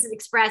she is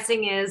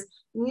expressing is,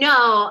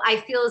 no,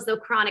 I feel as though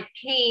chronic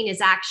pain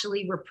is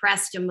actually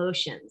repressed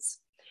emotions.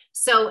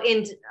 So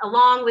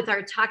along with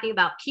our talking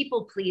about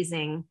people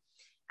pleasing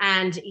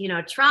and,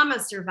 trauma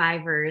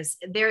survivors,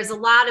 there's a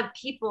lot of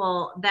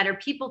people that are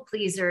people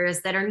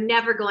pleasers that are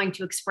never going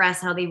to express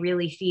how they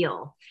really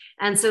feel.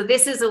 And so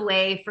this is a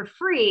way for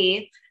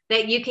free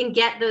that you can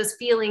get those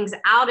feelings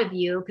out of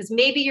you, because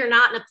maybe you're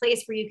not in a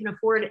place where you can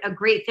afford a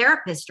great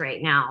therapist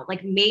right now.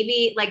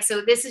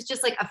 So this is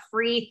just like a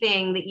free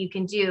thing that you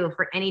can do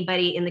for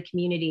anybody in the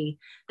community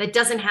that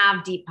doesn't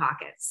have deep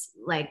pockets,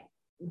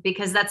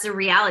 because that's a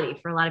reality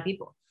for a lot of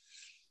people.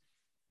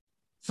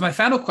 So my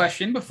final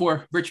question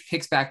before Rich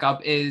picks back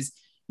up is,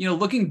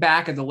 looking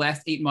back at the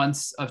last 8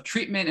 months of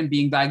treatment and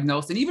being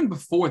diagnosed, and even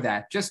before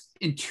that, just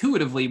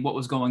intuitively what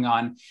was going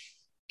on.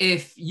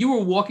 If you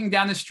were walking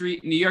down the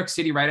street in New York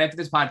City right after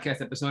this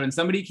podcast episode and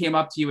somebody came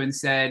up to you and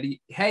said,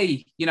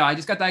 hey, I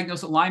just got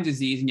diagnosed with Lyme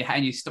disease,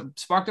 and you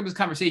sparked up this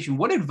conversation,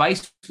 what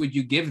advice would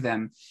you give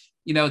them,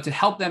 to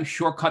help them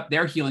shortcut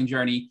their healing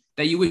journey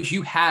that you wish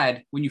you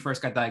had when you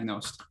first got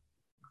diagnosed?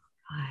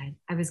 God,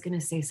 I was going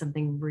to say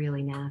something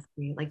really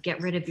nasty, like get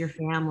rid of your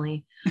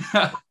family.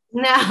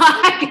 No,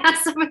 I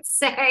guess I would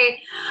say,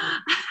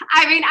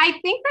 I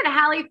think that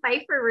Hallie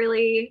Pfeiffer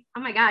really, oh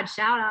my God,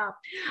 shout out.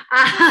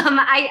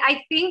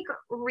 I think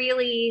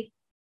really,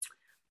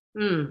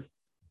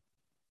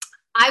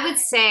 I would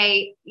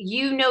say,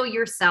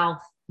 yourself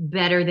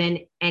better than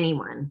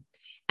anyone.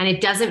 And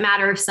it doesn't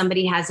matter if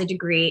somebody has a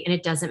degree, and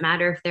it doesn't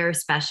matter if they're a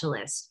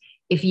specialist.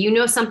 If you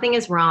know something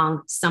is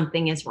wrong,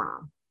 something is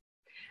wrong.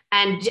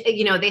 And,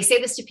 they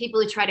say this to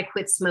people who try to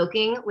quit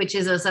smoking, which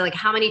is also like,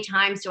 how many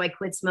times do I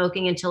quit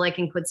smoking until I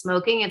can quit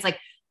smoking? It's like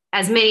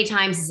as many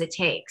times as it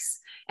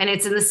takes. And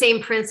it's in the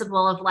same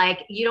principle of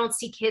you don't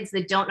see kids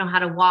that don't know how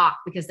to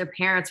walk because their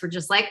parents were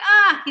just like,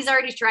 he's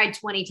already tried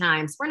 20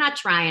 times. We're not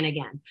trying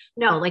again.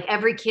 No,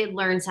 every kid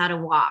learns how to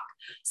walk.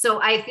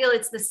 So I feel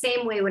it's the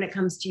same way when it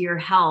comes to your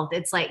health.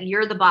 It's like,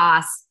 you're the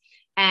boss.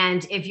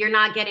 And if you're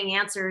not getting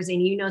answers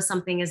and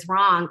something is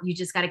wrong, you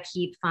just got to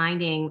keep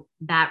finding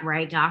that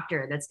right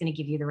doctor that's going to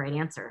give you the right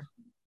answer.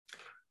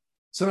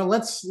 So now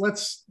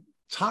let's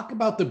talk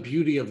about the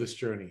beauty of this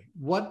journey.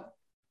 What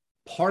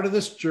part of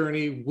this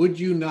journey would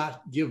you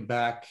not give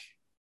back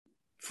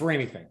for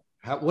anything?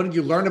 What did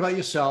you learn about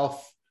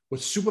yourself? What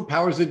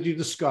superpowers did you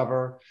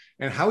discover?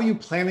 And how are you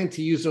planning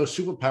to use those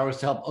superpowers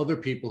to help other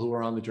people who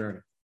are on the journey?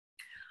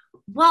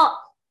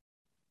 Well,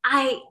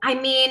 I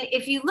mean,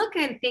 if you look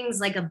at things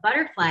like a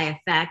butterfly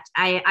effect,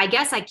 I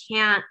guess I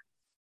can't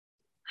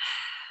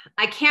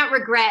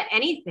regret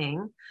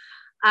anything.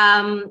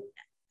 I'm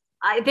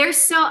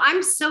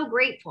so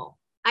grateful.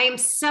 I am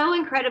so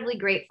incredibly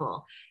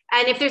grateful.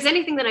 And if there's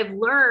anything that I've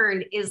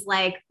learned is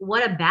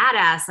what a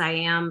badass I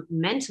am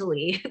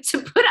mentally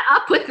to put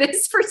up with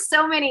this for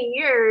so many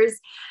years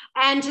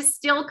and to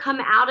still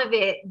come out of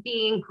it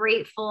being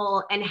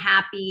grateful and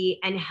happy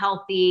and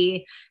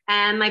healthy.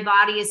 And my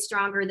body is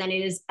stronger than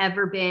it has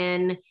ever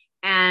been.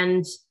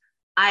 And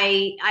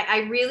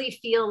I really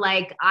feel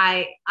like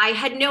I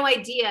had no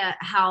idea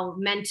how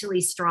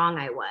mentally strong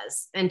I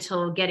was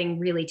until getting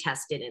really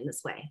tested in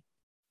this way.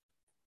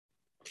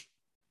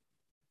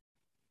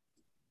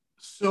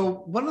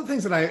 So one of the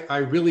things that I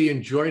really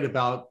enjoyed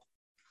about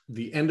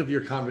the end of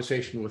your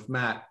conversation with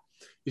Matt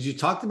is you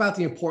talked about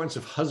the importance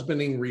of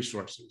husbanding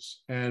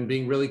resources and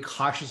being really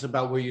cautious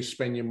about where you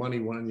spend your money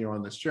when you're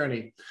on this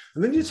journey.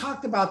 And then you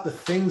talked about the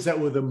things that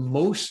were the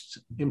most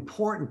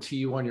important to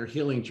you on your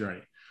healing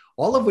journey,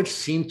 all of which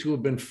seem to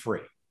have been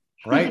free,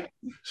 right?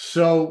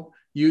 So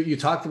you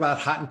talked about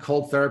hot and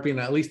cold therapy, and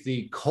at least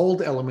the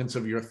cold elements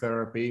of your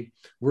therapy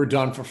were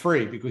done for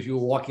free because you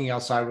were walking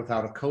outside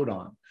without a coat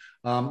on.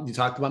 You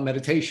talked about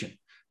meditation.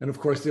 And of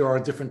course, there are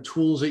different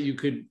tools that you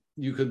could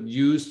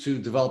use to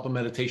develop a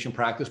meditation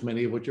practice,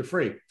 many of which are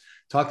free.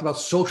 Talked about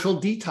social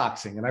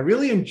detoxing. And I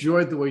really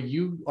enjoyed the way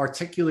you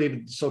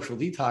articulated social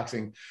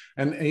detoxing.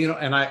 And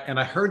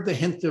I heard the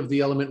hint of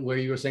the element where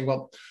you were saying,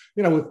 well,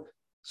 with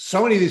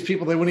so many of these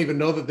people, they wouldn't even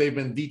know that they've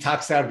been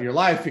detoxed out of your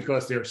life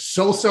because they're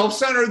so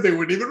self-centered, they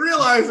wouldn't even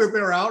realize that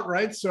they're out,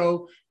 right?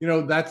 So,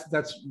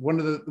 that's one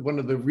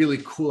of the really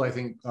cool, I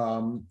think,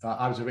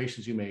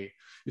 observations you made.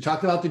 You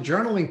talked about the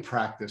journaling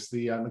practice,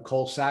 the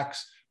Nicole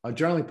Sachs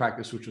journaling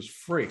practice, which was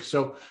free.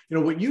 So,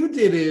 what you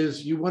did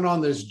is you went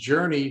on this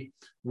journey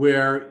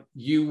where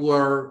you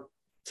were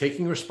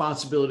taking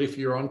responsibility for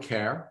your own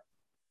care.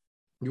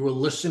 You were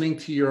listening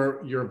to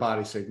your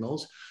body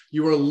signals.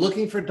 You were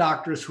looking for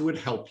doctors who would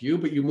help you,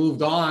 but you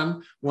moved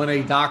on when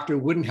a doctor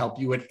wouldn't help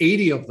you. At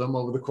 80 of them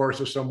over the course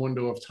of some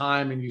window of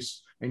time, and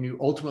you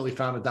ultimately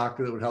found a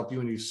doctor that would help you,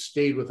 and you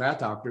stayed with that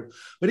doctor.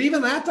 But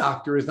even that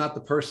doctor is not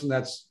the person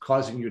that's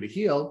causing you to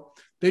heal.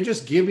 They're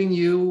just giving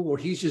you, or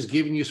he's just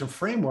giving you some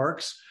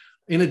frameworks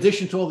in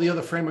addition to all the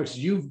other frameworks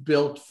you've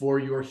built for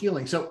your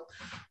healing. So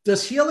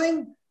does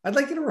healing, I'd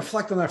like you to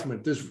reflect on that for a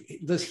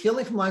minute. Does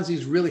healing from Lyme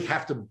disease really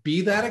have to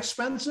be that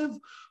expensive?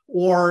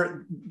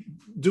 Or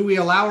do we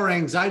allow our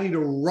anxiety to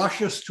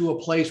rush us to a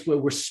place where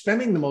we're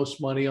spending the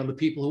most money on the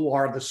people who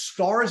are the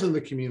stars in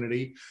the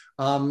community?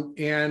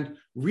 And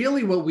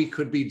really what we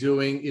could be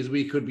doing is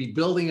we could be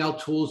building out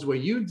tools the way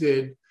you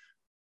did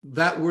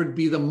that would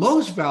be the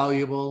most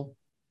valuable,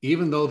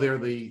 even though they're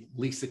the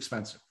least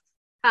expensive.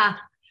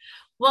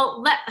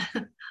 Well,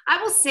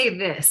 I will say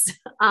this.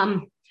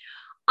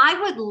 I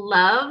would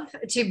love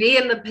to be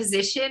in the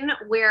position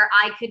where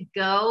I could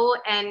go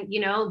and,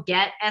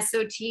 get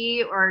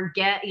SOT or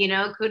get,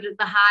 could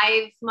the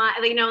hive,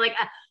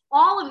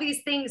 all of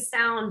these things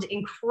sound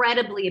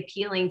incredibly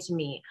appealing to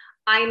me.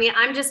 I mean,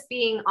 I'm just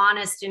being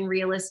honest and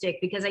realistic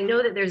because I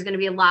know that there's going to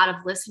be a lot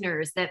of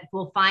listeners that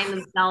will find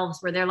themselves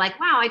where they're like,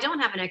 wow, I don't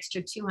have an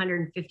extra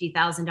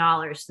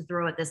 $250,000 to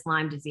throw at this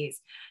Lyme disease.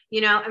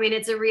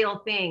 It's a real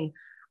thing.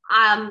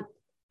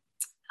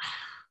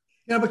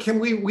 Yeah, but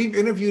we've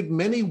interviewed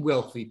many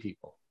wealthy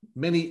people,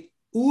 many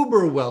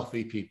uber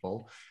wealthy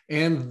people,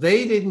 and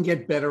they didn't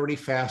get better any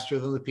faster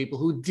than the people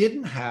who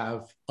didn't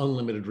have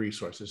unlimited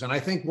resources. And I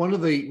think one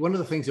of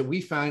the things that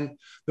we find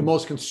the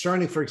most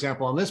concerning, for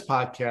example, on this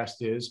podcast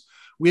is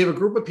we have a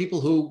group of people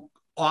who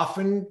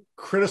often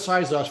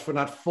criticize us for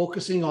not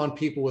focusing on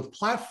people with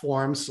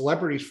platforms,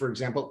 celebrities, for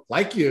example,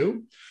 like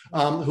you,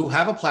 who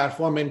have a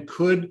platform and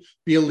could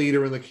be a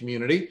leader in the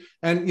community.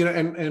 And,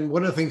 and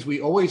one of the things we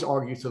always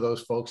argue to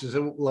those folks is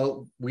that,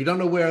 well, we don't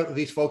know where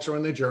these folks are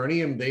in their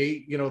journey, and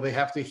they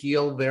have to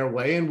heal their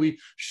way. And we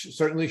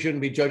certainly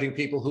shouldn't be judging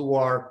people who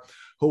are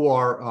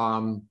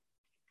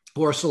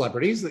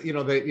celebrities.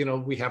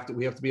 That we have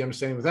to be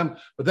understanding with them.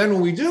 But then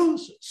when we do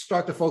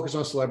start to focus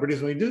on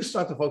celebrities, when we do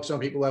start to focus on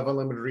people who have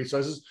unlimited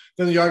resources,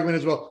 then the argument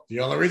is, well,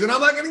 the only reason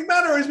I'm not getting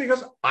better is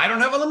because I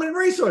don't have unlimited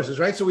resources,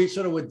 right? So we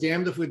sort of, we're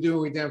damned if we do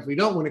and we're damned if we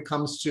don't when it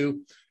comes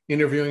to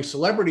interviewing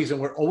celebrities. And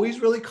we're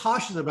always really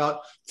cautious about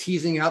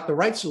teasing out the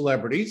right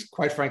celebrities.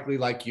 Quite frankly,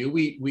 like you,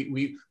 we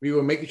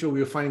were making sure we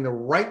were finding the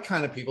right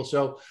kind of people.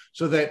 So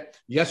that,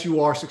 yes,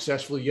 you are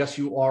successful. Yes,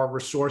 you are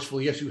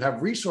resourceful. Yes, you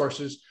have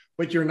resources,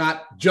 but you're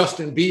not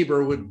Justin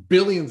Bieber with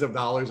billions of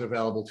dollars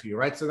available to you,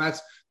 right?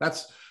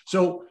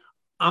 So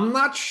I'm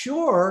not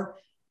sure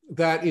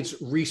that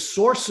it's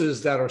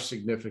resources that are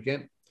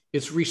significant.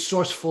 It's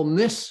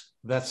resourcefulness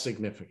that's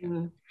significant.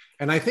 Mm-hmm.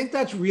 And I think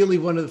that's really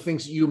one of the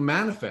things that you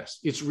manifest.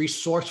 It's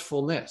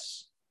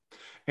resourcefulness.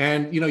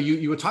 And,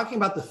 you were talking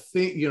about the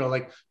thing,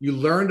 like you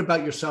learned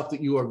about yourself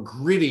that you are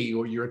gritty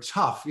or you're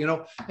tough,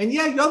 and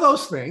yeah, you're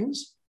those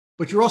things,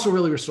 but you're also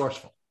really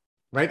resourceful.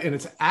 Right. And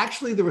it's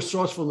actually the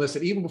resourcefulness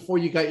that even before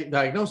you got your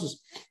diagnosis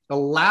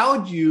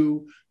allowed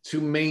you to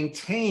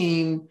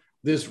maintain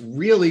this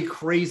really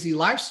crazy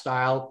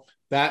lifestyle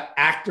that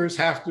actors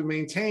have to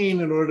maintain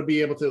in order to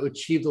be able to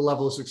achieve the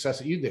level of success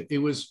that you did. It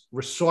was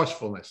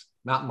resourcefulness,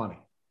 not money.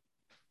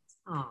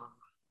 Oh,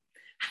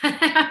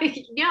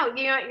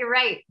 you're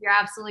right. You're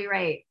absolutely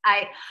right.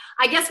 I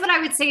guess what I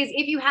would say is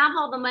if you have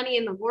all the money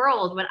in the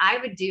world, what I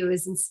would do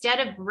is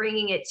instead of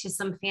bringing it to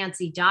some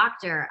fancy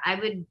doctor, I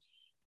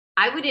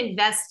would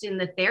invest in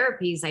the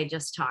therapies I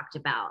just talked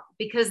about,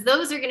 because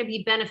those are going to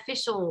be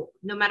beneficial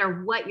no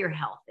matter what your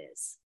health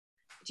is.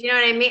 Do you know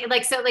what I mean?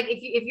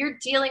 If you're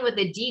dealing with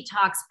a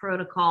detox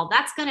protocol,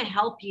 that's going to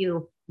help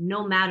you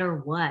no matter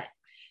what.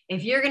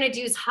 If you're going to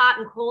do hot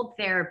and cold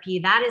therapy,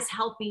 that is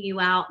helping you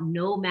out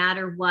no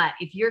matter what.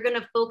 If you're going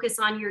to focus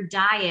on your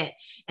diet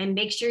and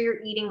make sure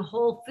you're eating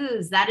whole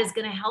foods, that is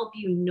going to help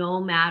you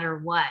no matter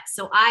what.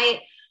 So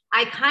I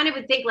kind of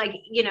would think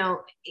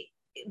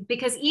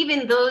because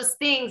even those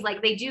things,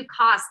 they do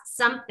cost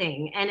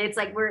something. And it's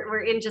like,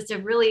 we're in just a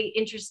really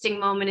interesting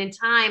moment in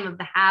time of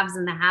the haves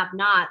and the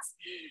have-nots.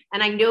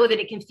 And I know that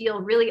it can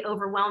feel really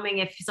overwhelming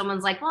if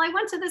someone's like, well, I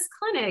went to this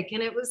clinic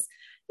and it was,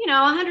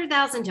 $100,000,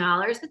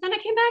 but then I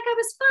came back, I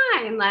was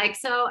fine.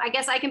 So I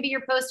guess I can be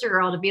your poster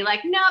girl to be like,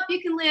 nope, you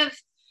can live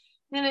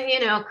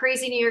in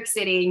crazy New York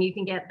City and you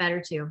can get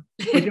better too.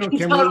 Kim,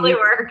 totally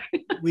work.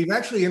 We've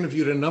actually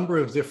interviewed a number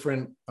of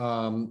different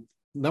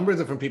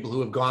people who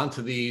have gone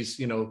to these,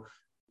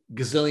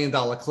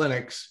 gazillion-dollar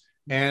clinics,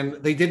 and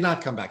they did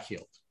not come back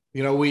healed.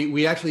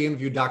 We actually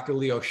interviewed Dr.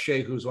 Leo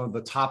Shea, who's one of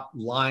the top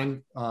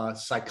Lyme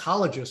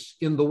psychologists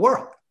in the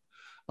world.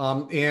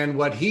 And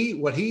what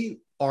he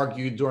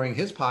argued during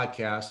his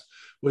podcast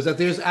was that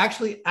there's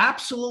actually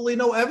absolutely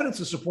no evidence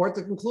to support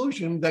the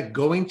conclusion that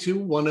going to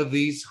one of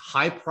these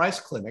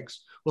high-priced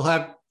clinics will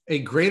have a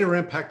greater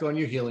impact on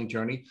your healing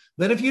journey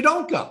than if you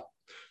don't go.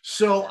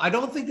 So I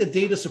don't think the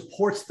data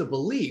supports the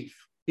belief.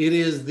 It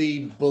is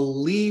the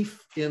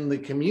belief in the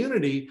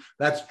community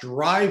that's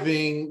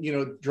driving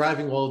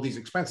all of these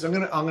expenses. I'm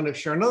gonna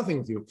share another thing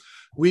with you.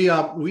 We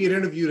had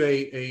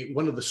interviewed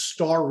one of the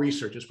star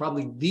researchers,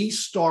 probably the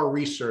star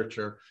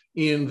researcher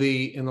in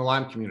the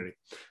Lyme community,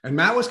 and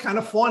Matt was kind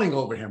of fawning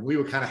over him. We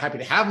were kind of happy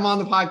to have him on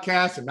the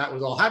podcast, and Matt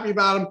was all happy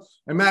about him.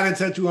 And Matt had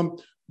said to him,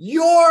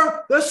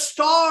 "You're the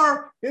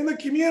star in the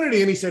community,"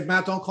 and he said,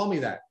 "Matt, don't call me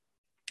that.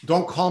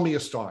 Don't call me a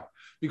star."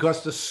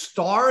 Because the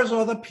stars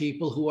are the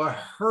people who are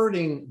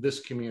hurting this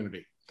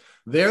community.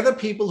 They're the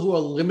people who are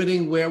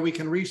limiting where we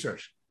can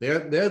research.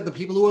 They're the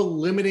people who are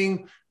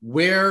limiting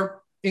where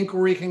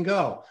inquiry can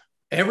go.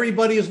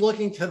 Everybody is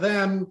looking to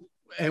them,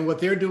 and what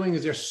they're doing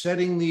is they're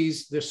setting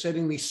these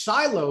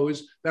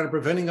silos that are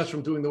preventing us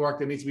from doing the work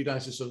that needs to be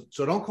done.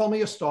 So don't call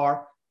me a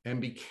star,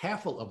 and be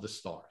careful of the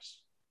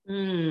stars.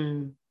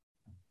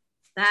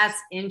 That's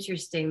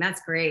interesting.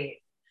 That's great.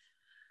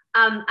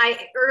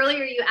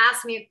 Earlier you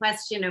asked me a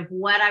question of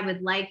what I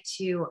would like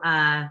to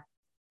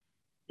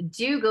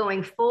do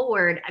going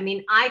forward. I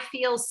mean, I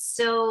feel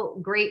so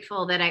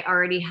grateful that I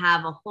already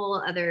have a whole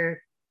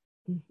other,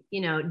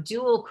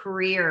 dual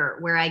career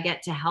where I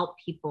get to help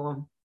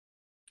people.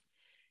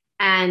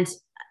 And,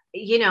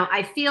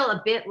 I feel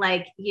a bit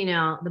like,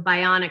 the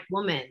bionic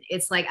woman.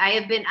 It's like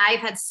I've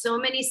had so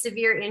many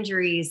severe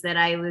injuries that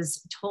I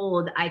was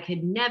told I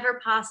could never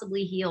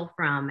possibly heal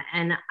from.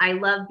 And I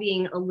love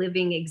being a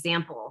living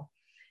example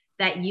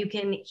that you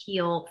can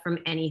heal from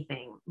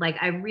anything. Like,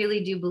 I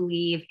really do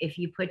believe if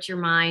you put your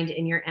mind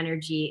and your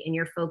energy and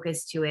your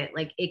focus to it,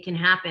 like, it can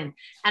happen.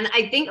 And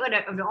I think what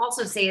I would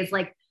also say is,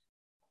 like,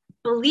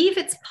 believe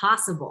it's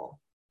possible.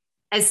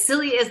 As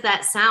silly as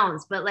that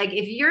sounds, but like,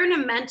 if you're in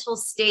a mental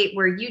state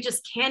where you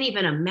just can't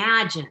even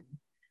imagine,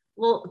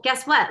 well,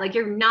 guess what? Like,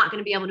 you're not going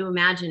to be able to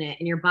imagine it,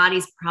 and your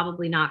body's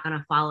probably not going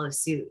to follow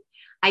suit.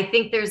 I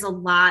think there's a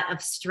lot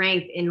of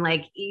strength in,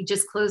 like,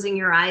 just closing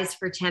your eyes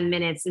for 10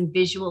 minutes and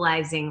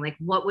visualizing, like,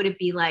 what would it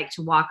be like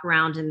to walk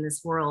around in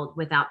this world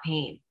without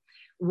pain?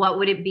 What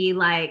would it be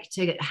like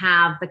to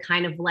have the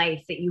kind of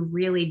life that you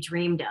really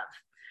dreamed of?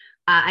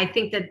 I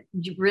think that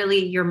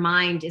really your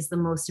mind is the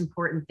most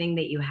important thing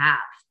that you have.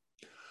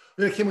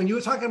 Kim, when you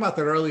were talking about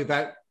that earlier,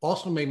 that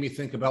also made me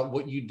think about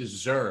what you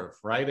deserve,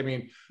 right? I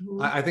mean,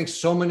 I think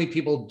so many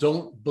people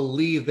don't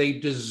believe they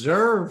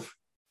deserve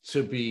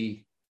to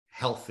be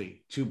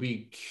healthy, to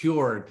be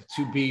cured,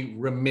 to be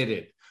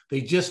remitted.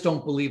 They just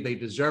don't believe they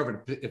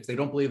deserve it. If they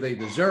don't believe they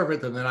deserve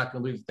it, then they're not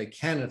going to believe they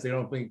can. If they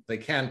don't think they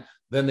can,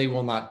 then they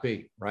will not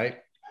be, right?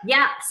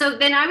 Yeah. So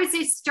then I would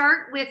say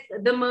start with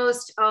the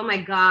most, oh my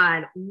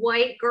God,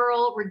 white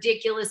girl,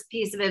 ridiculous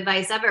piece of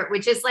advice ever,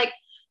 which is like,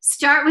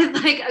 start with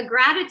like a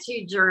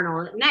gratitude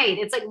journal at night.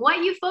 It's like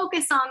what you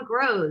focus on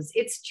grows.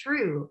 It's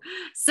true.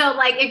 So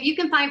like if you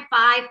can find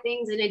 5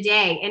 things in a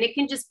day, and it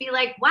can just be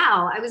like,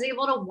 wow, I was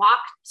able to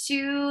walk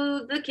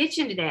to the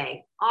kitchen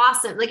today.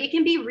 Awesome. Like it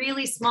can be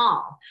really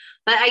small.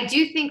 But I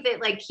do think that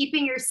like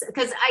keeping your,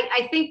 because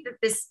I think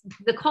that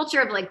the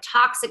culture of like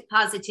toxic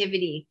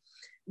positivity,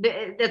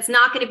 that's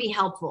not going to be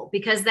helpful,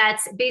 because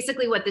that's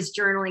basically what this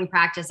journaling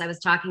practice I was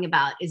talking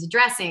about is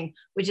addressing,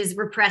 which is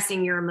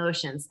repressing your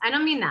emotions. I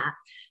don't mean that.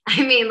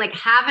 I mean, like,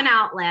 have an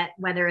outlet,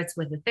 whether it's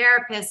with a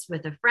therapist,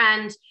 with a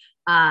friend,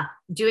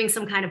 doing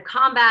some kind of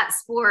combat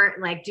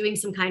sport, like doing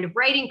some kind of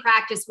writing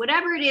practice,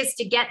 whatever it is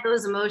to get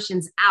those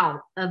emotions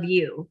out of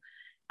you.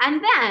 And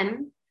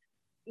then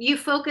you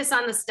focus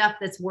on the stuff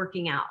that's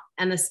working out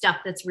and the stuff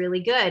that's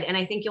really good. And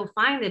I think you'll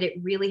find that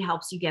it really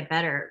helps you get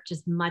better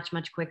just much,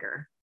 much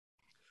quicker.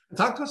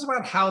 Talk to us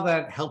about how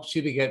that helps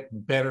you to get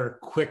better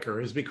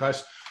quicker. Is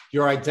because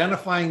you're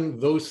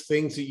identifying those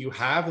things that you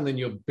have, and then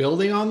you're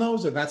building on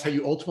those, and that's how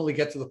you ultimately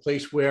get to the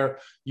place where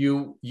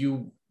you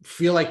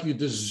feel like you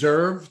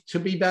deserve to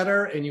be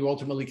better, and you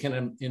ultimately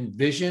can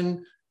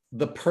envision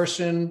the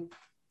person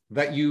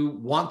that you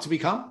want to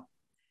become,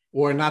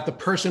 or not the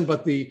person,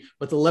 but the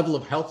level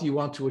of health you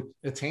want to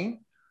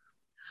attain.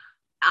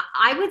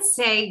 I would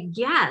say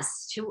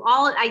yes to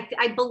all.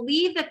 I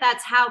believe that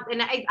that's how,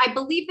 and I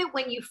believe that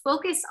when you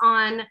focus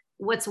on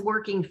what's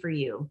working for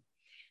you,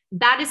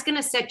 that is going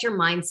to set your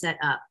mindset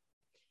up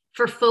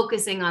for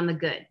focusing on the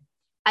good,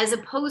 as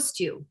opposed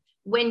to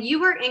when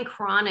you are in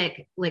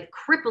chronic, like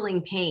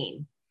crippling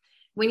pain,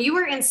 when you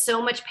are in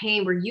so much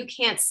pain where you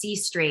can't see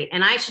straight.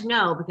 And I should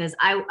know, because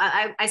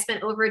I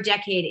spent over a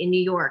decade in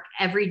New York.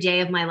 Every day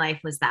of my life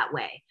was that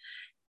way.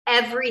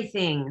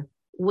 Everything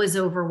was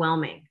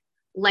overwhelming.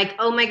 Like,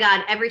 oh my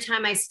God, every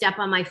time I step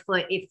on my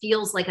foot, it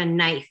feels like a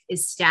knife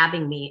is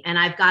stabbing me, and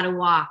I've got to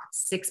walk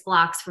 6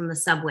 blocks from the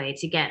subway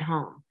to get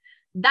home.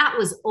 That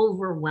was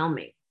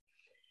overwhelming.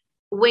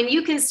 When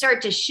you can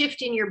start to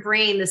shift in your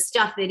brain the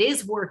stuff that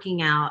is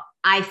working out,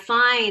 I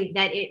find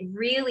that it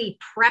really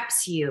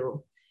preps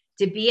you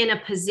to be in a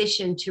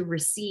position to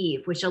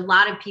receive, which a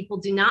lot of people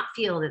do not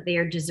feel that they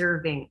are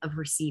deserving of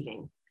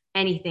receiving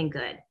anything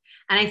good.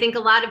 And I think a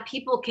lot of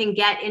people can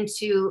get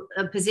into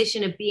a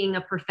position of being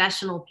a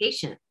professional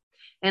patient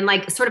and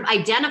like sort of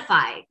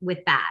identify with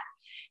that.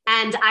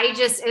 And I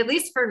just, at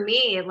least for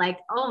me, like,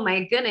 oh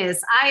my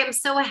goodness, I am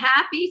so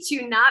happy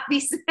to not be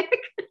sick.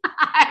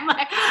 I'm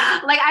like,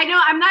 I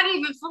know I'm not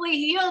even fully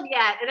healed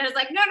yet. And I was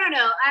like, no.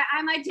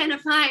 I'm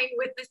identifying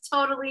with this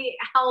totally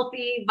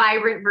healthy,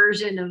 vibrant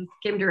version of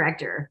Kim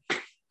Director.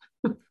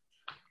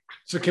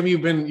 So Kim,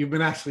 you've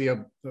been actually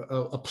a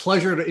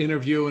pleasure to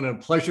interview and a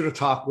pleasure to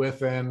talk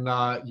with. And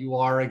you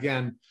are,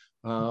 again,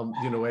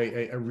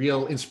 a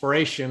real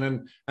inspiration.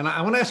 And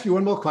I want to ask you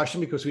one more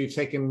question, because we've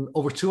taken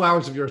over 2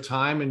 hours of your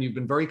time and you've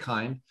been very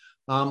kind.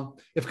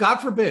 If God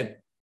forbid,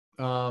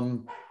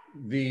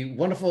 the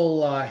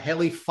wonderful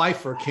Haley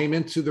Pfeiffer came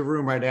into the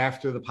room right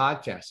after the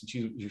podcast, and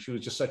she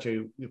was just such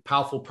a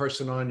powerful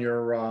person on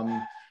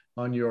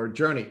your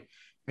journey,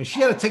 and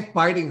she had a tick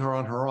biting her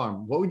on her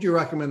arm, what would you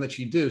recommend that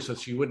she do so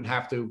she wouldn't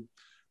have to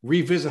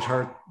revisit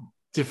her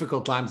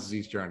difficult Lyme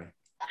disease journey?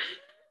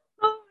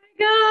 Oh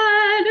my God.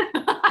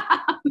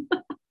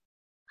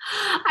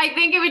 I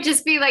think it would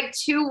just be like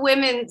two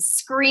women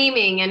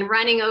screaming and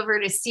running over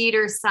to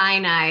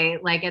Cedars-Sinai,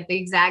 like at the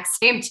exact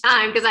same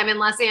time, because I'm in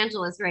Los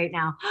Angeles right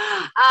now.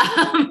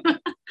 The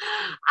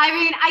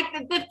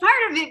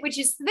part of it,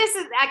 this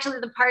is actually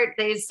the part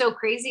that is so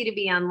crazy to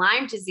be on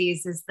Lyme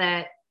disease, is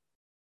that,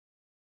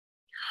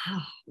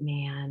 oh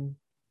man,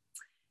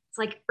 it's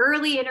like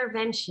early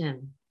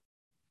intervention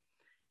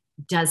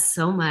does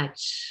so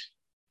much.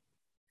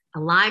 A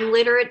Lyme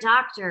literate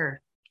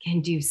doctor can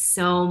do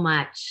so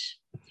much.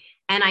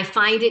 And I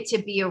find it to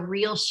be a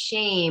real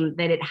shame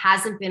that it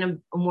hasn't been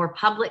a more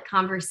public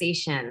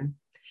conversation,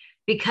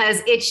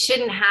 because it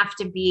shouldn't have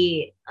to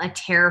be a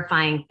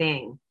terrifying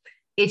thing.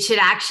 It should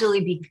actually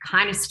be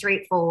kind of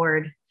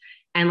straightforward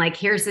and like,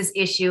 here's this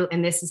issue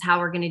and this is how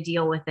we're going to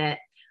deal with it.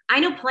 I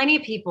know plenty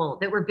of people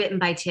that were bitten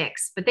by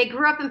ticks, but they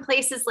grew up in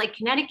places like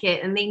Connecticut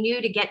and they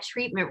knew to get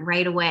treatment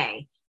right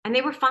away. And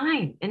they were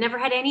fine and never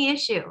had any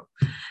issue.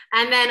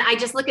 And then I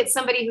just look at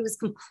somebody who was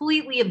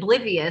completely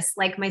oblivious,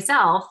 like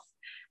myself,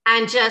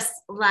 and just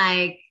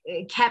like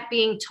kept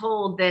being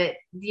told that,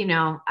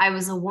 I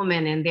was a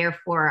woman and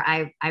therefore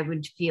I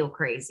would feel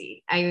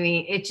crazy. I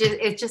mean, it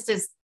just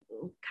is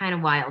kind of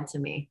wild to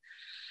me.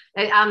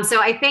 So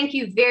I thank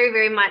you very,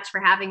 very much for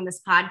having this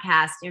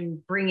podcast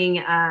and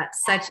bringing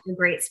such a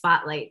great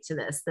spotlight to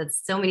this that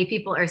so many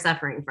people are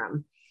suffering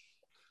from.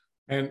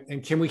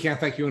 And Kim, we can't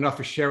thank you enough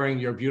for sharing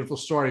your beautiful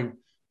story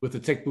with the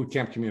Tick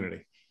Bootcamp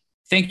community.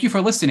 Thank you for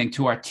listening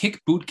to our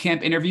Tick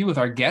Bootcamp interview with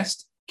our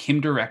guest,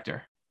 Kim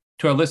Director.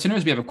 To our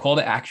listeners, we have a call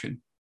to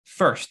action.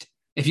 First,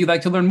 if you'd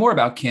like to learn more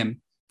about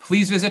Kim,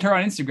 please visit her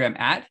on Instagram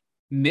at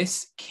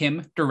Miss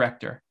Kim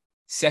Director.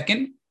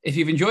 Second, if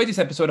you've enjoyed this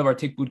episode of our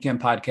Tick Bootcamp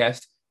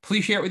podcast,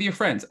 please share it with your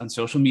friends on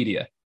social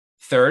media.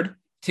 Third,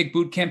 Tick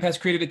Bootcamp has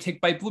created a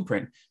Tick Bite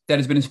blueprint that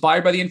has been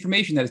inspired by the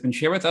information that has been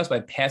shared with us by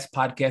past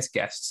podcast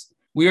guests.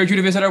 We urge you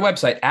to visit our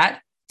website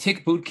at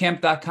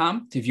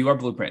tickbootcamp.com to view our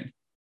blueprint.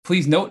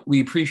 Please note, we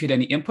appreciate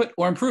any input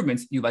or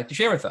improvements you'd like to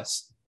share with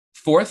us.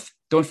 Fourth,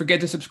 don't forget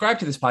to subscribe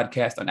to this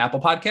podcast on Apple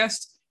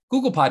Podcasts,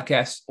 Google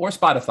Podcasts, or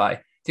Spotify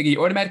to get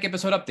your automatic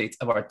episode updates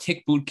of our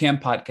Tick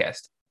Bootcamp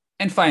podcast.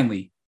 And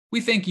finally, we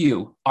thank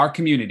you, our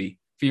community,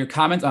 for your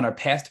comments on our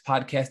past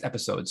podcast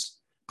episodes.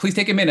 Please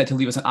take a minute to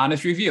leave us an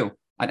honest review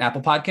on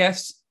Apple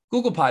Podcasts,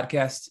 Google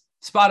Podcasts,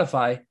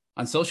 Spotify,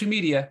 on social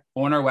media,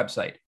 or on our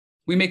website.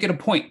 We make it a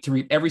point to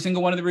read every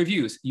single one of the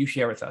reviews you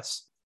share with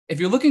us. If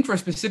you're looking for a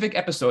specific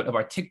episode of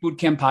our Tick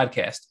Bootcamp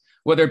podcast,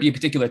 whether it be a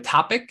particular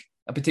topic,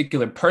 a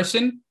particular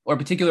person, or a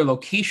particular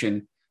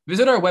location,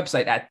 visit our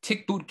website at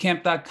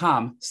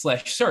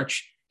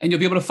tickbootcamp.com/search, and you'll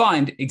be able to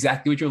find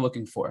exactly what you're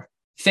looking for.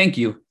 Thank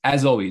you,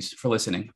 as always, for listening.